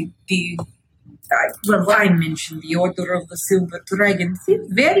mentioned I mentioned the Order of the Silver Dragon.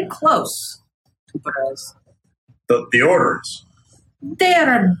 It's very close to Berez. The orders. They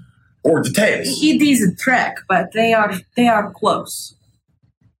are Or the tails. It is a trek, but they are close.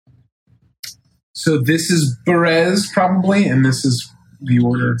 So this is Berez, probably, and this is the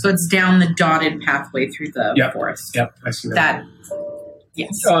order. So it's down the dotted pathway through the forest. Yep, I see that.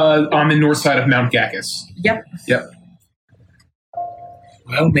 Yes. On the north side of Mount Gacchus. Yep.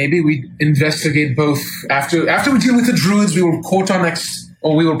 Well, maybe we investigate both. After we deal with the druids, we will plot our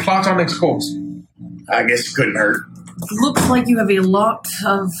next course. I guess it couldn't hurt. It looks like you have a lot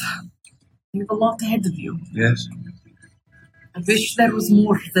ahead of you. Yes. I wish there was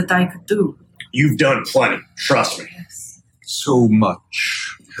more that I could do. You've done plenty. Trust me. So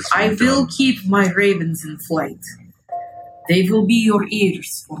much. I will keep my ravens in flight. They will be your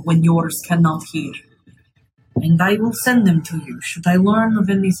ears for when yours cannot hear. And I will send them to you should I learn of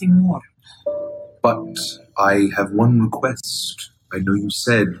anything more. But I have one request. I know you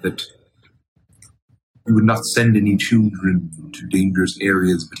said that you would not send any children to dangerous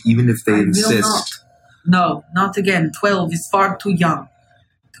areas, but even if they insist... No, not again. 12 is far too young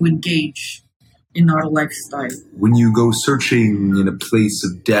to engage in our lifestyle. When you go searching in a place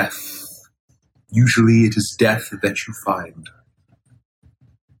of death, usually it is death that you find.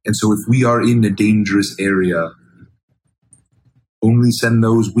 And so if we are in a dangerous area, only send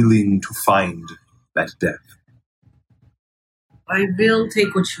those willing to find that death. I will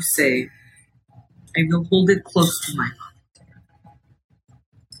take what you say. I will hold it close to my heart.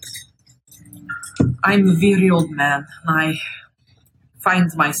 I'm a very old man, and I find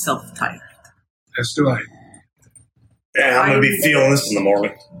myself tired. As do I. Yeah, I'm going to be feeling this in the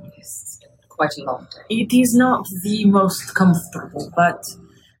morning. Quite a long day. It is not the most comfortable, but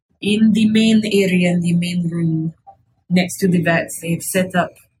in the main area, in the main room, next to the vets, they have set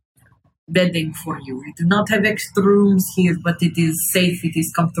up bedding for you. We do not have extra rooms here, but it is safe, it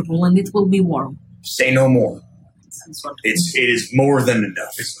is comfortable, and it will be warm. Say no more. It is more than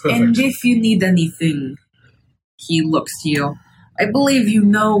enough. It's perfect. And if you need anything, he looks to you. I believe you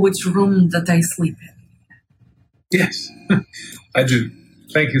know which room that I sleep in. Yes, I do.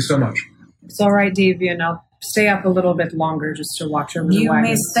 Thank you so much. It's all right, Devian. I'll stay up a little bit longer just to watch over the You may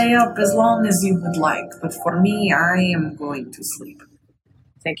wagons. stay up as long as you would like, but for me, I am going to sleep.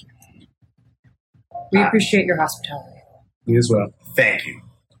 Thank you. We appreciate your hospitality. Me as well. Thank you.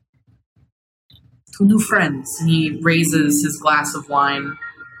 To new friends, and he raises his glass of wine.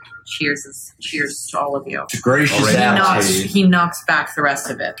 Cheers to all of you. Gracious He knocks back the rest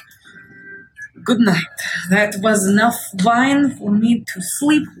of it. Good night. That was enough wine for me to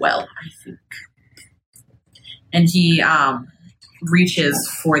sleep well, I think. And he reaches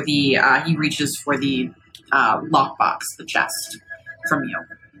for the lockbox, the chest, from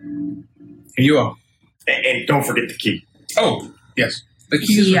you. Here you are. And don't forget the key. Oh, yes. The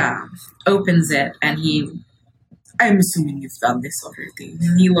key is He opens it, and I'm assuming you've done this already.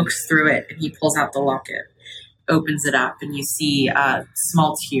 And he looks through it, and he pulls out the locket, opens it up, and you see a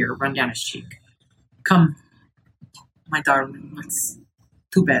small tear run down his cheek. Come, my darling, let's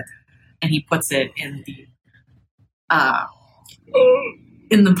to bed. And he puts it in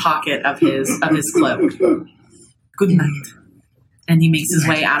the pocket of his cloak. Good night. And he makes his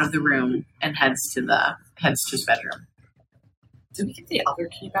way out of the room and heads to his bedroom. Did we get the other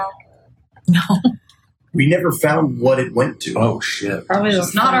key back? No. We never found what it went to. Oh, shit. Probably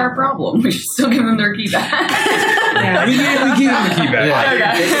It's not our problem. We should still give them their key back. Yeah. we gave him the key back. I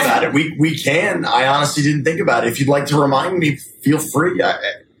didn't think about it. We can. I honestly didn't think about it. If you'd like to remind me, feel free.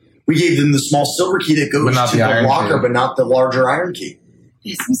 We gave them the small silver key that goes to the locker, but not the larger iron key.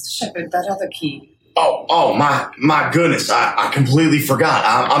 Yes, Mr. Shepard, that other key. Oh, my goodness! I completely forgot.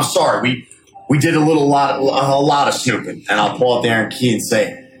 I'm sorry. We did a lot of snooping, and I'll pull out the iron key and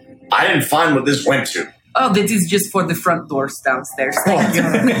say, I didn't find what this went to. Oh, that is just for the front doors downstairs. Thank you.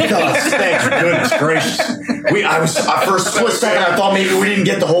 Thank you, goodness gracious. I first split second, I thought maybe we didn't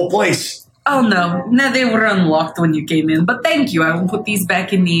get the whole place. Oh no, they were unlocked when you came in. But thank you. I will put these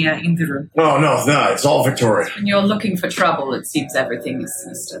back in the room. Oh no, it's all Victoria. When you're looking for trouble, it seems everything is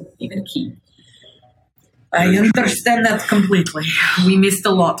sinister, even a key. I understand that completely. We missed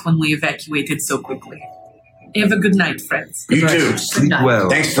a lot when we evacuated so quickly. Have a good night, friends. You too. Sleep well.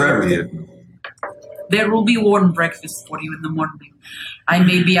 Thanks for everything. There will be warm breakfast for you in the morning. I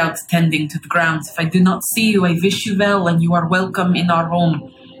may be out tending to the grounds. If I do not see you, I wish you well, and you are welcome in our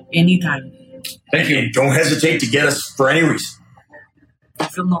home anytime. Thank you. Don't hesitate to get us for any reason.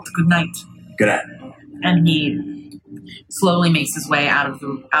 If you'll not, good night. Good night. And he slowly makes his way out of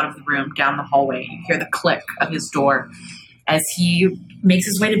the room, down the hallway. You hear the click of his door. As he makes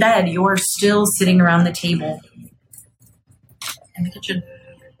his way to bed, you're still sitting around the table in the kitchen,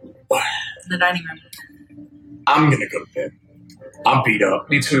 in the dining room. I'm going to go to bed. I'm beat up.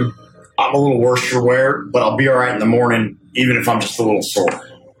 Me too. I'm a little worse for wear, but I'll be all right in the morning, even if I'm just a little sore.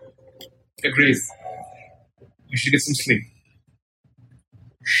 Agreed. You should get some sleep.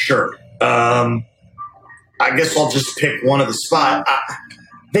 Sure. I guess I'll just pick one of the spot.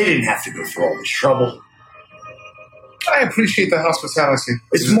 They didn't have to go through all this trouble. I appreciate the hospitality.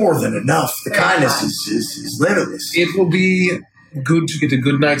 It's more than enough. The kindness is limitless. It will be good to get a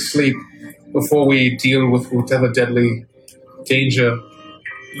good night's sleep before we deal with whatever deadly danger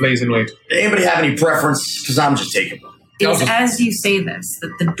lays in wait. Anybody have any preference? Because I'm just taking one. It's as you say this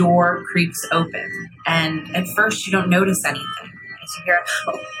that the door creaks open, and at first you don't notice anything. As you hear,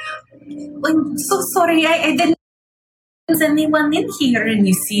 I'm so sorry, I didn't see anyone in here. And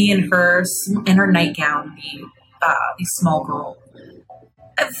you see in her nightgown the small girl.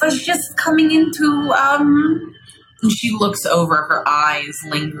 I was just coming into And she looks over, her eyes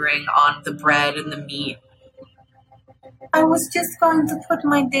lingering on the bread and the meat. I was just going to put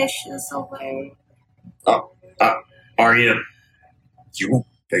my dishes away. Are you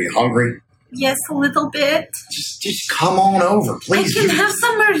hungry? Yes, a little bit. Just come on over, please. I can have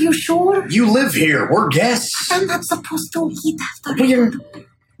some, are you sure? You live here. We're guests. I'm not supposed to eat after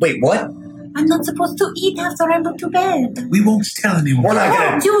Wait, what? I'm not supposed to eat after I go to bed. We won't tell anyone. We're not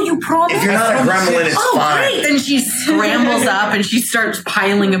gonna. You promise? If you're not a gremlin, it's fine. Great. Then she scrambles up and she starts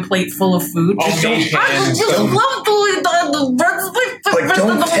piling a plate full of food. But don't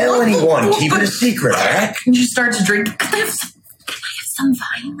tell anyone. Keep it a secret, all right? And she starts drinking. Can I have some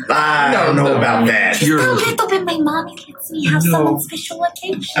wine? I don't know about that. Just a little bit. My mommy lets me have some on special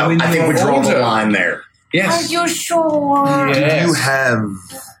occasions. I think we draw the line there. Yes. Are you sure? Do you have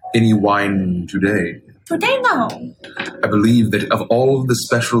any wine today? Today, no. I believe that of all of the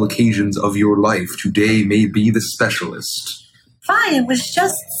special occasions of your life, today may be the specialist. Fine, I was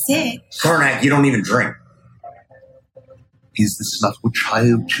just sick. Karnak, you don't even drink. Is this not what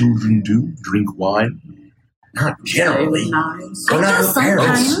children do? Drink wine? Not generally. Nice. We're not her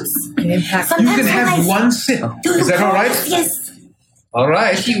parents. Sometimes. You can have one sip. Is that all right? Yes. All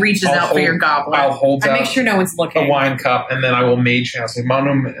right. She reaches out for your goblet. I'll hold I make out sure no one's looking. a wine cup, and then I will mage hand say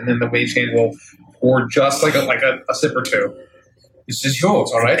manum, and then the mage hand will pour just like a sip or two. This is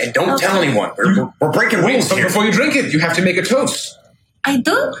yours, all right? And don't tell anyone. We're breaking rules So here. before you drink it, you have to make a toast. I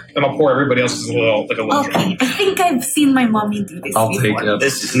do? And I'll pour everybody else's a little drink. Okay, I think I've seen my mommy do this I'll before. take it.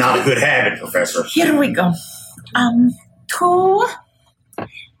 This is not a good habit, Professor. Here we go. To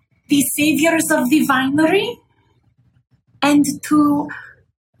the saviors of the vinery and to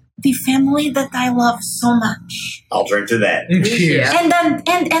the family that I love so much. I'll drink to that. Cheers.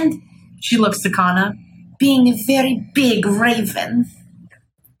 And she looks to Kana, being a very big raven.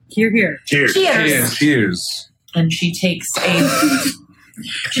 Here. Cheers. Cheers. Cheers. And she takes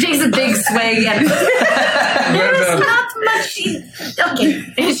a big swig and there is not much.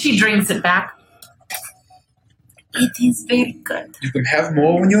 Okay. And she drinks it back. It is very good. You can have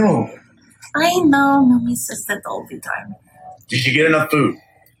more when you're older. I know, Mommy says that all the time. Did you get enough food?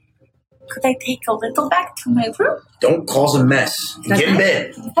 Could I take a little back to my room? Don't cause a mess. Get in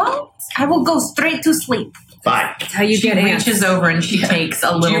bed. Well, I will go straight to sleep. Fine. That's how you She get reaches over and she takes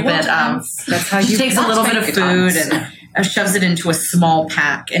a little bit of. That's how She you takes a little bit of food and shoves it into a small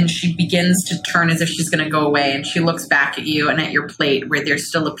pack, and she begins to turn as if she's going to go away. And she looks back at you and at your plate where there's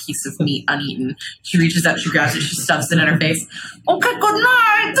still a piece of meat uneaten. She reaches out, she grabs it, she stuffs it in her face. Okay, good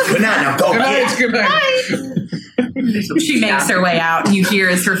night. Good night. Now go. Good night. She makes her way out, and you hear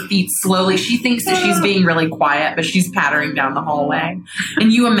as her feet slowly. She thinks that she's being really quiet, but she's pattering down the hallway.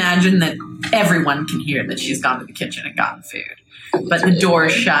 And you imagine that everyone can hear that she's gone to the kitchen and gotten food. But the door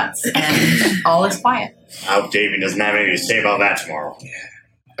shuts, and all is quiet. I hope Davey doesn't have anything to say about that tomorrow.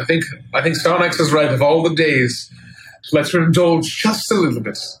 I think Starnax is right. Of all the days, let her indulge just a little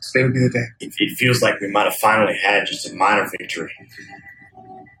bit. Today would be the day. It feels like we might have finally had just a minor victory.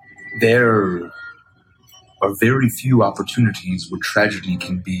 There are very few opportunities where tragedy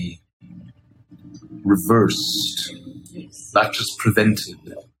can be reversed, not just prevented.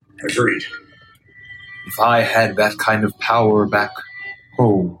 Agreed. If I had that kind of power back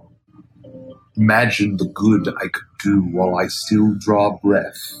home, imagine the good I could do while I still draw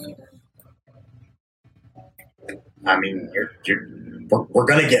breath. I mean, we're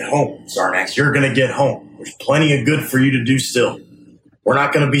going to get home, Zarnax. You're going to get home. There's plenty of good for you to do still. We're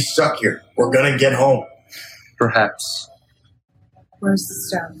not going to be stuck here. We're going to get home. Perhaps. Where's the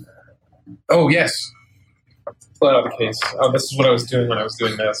stuff? Oh, yes. Pull out the case. Oh, this is what I was doing when I was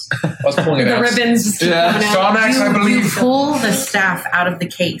doing this. I was pulling it The out. ribbons just keep coming out. Starnax, I You believe. pull the staff out of the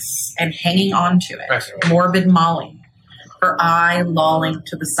case and hanging onto it, Right. morbid Molly, her eye lolling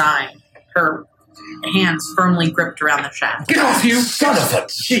to the side, her hands firmly gripped around the shaft. Get off, you son of a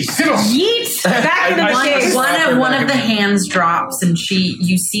jeez! Get off! Yeet! Back in the cave. One of the hands drops, and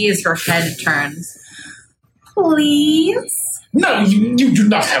you see as her head turns. Please. No, you do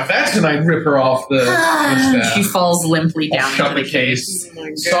not have that. And I rip her off the staff. She falls limply down Shut into the case.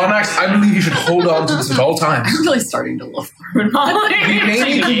 Sarnax, I believe you should hold on to this at all times. I'm really starting to love her. We may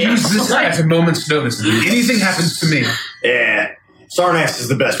need to use this at a moment's notice. If anything happens to me. Yeah. Sarnax is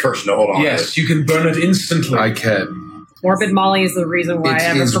the best person to hold on to. Yes, you can burn it instantly. I can. Morbid Molly is the reason why It I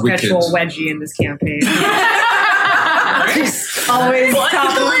have a is perpetual wicked. wedgie in this campaign. Always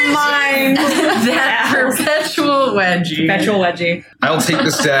top of mind. that perpetual wedgie. Perpetual wedgie. I'll take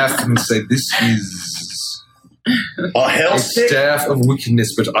the staff and say, this is A hell a stick? staff of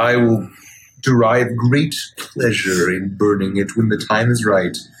wickedness, but I will derive great pleasure in burning it when the time is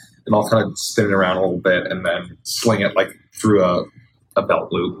right. And I'll kind of spin it around a little bit and then sling it like through a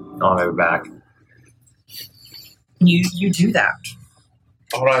belt loop on my back. You do that.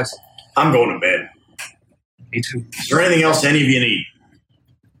 All right. I'm going to bed. Me too. Is there anything else any of you need?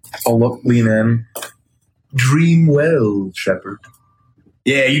 I'll lean in. Dream well, shepherd.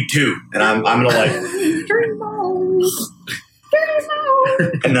 Yeah, you too. And I'm gonna like,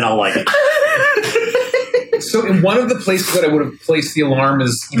 and then I'll like. So in one of the places that I would have placed the alarm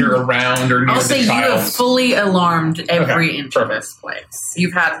is either around or near I'll the say you child. have fully alarmed every Okay, inch of perfect. this place.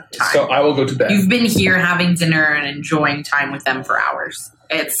 You've had time. So I will go to bed. You've been here having dinner and enjoying time with them for hours.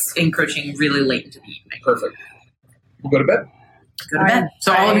 It's encroaching really late into the evening. Perfect. We'll go to bed. Go to bed.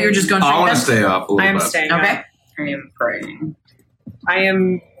 So all of you are just going I straight want to to bed? stay up a little I am bit. staying. Okay. up. I am praying. I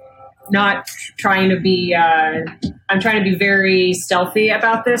am not trying to be. I'm trying to be very stealthy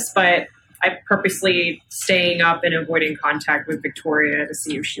about this, but I'm purposely staying up and avoiding contact with Victoria to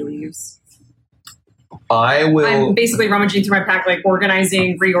see if she leaves. I will. I'm basically rummaging through my pack, like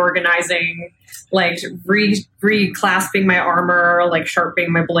organizing, reorganizing, like reclasping my armor, like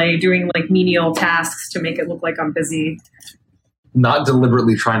sharpening my blade, doing like menial tasks to make it look like I'm busy. Not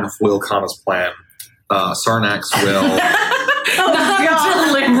deliberately trying to foil Kana's plan. Sarnax will Not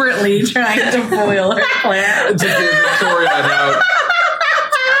deliberately trying to foil her plan. to give Victoria an out.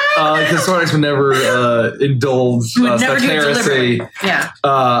 Because Sarnax would never indulge Would never such do it heresy. deliberately. Yeah.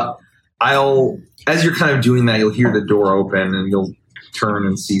 As you're kind of doing that, you'll hear the door open and you'll turn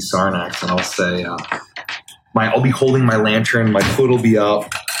and see Sarnax, and I'll say, I'll be holding my lantern, my foot will be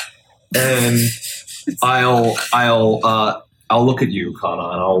up, and I'll look at you, Kana,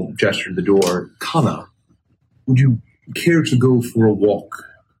 and I'll gesture to the door. Kana, would you care to go for a walk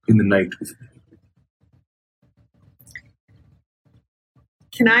in the night with me?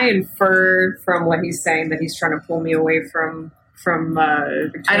 Can I infer from what he's saying that he's trying to pull me away from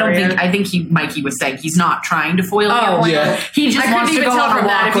Victoria? I think Mikey was saying he's not trying to foil your plan. yeah. He just I wants couldn't to even go tell on a from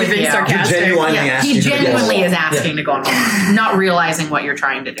that walk if he's with being you. sarcastic. He genuinely is asking to go on a walk, not realizing what you're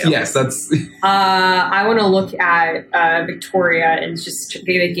trying to do. Yes, that's... I want to look at Victoria and just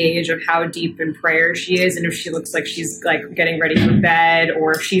get a gauge of how deep in prayer she is, and if she looks like she's like getting ready for bed,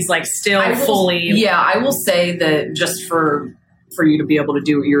 or if she's like still fully. Yeah, I will say that just for you to be able to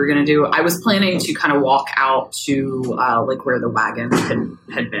do what you were going to do, I was planning to kind of walk out to like where the wagon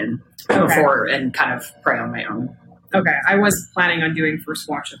had been before and kind of pray on my own. Okay, I was planning on doing first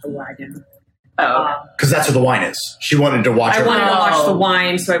watch at the wagon. Oh, Because that's where the wine is. She wanted to watch I her wanted to watch the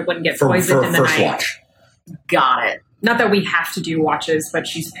wine so I wouldn't get for poisoned in the first night. watch. got it. Not that we have to do watches, but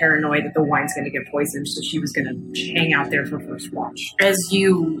she's paranoid that the wine's going to get poisoned, so she was going to hang out there for first watch. As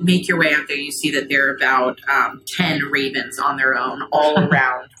you make your way out there, you see that there are about 10 ravens on their own all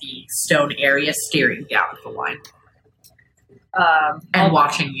around the stone area, staring down at the wine and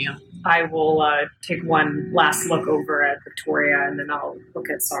watching you. I will take one last look over at Victoria, and then I'll look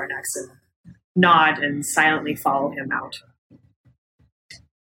at Sarnax and nod and silently follow him out.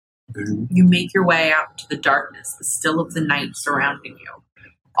 You make your way out to the darkness, the still of the night surrounding you.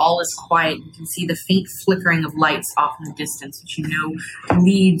 All is quiet. You can see the faint flickering of lights off in the distance, which you know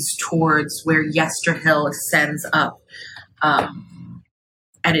leads towards where Yester Hill ascends up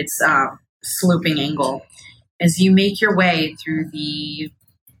at its sloping angle. As you make your way through the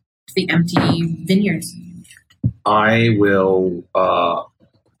empty vineyards. I will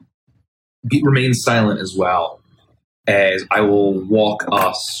remain silent as well, as I will walk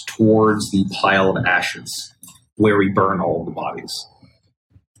us towards the pile of ashes where we burn all of the bodies.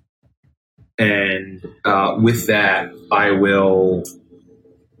 And with that, I will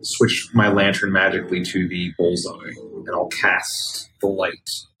switch my lantern magically to the bullseye, and I'll cast the light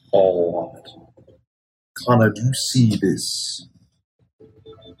all on it. Kana, do you see this?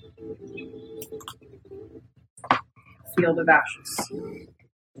 Field of ashes.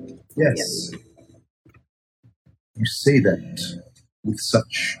 Yes. You say that with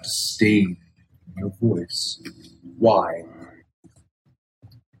such disdain in your voice. Why?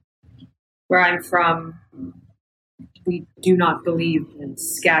 Where I'm from, we do not believe in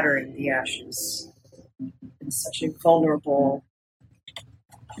scattering the ashes in such a vulnerable,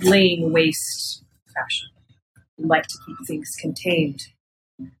 laying waste fashion. We like to keep things contained,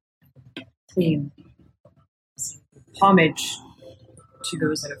 clean. Homage to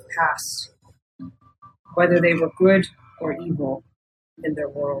those that have passed, whether they were good or evil in their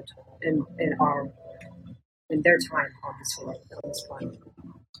world, in their time on this world, on this planet.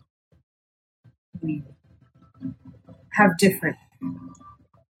 We have different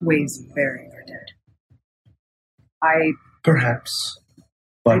ways of burying our dead. Perhaps,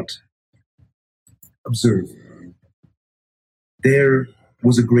 but observe. There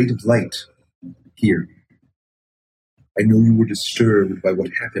was a grate of light here. I know you were disturbed by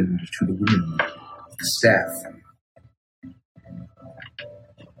what happened to the women, the staff.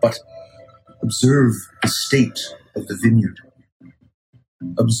 But observe the state of the vineyard.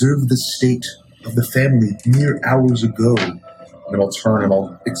 Observe the state of the family mere hours ago. And then I'll turn and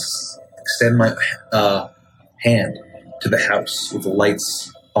I'll extend my hand to the house with the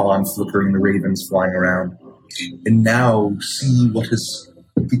lights on, flickering, the ravens flying around. And now see what has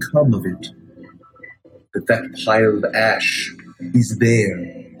become of it. That pile of ash is there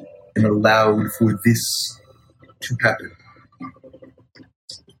and allowed for this to happen.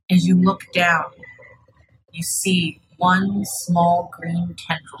 As you look down, you see one small green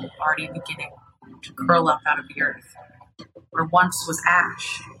tendril already beginning to curl up out of the earth. Where once was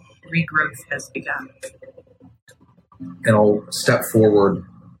ash, regrowth has begun. And I'll step forward,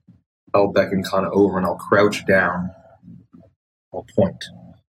 I'll beckon Kana over, and I'll crouch down. I'll point.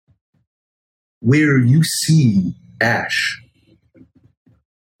 Where you see ash,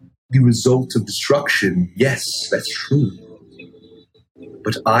 the result of destruction, yes, that's true.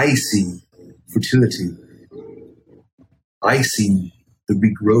 But I see fertility. I see the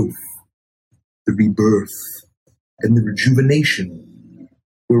regrowth, the rebirth, and the rejuvenation.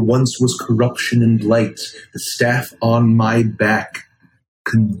 Where once was corruption and blight, the staff on my back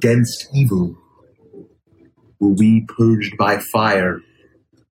condensed evil. Were we purged by fire,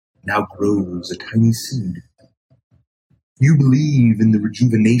 now grows a tiny seed. You believe in the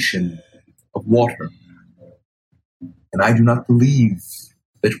rejuvenation of water, and I do not believe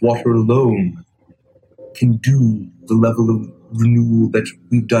that water alone can do the level of renewal that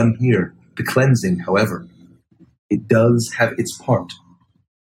we've done here. The cleansing, however, it does have its part.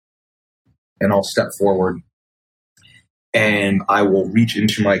 And I'll step forward, and I will reach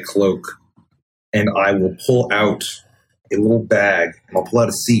into my cloak, and I will pull out a little bag, and I'll pull out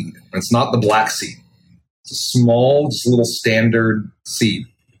a seed. And it's not the black seed. It's a small, just little standard seed.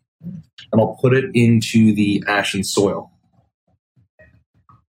 And I'll put it into the ashen soil.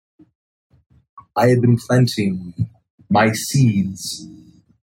 I have been planting my seeds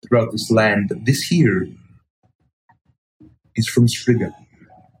throughout this land, but this here is from Striga,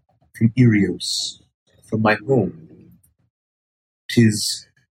 from Irios, from my home. 'Tis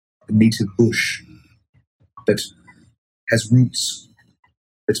the native bush that has roots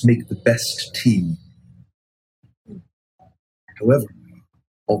that make the best tea. However,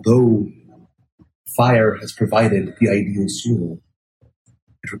 although fire has provided the ideal soil,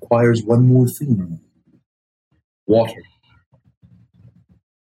 it requires one more thing: water.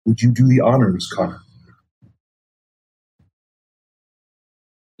 Would you do the honors, Connor?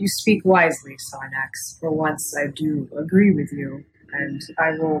 You speak wisely, Sarnax. For once, I do agree with you. And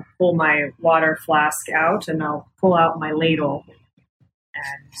I will pull my water flask out, and I'll pull out my ladle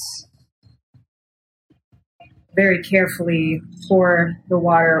and very carefully pour the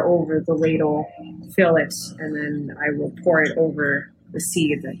water over the ladle, fill it, and then I will pour it over the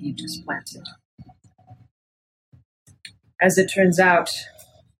seed that you just planted. As it turns out,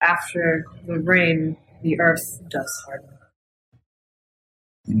 after the rain, the earth does harden.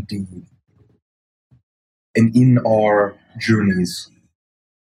 Indeed. And in our journeys,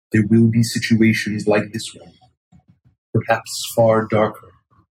 there will be situations like this one, perhaps far darker.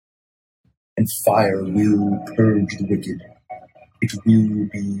 And fire will purge the wicked. It will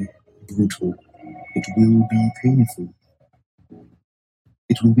be brutal. It will be painful.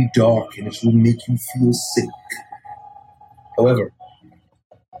 It will be dark, and it will make you feel sick. However,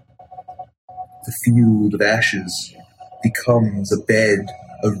 the field of ashes becomes a bed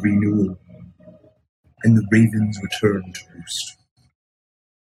of renewal, and the ravens return to roost.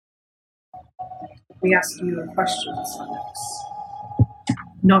 We ask you a question, Sarnax.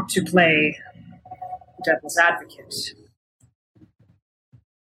 Not to play devil's advocate.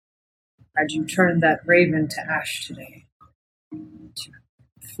 Had you turned that raven to ash today, to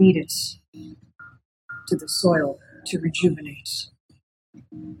feed it to the soil, to rejuvenate,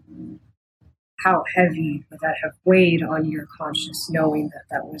 how heavy would that have weighed on your conscience, knowing that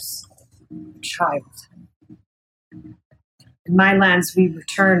that was a child? In my lands, we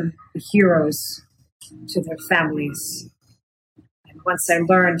return the heroes to their families. And once I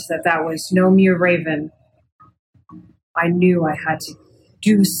learned that that was no mere raven, I knew I had to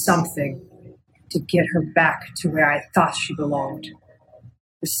do something to get her back to where I thought she belonged.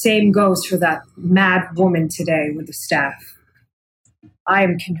 The same goes for that mad woman today with the staff. I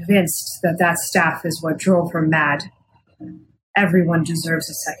am convinced that that staff is what drove her mad. Everyone deserves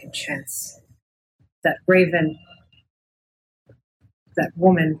a second chance. That raven, that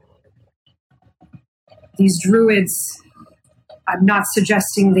woman, these druids, I'm not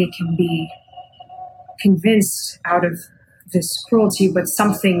suggesting they can be convinced out of this cruelty, but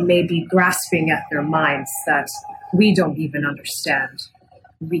something may be grasping at their minds that we don't even understand.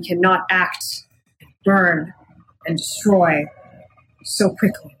 We cannot act, burn, and destroy so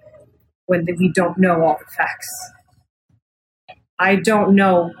quickly when we don't know all the facts. I don't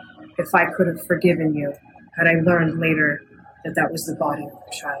know if I could have forgiven you had I learned later that that was the body of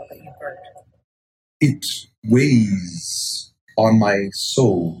the child that you burned. It weighs on my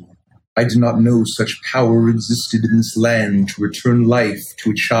soul. I did not know such power existed in this land to return life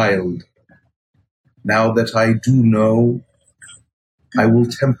to a child. Now that I do know, I will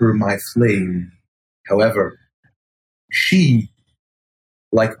temper my flame. However, she,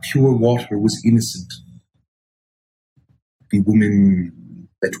 like pure water, was innocent. The woman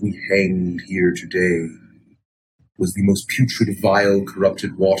that we hanged here today was the most putrid, vile,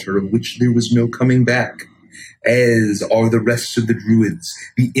 corrupted water of which there was no coming back, as are the rest of the druids.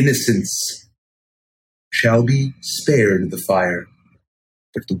 The innocents shall be spared the fire,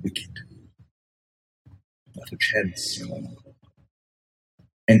 but the wicked, not a chance.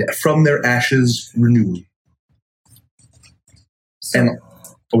 And from their ashes, renewal. And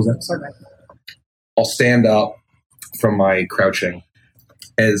what was that? Sorry. I'll stand up from my crouching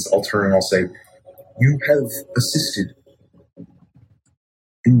as I'll turn and I'll say, you have assisted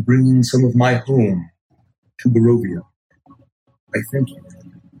in bringing some of my home to Barovia. I thank you.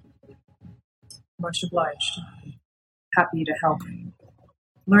 Much obliged. Happy to help.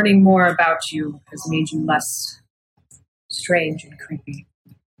 Learning more about you has made you less strange and creepy.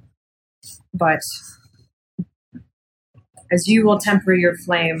 But as you will temper your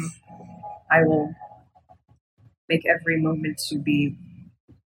flame, I will make every movement to be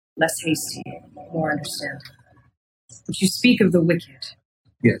less hasty, more understanding. But you speak of the wicked.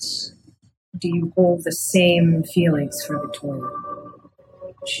 Yes. Do you hold the same feelings for Victoria?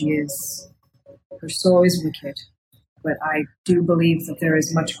 Her soul is wicked, but I do believe that there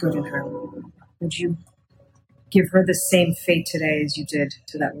is much good in her. Would you give her the same fate today as you did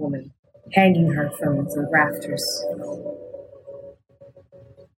to that woman, hanging her from the rafters?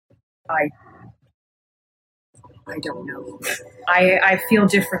 I don't know. I feel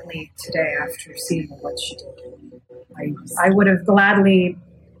differently today after seeing what she did. I would have gladly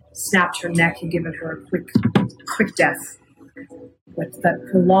snapped her neck and given her a quick death. But that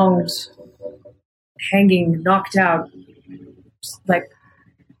prolonged hanging, knocked out, like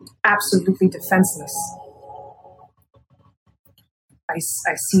absolutely defenseless. I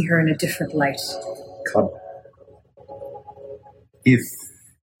see her in a different light. Come. If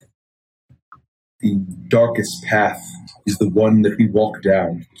the darkest path is the one that we walk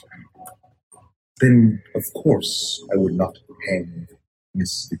down, then of course I would not hang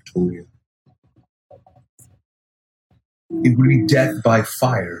Miss Victoria. It would be death by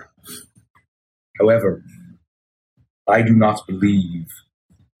fire. However, I do not believe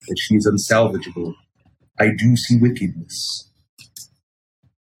that she is unsalvageable. I do see wickedness.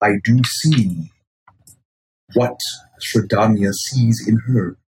 I do see what Strahdanya sees in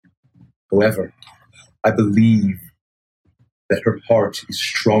her. However, I believe that her heart is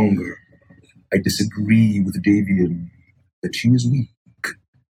stronger. I disagree with Davian that she is weak.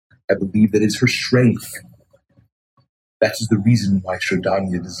 I believe that it's her strength. That is the reason why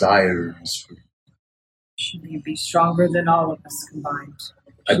Strahdanya desires her. She may be stronger than all of us combined.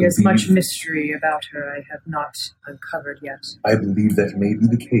 She has much mystery about her I have not uncovered yet. I believe that may be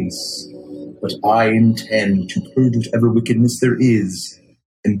the case, but I intend to purge whatever wickedness there is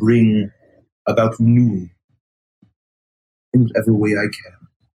and bring about renewal in whatever way I can.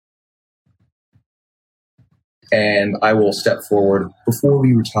 And I will step forward. Before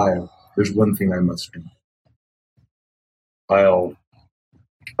we retire, there's one thing I must do. I'll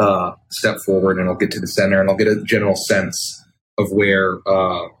step forward and I'll get to the center and I'll get a general sense of where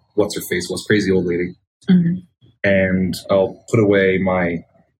what's her face was, crazy old lady. Mm-hmm. And I'll put away my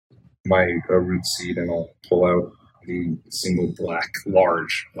root seed, and I'll pull out the single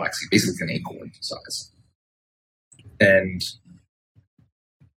large black seed, basically an acorn size. And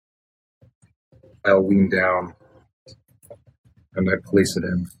I'll lean down and I place it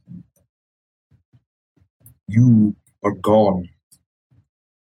in. You are gone,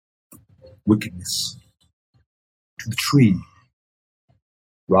 wickedness. To the tree,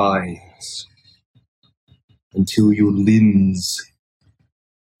 rise, until your limbs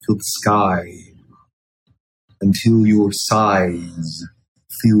fill the sky, until your sighs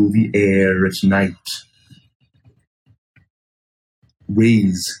fill the air at night.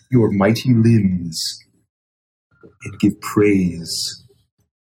 Raise your mighty limbs and give praise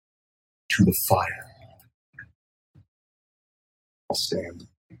to the fire. I'll stand.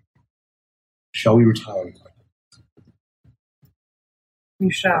 Shall we retire? You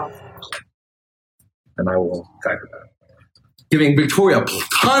shall. And I will guide her back, giving Victoria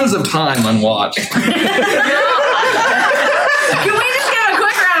tons of time on watch. Can we just give a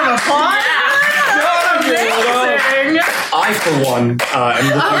quick round of applause? I, for one, am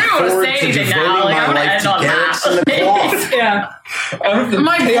looking forward to devoting my life to Garrett's and the cloth. Yeah. I don't have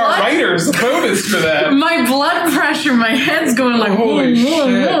to pay our writers a bonus for that. My blood pressure, my head's going like, Holy whoa,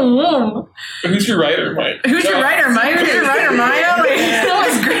 shit. whoa, whoa. Who's your writer, Mike? Who's your writer, Maya? Like, that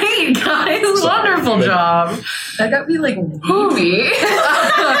was great, guys. Wonderful job. That got me like weepy.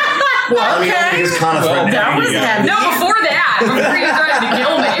 Well, I mean, only his kind of friend. That was heavy. No, before that, before you threatened to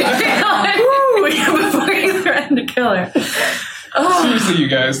kill me. Before you threatened to kill her. Oh. Seriously, you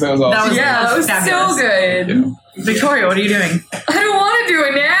guys, that was awesome. That was fabulous. so good. Yeah. Victoria, what are you doing? I don't want to do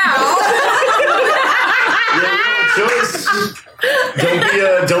it now.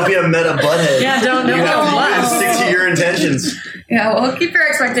 Don't be a meta butthead. Yeah, don't You have to bless. stick to your intentions. Yeah, well, keep your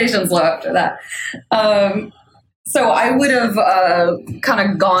expectations low after that. So I would have kind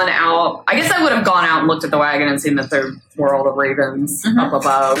of gone out. I guess I would have gone out and looked at the wagon and seen that there were all the ravens up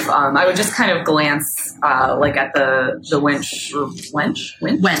above. I would just kind of glance like at the winch. Winch.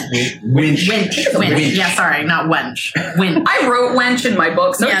 Yeah, sorry, not wench. Winch. I wrote wench in my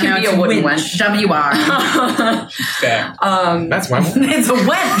book, so it can be a wooden wench. W-R. That's my one. It's a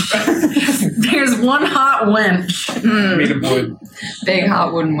wench. There's one hot wench. Made of wood. Big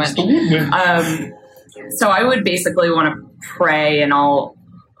hot wooden wench. So I would basically want to pray, and I'll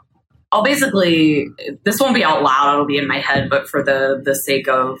basically, this won't be out loud, it'll be in my head, but for the sake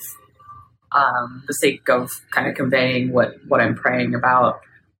of kind of conveying what I'm praying about,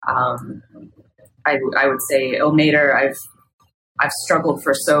 I would say, O Mater, I've struggled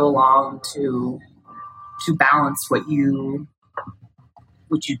for so long to balance what you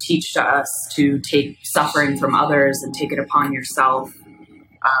teach to us, to take suffering from others and take it upon yourself.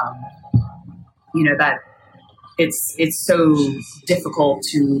 That it's so difficult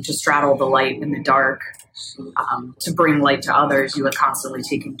to straddle the light and the dark. To bring light to others, you are constantly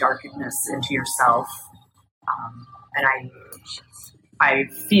taking darkness into yourself. And I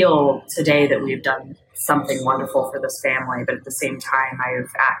feel today that we've done something wonderful for this family, but at the same time, I have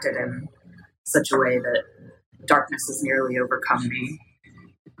acted in such a way that darkness has nearly overcome me.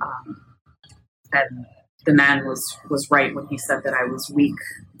 And the man was right when he said that I was weak,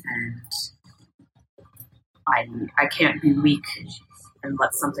 and I can't be weak and let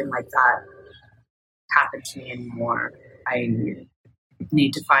something like that happen to me anymore. I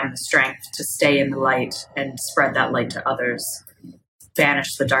need to find the strength to stay in the light and spread that light to others,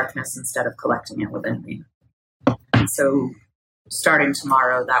 banish the darkness instead of collecting it within me. And so starting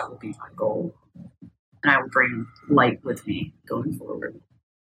tomorrow, that will be my goal. And I will bring light with me going forward.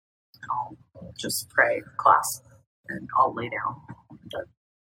 I'll just pray, clasp, and I'll lay down.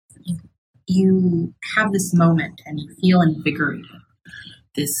 You have this moment and you feel invigorated.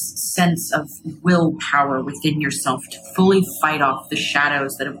 This sense of willpower within yourself to fully fight off the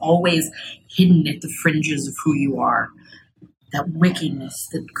shadows that have always hidden at the fringes of who you are. That wickedness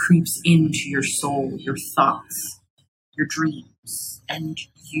that creeps into your soul, your thoughts, your dreams. And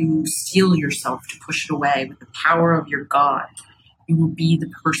you steel yourself to push it away with the power of your God. You will be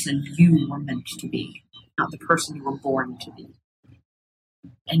the person you were meant to be, not the person you were born to be.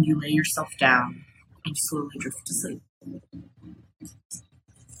 And you lay yourself down and slowly drift to sleep.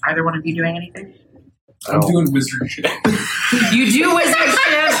 Either one of you doing anything? I'm doing wizard shit. You do wizard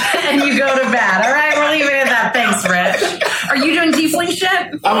shit and you go to bed. All right, we're leaving it at that. Thanks, Rich. Are you doing tiefling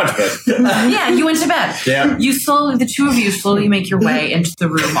shit? I went to bed. Yeah, you went to bed. Yeah. The two of you slowly make your way into the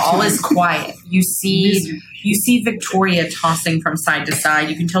room. All is quiet. You see Victoria tossing from side to side.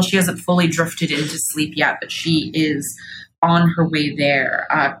 You can tell she hasn't fully drifted into sleep yet, but she is on her way there.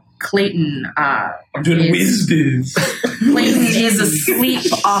 Clayton I'm doing whiz biz. Clayton is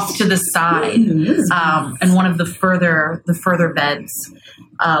asleep off to the side in one of the further beds.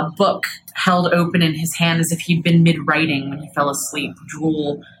 Book held open in his hand as if he'd been mid-writing when he fell asleep.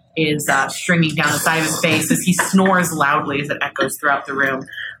 Drool is stringing down the side of his face as he snores loudly as it echoes throughout the room.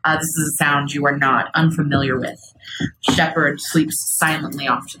 This is a sound you are not unfamiliar with. Shepard sleeps silently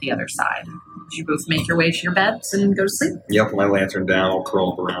off to the other side. Did you both make your way to your beds and go to sleep? Yep, my lantern down. I'll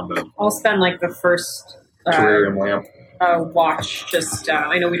curl up around it. I'll spend like the first Terrarium lamp. watch. Just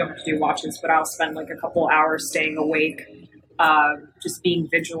I know we don't have to do watches, but I'll spend like a couple hours staying awake, just being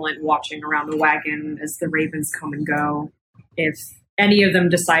vigilant, watching around the wagon as the ravens come and go. If any of them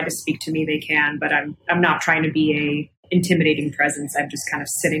decide to speak to me, they can. But I'm not trying to be a intimidating presence. I'm just kind of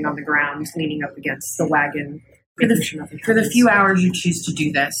sitting on the ground, leaning up against the wagon. For the few hours you choose to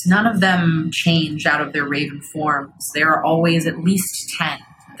do this, none of them change out of their raven forms. There are always at least 10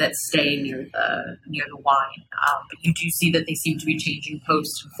 that stay near the wine. But you do see that they seem to be changing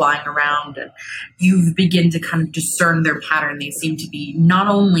posts and flying around, and you begin to kind of discern their pattern. They seem to be not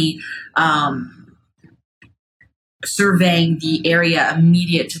only surveying the area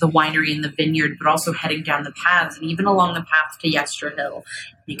immediate to the winery and the vineyard, but also heading down the paths and even along the path to Yester Hill.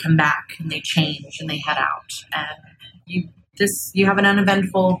 They come back and they change and they head out. And you have an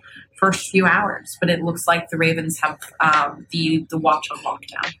uneventful first few hours, but it looks like the ravens have the watch on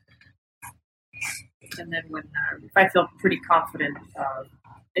lockdown. And then when if I feel pretty confident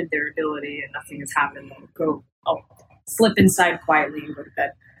in their ability and nothing has happened, I'll slip inside quietly and go to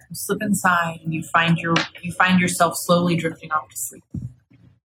bed. You slip inside and you find yourself slowly drifting off to sleep.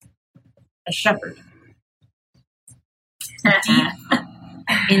 A shepherd. Deep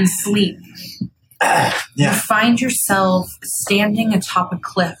in sleep. You find yourself standing atop a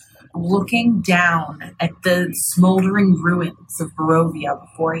cliff, looking down at the smoldering ruins of Barovia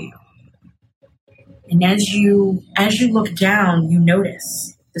before you. And as you look down, you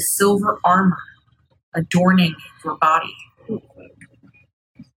notice the silver armor adorning your body.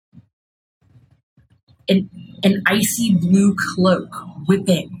 An icy blue cloak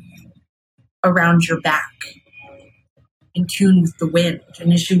whipping around your back, in tune with the wind.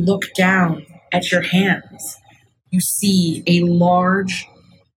 And as you look down at your hands, you see a large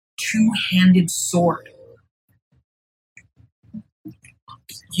two-handed sword.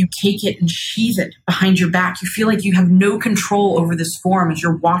 You take it and sheathe it behind your back. You feel like you have no control over this form as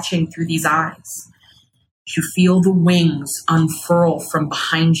you're watching through these eyes. You feel the wings unfurl from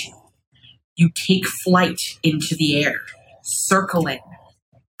behind you. You take flight into the air, circling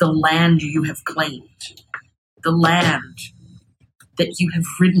the land you have claimed, the land that you have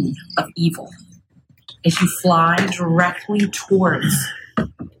ridden of evil. As you fly directly towards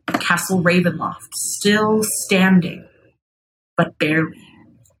Castle Ravenloft, still standing, but barely.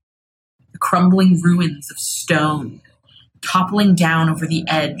 The crumbling ruins of stone toppling down over the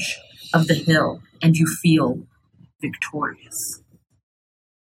edge of the hill, and you feel victorious.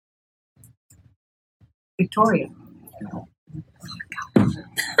 Victoria.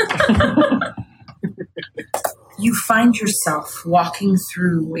 You find yourself walking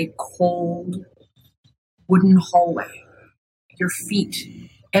through a cold wooden hallway, your feet,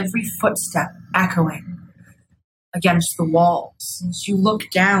 every footstep echoing against the walls. As you look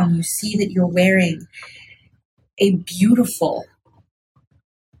down, you see that you're wearing a beautiful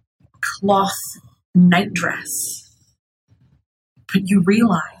cloth nightdress. But you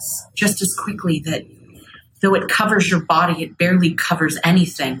realize just as quickly that though it covers your body, it barely covers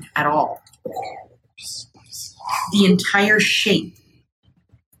anything at all. The entire shape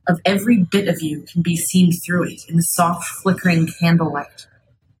of every bit of you can be seen through it in the soft flickering candlelight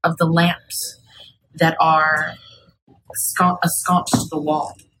of the lamps that are ensconced to the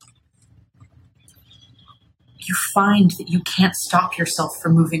wall. You find that you can't stop yourself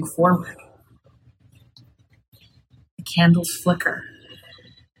from moving forward. The candles flicker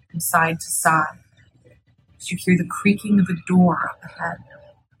from side to side as you hear the creaking of a door up ahead.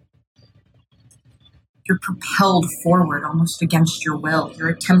 You're propelled forward almost against your will. You're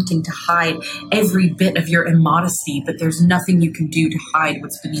attempting to hide every bit of your immodesty, but there's nothing you can do to hide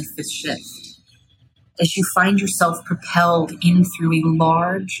what's beneath this shift. As you find yourself propelled in through a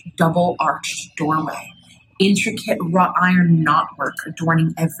large, double-arched doorway, intricate wrought iron knotwork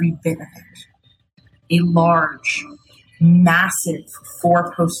adorning every bit of it. A large, massive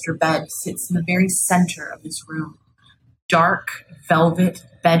four-poster bed sits in the very center of this room. Dark velvet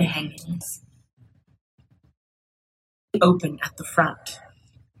bed hangings open at the front,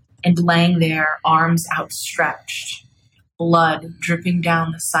 and laying there, arms outstretched, blood dripping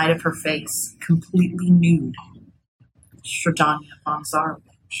down the side of her face, completely nude, Strahdanya von Zarovich.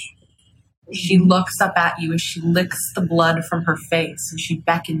 She looks up at you as she licks the blood from her face and she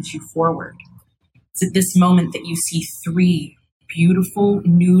beckons you forward. It's at this moment that you see 3 beautiful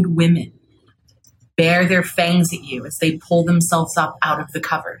nude women bare their fangs at you as they pull themselves up out of the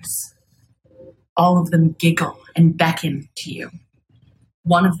covers. All of them giggle and beckon to you.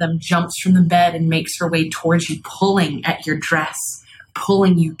 One of them jumps from the bed and makes her way towards you, pulling at your dress,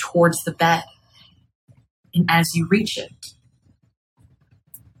 pulling you towards the bed. And as you reach it,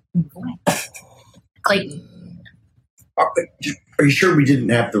 Clayton. Are you sure we didn't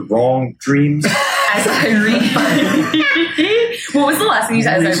have the wrong dreams? As I reach, what was the last thing you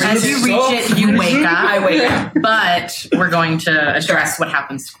said? As you reach it, you wake up. I wake up. But we're going to address what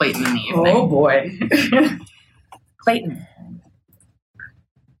happens to Clayton in the evening. Oh boy. Clayton,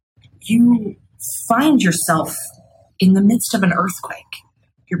 you find yourself in the midst of an earthquake.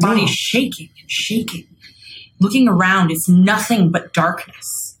 Your body's shaking and shaking. Looking around, it's nothing but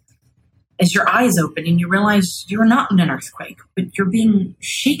darkness. As your eyes open and you realize you're not in an earthquake, but you're being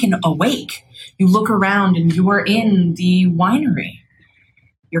shaken awake. You look around and you are in the winery.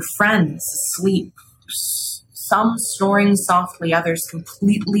 Your friends asleep, some snoring softly, others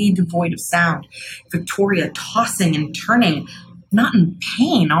completely devoid of sound. Victoria tossing and turning, not in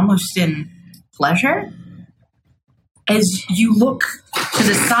pain, almost in pleasure. As you look to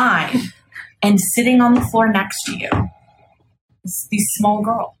the side and sitting on the floor next to you is the small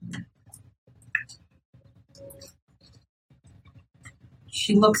girl.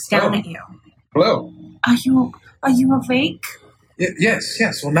 She looks down at you. Hello. Are you awake?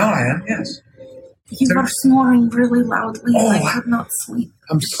 Yes. Well, now I am, yes. You were snoring really loudly and I could not sleep.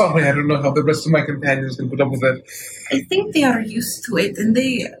 I'm sorry. I don't know how the rest of my companions can put up with it. I think they are used to it,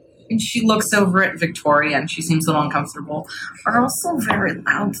 and she looks over at Victoria and she seems a little uncomfortable. Are also very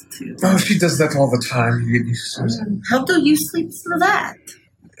loud too. Oh, she does that all the time. You get used to it. How do you sleep through that?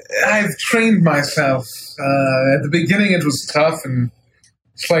 I've trained myself. At the beginning it was tough and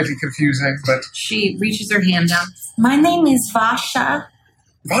slightly confusing, but... She reaches her hand down. My name is Vasha.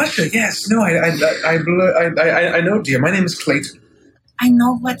 Vasha, yes. No, I know, dear. My name is Clayton. I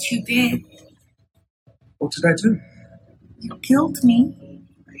know what you did. What did I do? You killed me.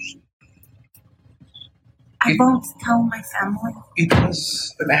 I won't tell my family. It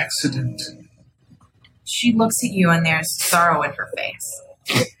was an accident. She looks at you and there's sorrow in her face.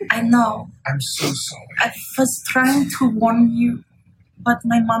 I know. I'm so sorry. I was trying to warn you, but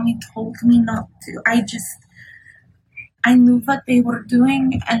my mommy told me not to. I knew what they were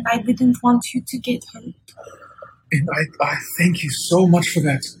doing, and I didn't want you to get hurt. And I thank you so much for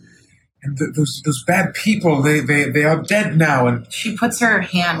that. And those bad people, they are dead now. And she puts her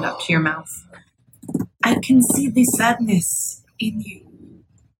hand up to your mouth. I can see the sadness in you.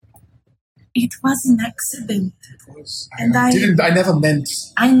 It was an accident. It was. And I never meant.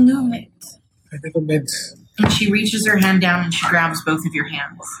 I knew it. I never meant. And she reaches her hand down and she grabs both of your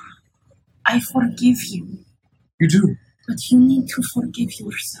hands. I forgive you. You do? But you need to forgive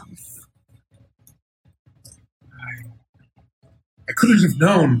yourself. I couldn't have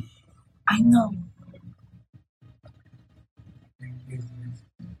known. I know.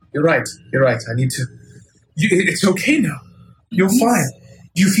 You're right. I need to... it's okay now. You're fine.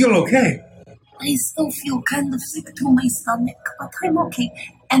 Do you feel okay? I still feel kind of sick to my stomach, but I'm okay.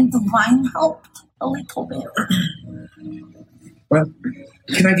 And the wine helped a little bit. Well,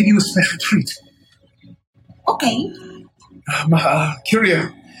 can I give you a special treat? Okay.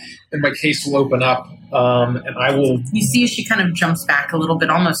 Curio. And my case will open up, and I will... You see as she kind of jumps back a little bit,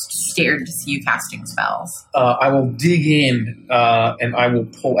 almost scared to see you casting spells. I will dig in, and I will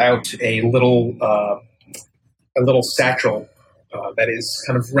pull out a little satchel that is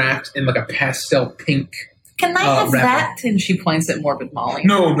kind of wrapped in like a pastel pink. Can I have wrapper. that? And she points at Morbid Molly.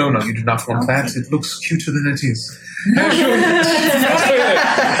 No, you do not want that. It looks cuter than it is.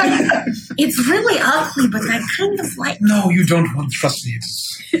 It's really ugly, but I kind of like it. No, you don't want. Trust me.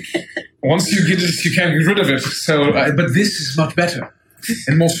 Once you get it, you can't get rid of it. So, but this is much better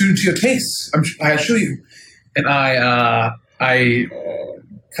and more suited to your tastes. I assure you. And I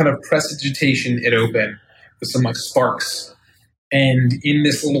kind of prestidigitation it open with some like sparks. And in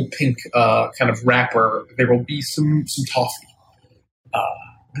this little pink kind of wrapper, there will be some toffee.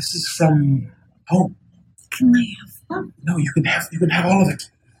 This is from home. Can I have one? No, you can have all of it.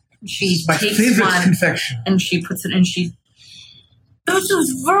 She my takes favorite one confection. And she puts it in. This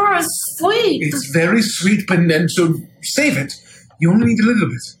is very sweet. It's very sweet, but then so save it. You only need a little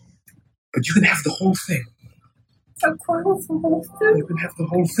bit, but you can have the whole thing. You can have the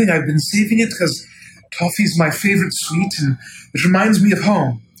whole thing. I've been saving it because toffee's my favorite sweet, and it reminds me of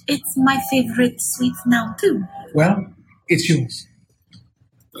home. It's my favorite sweet now too. Well, It's yours.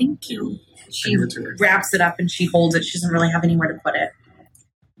 Thank you. She wraps it up and she holds it. She doesn't really have anywhere to put it.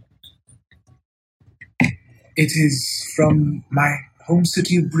 It is from my home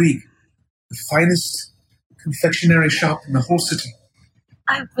city of Brig, the finest confectionery shop in the whole city.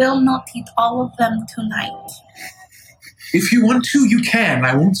 I will not eat all of them tonight. If you want to, you can.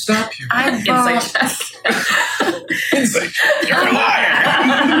 I won't stop you. I Insight won't. check. Insight. You're a liar.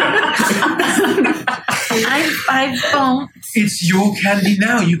 I won't. It's your candy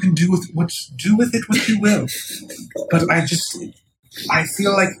now. You can do with it what you will. But I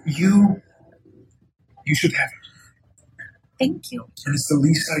feel like you should have it. Thank you. And it's the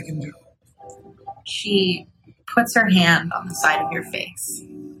least I can do. She puts her hand on the side of your face.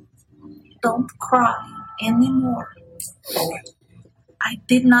 Don't cry anymore. All right. I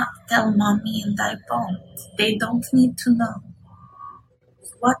did not tell Mommy and I won't. They don't need to know.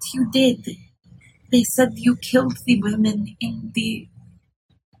 What you did. They said you killed the women in the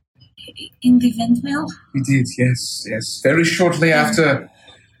windmill. We did, yes. Very shortly after.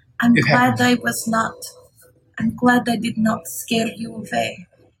 I'm It glad happened. I'm glad I did not scare you away.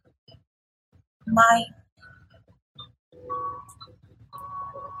 My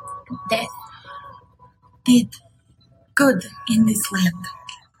death did good in this land.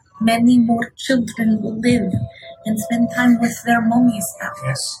 Many more children will live and spend time with their mummies now.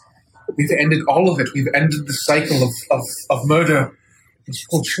 Yes. We've ended all of it. We've ended the cycle of murder. These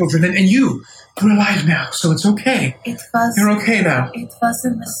poor children. And you're alive now, so it's okay. You're okay now. It was a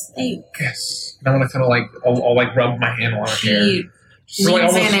mistake. Yes. And I want to kind of I'll rub my hand on her hair. She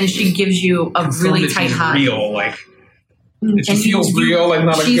leans in and she gives you a really tight hug. Real, And she feels real,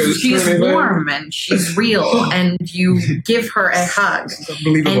 not a ghost. She's warm and she's real, and you give her a hug. It's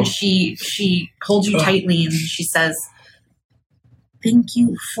unbelievable. And she holds you tightly and she says, Thank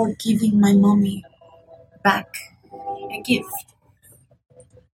you for giving my mommy back a gift.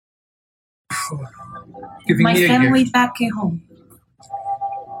 Giving My me a family gift. back at home.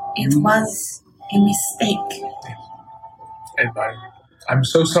 It was a mistake. And I'm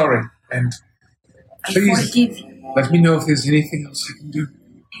so sorry. And I please forgive you. let me know if there's anything else I can do.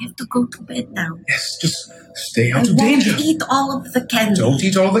 I have to go to bed now. Yes, just stay I out of won't danger. eat all of the candy. Don't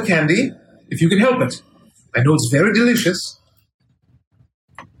eat all the candy if you can help it. I know it's very delicious.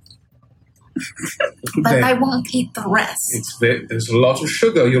 But I won't eat the rest. There's a lot of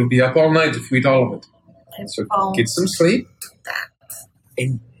sugar. You'll be up all night if you eat all of it. So I'll get some sleep do that.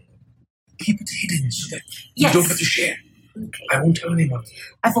 and keep it hidden so that Yes. you don't have to share. Okay. I won't tell anyone.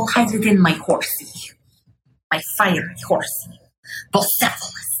 I will hide it in my horsey. My fiery horsey.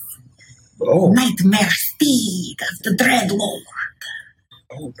 Bucephalus. Oh, Nightmare steed of the Dread Lord.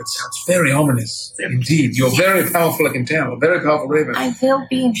 that sounds very ominous. Indeed, you're very powerful, I can tell. A very powerful raven. I will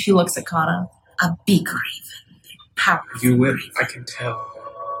be and she looks at Kana. a big raven. Powerful. You will, I can tell.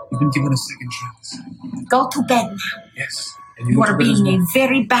 You've been given a second chance. Go to bed now. Yes. And You go are to bed as being well. a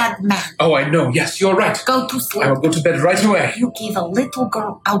very bad man. Oh, I know. Yes, you're right. Go to I sleep. will go to bed right away. You gave a little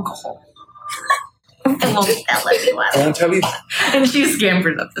girl alcohol. I won't tell anyone. I won't tell you. And she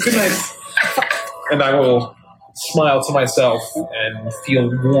scampers up the Good stairs. night. And I will smile to myself and feel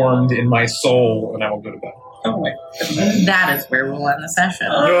warmed in my soul, and I will go to bed. Oh my goodness. That is where we'll end the session.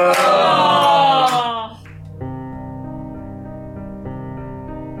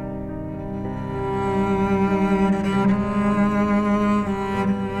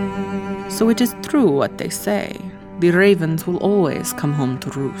 So it is true what they say. The ravens will always come home to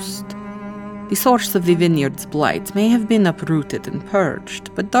roost. The source of the vineyard's blight may have been uprooted and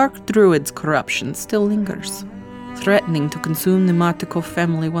purged, but Dark Druid's corruption still lingers, threatening to consume the Martikov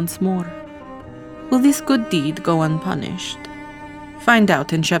family once more. Will this good deed go unpunished? Find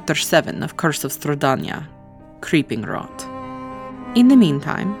out in Chapter 7 of Curse of Strahdanya, Creeping Rot. In the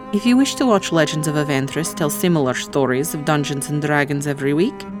meantime, if you wish to watch Legends of Avantris tell similar stories of Dungeons & Dragons every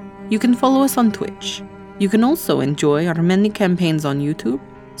week, you can follow us on Twitch. You can also enjoy our many campaigns on YouTube,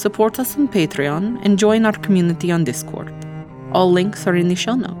 support us on Patreon, and join our community on Discord. All links are in the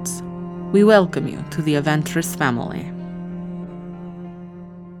show notes. We welcome you to the Avantris family.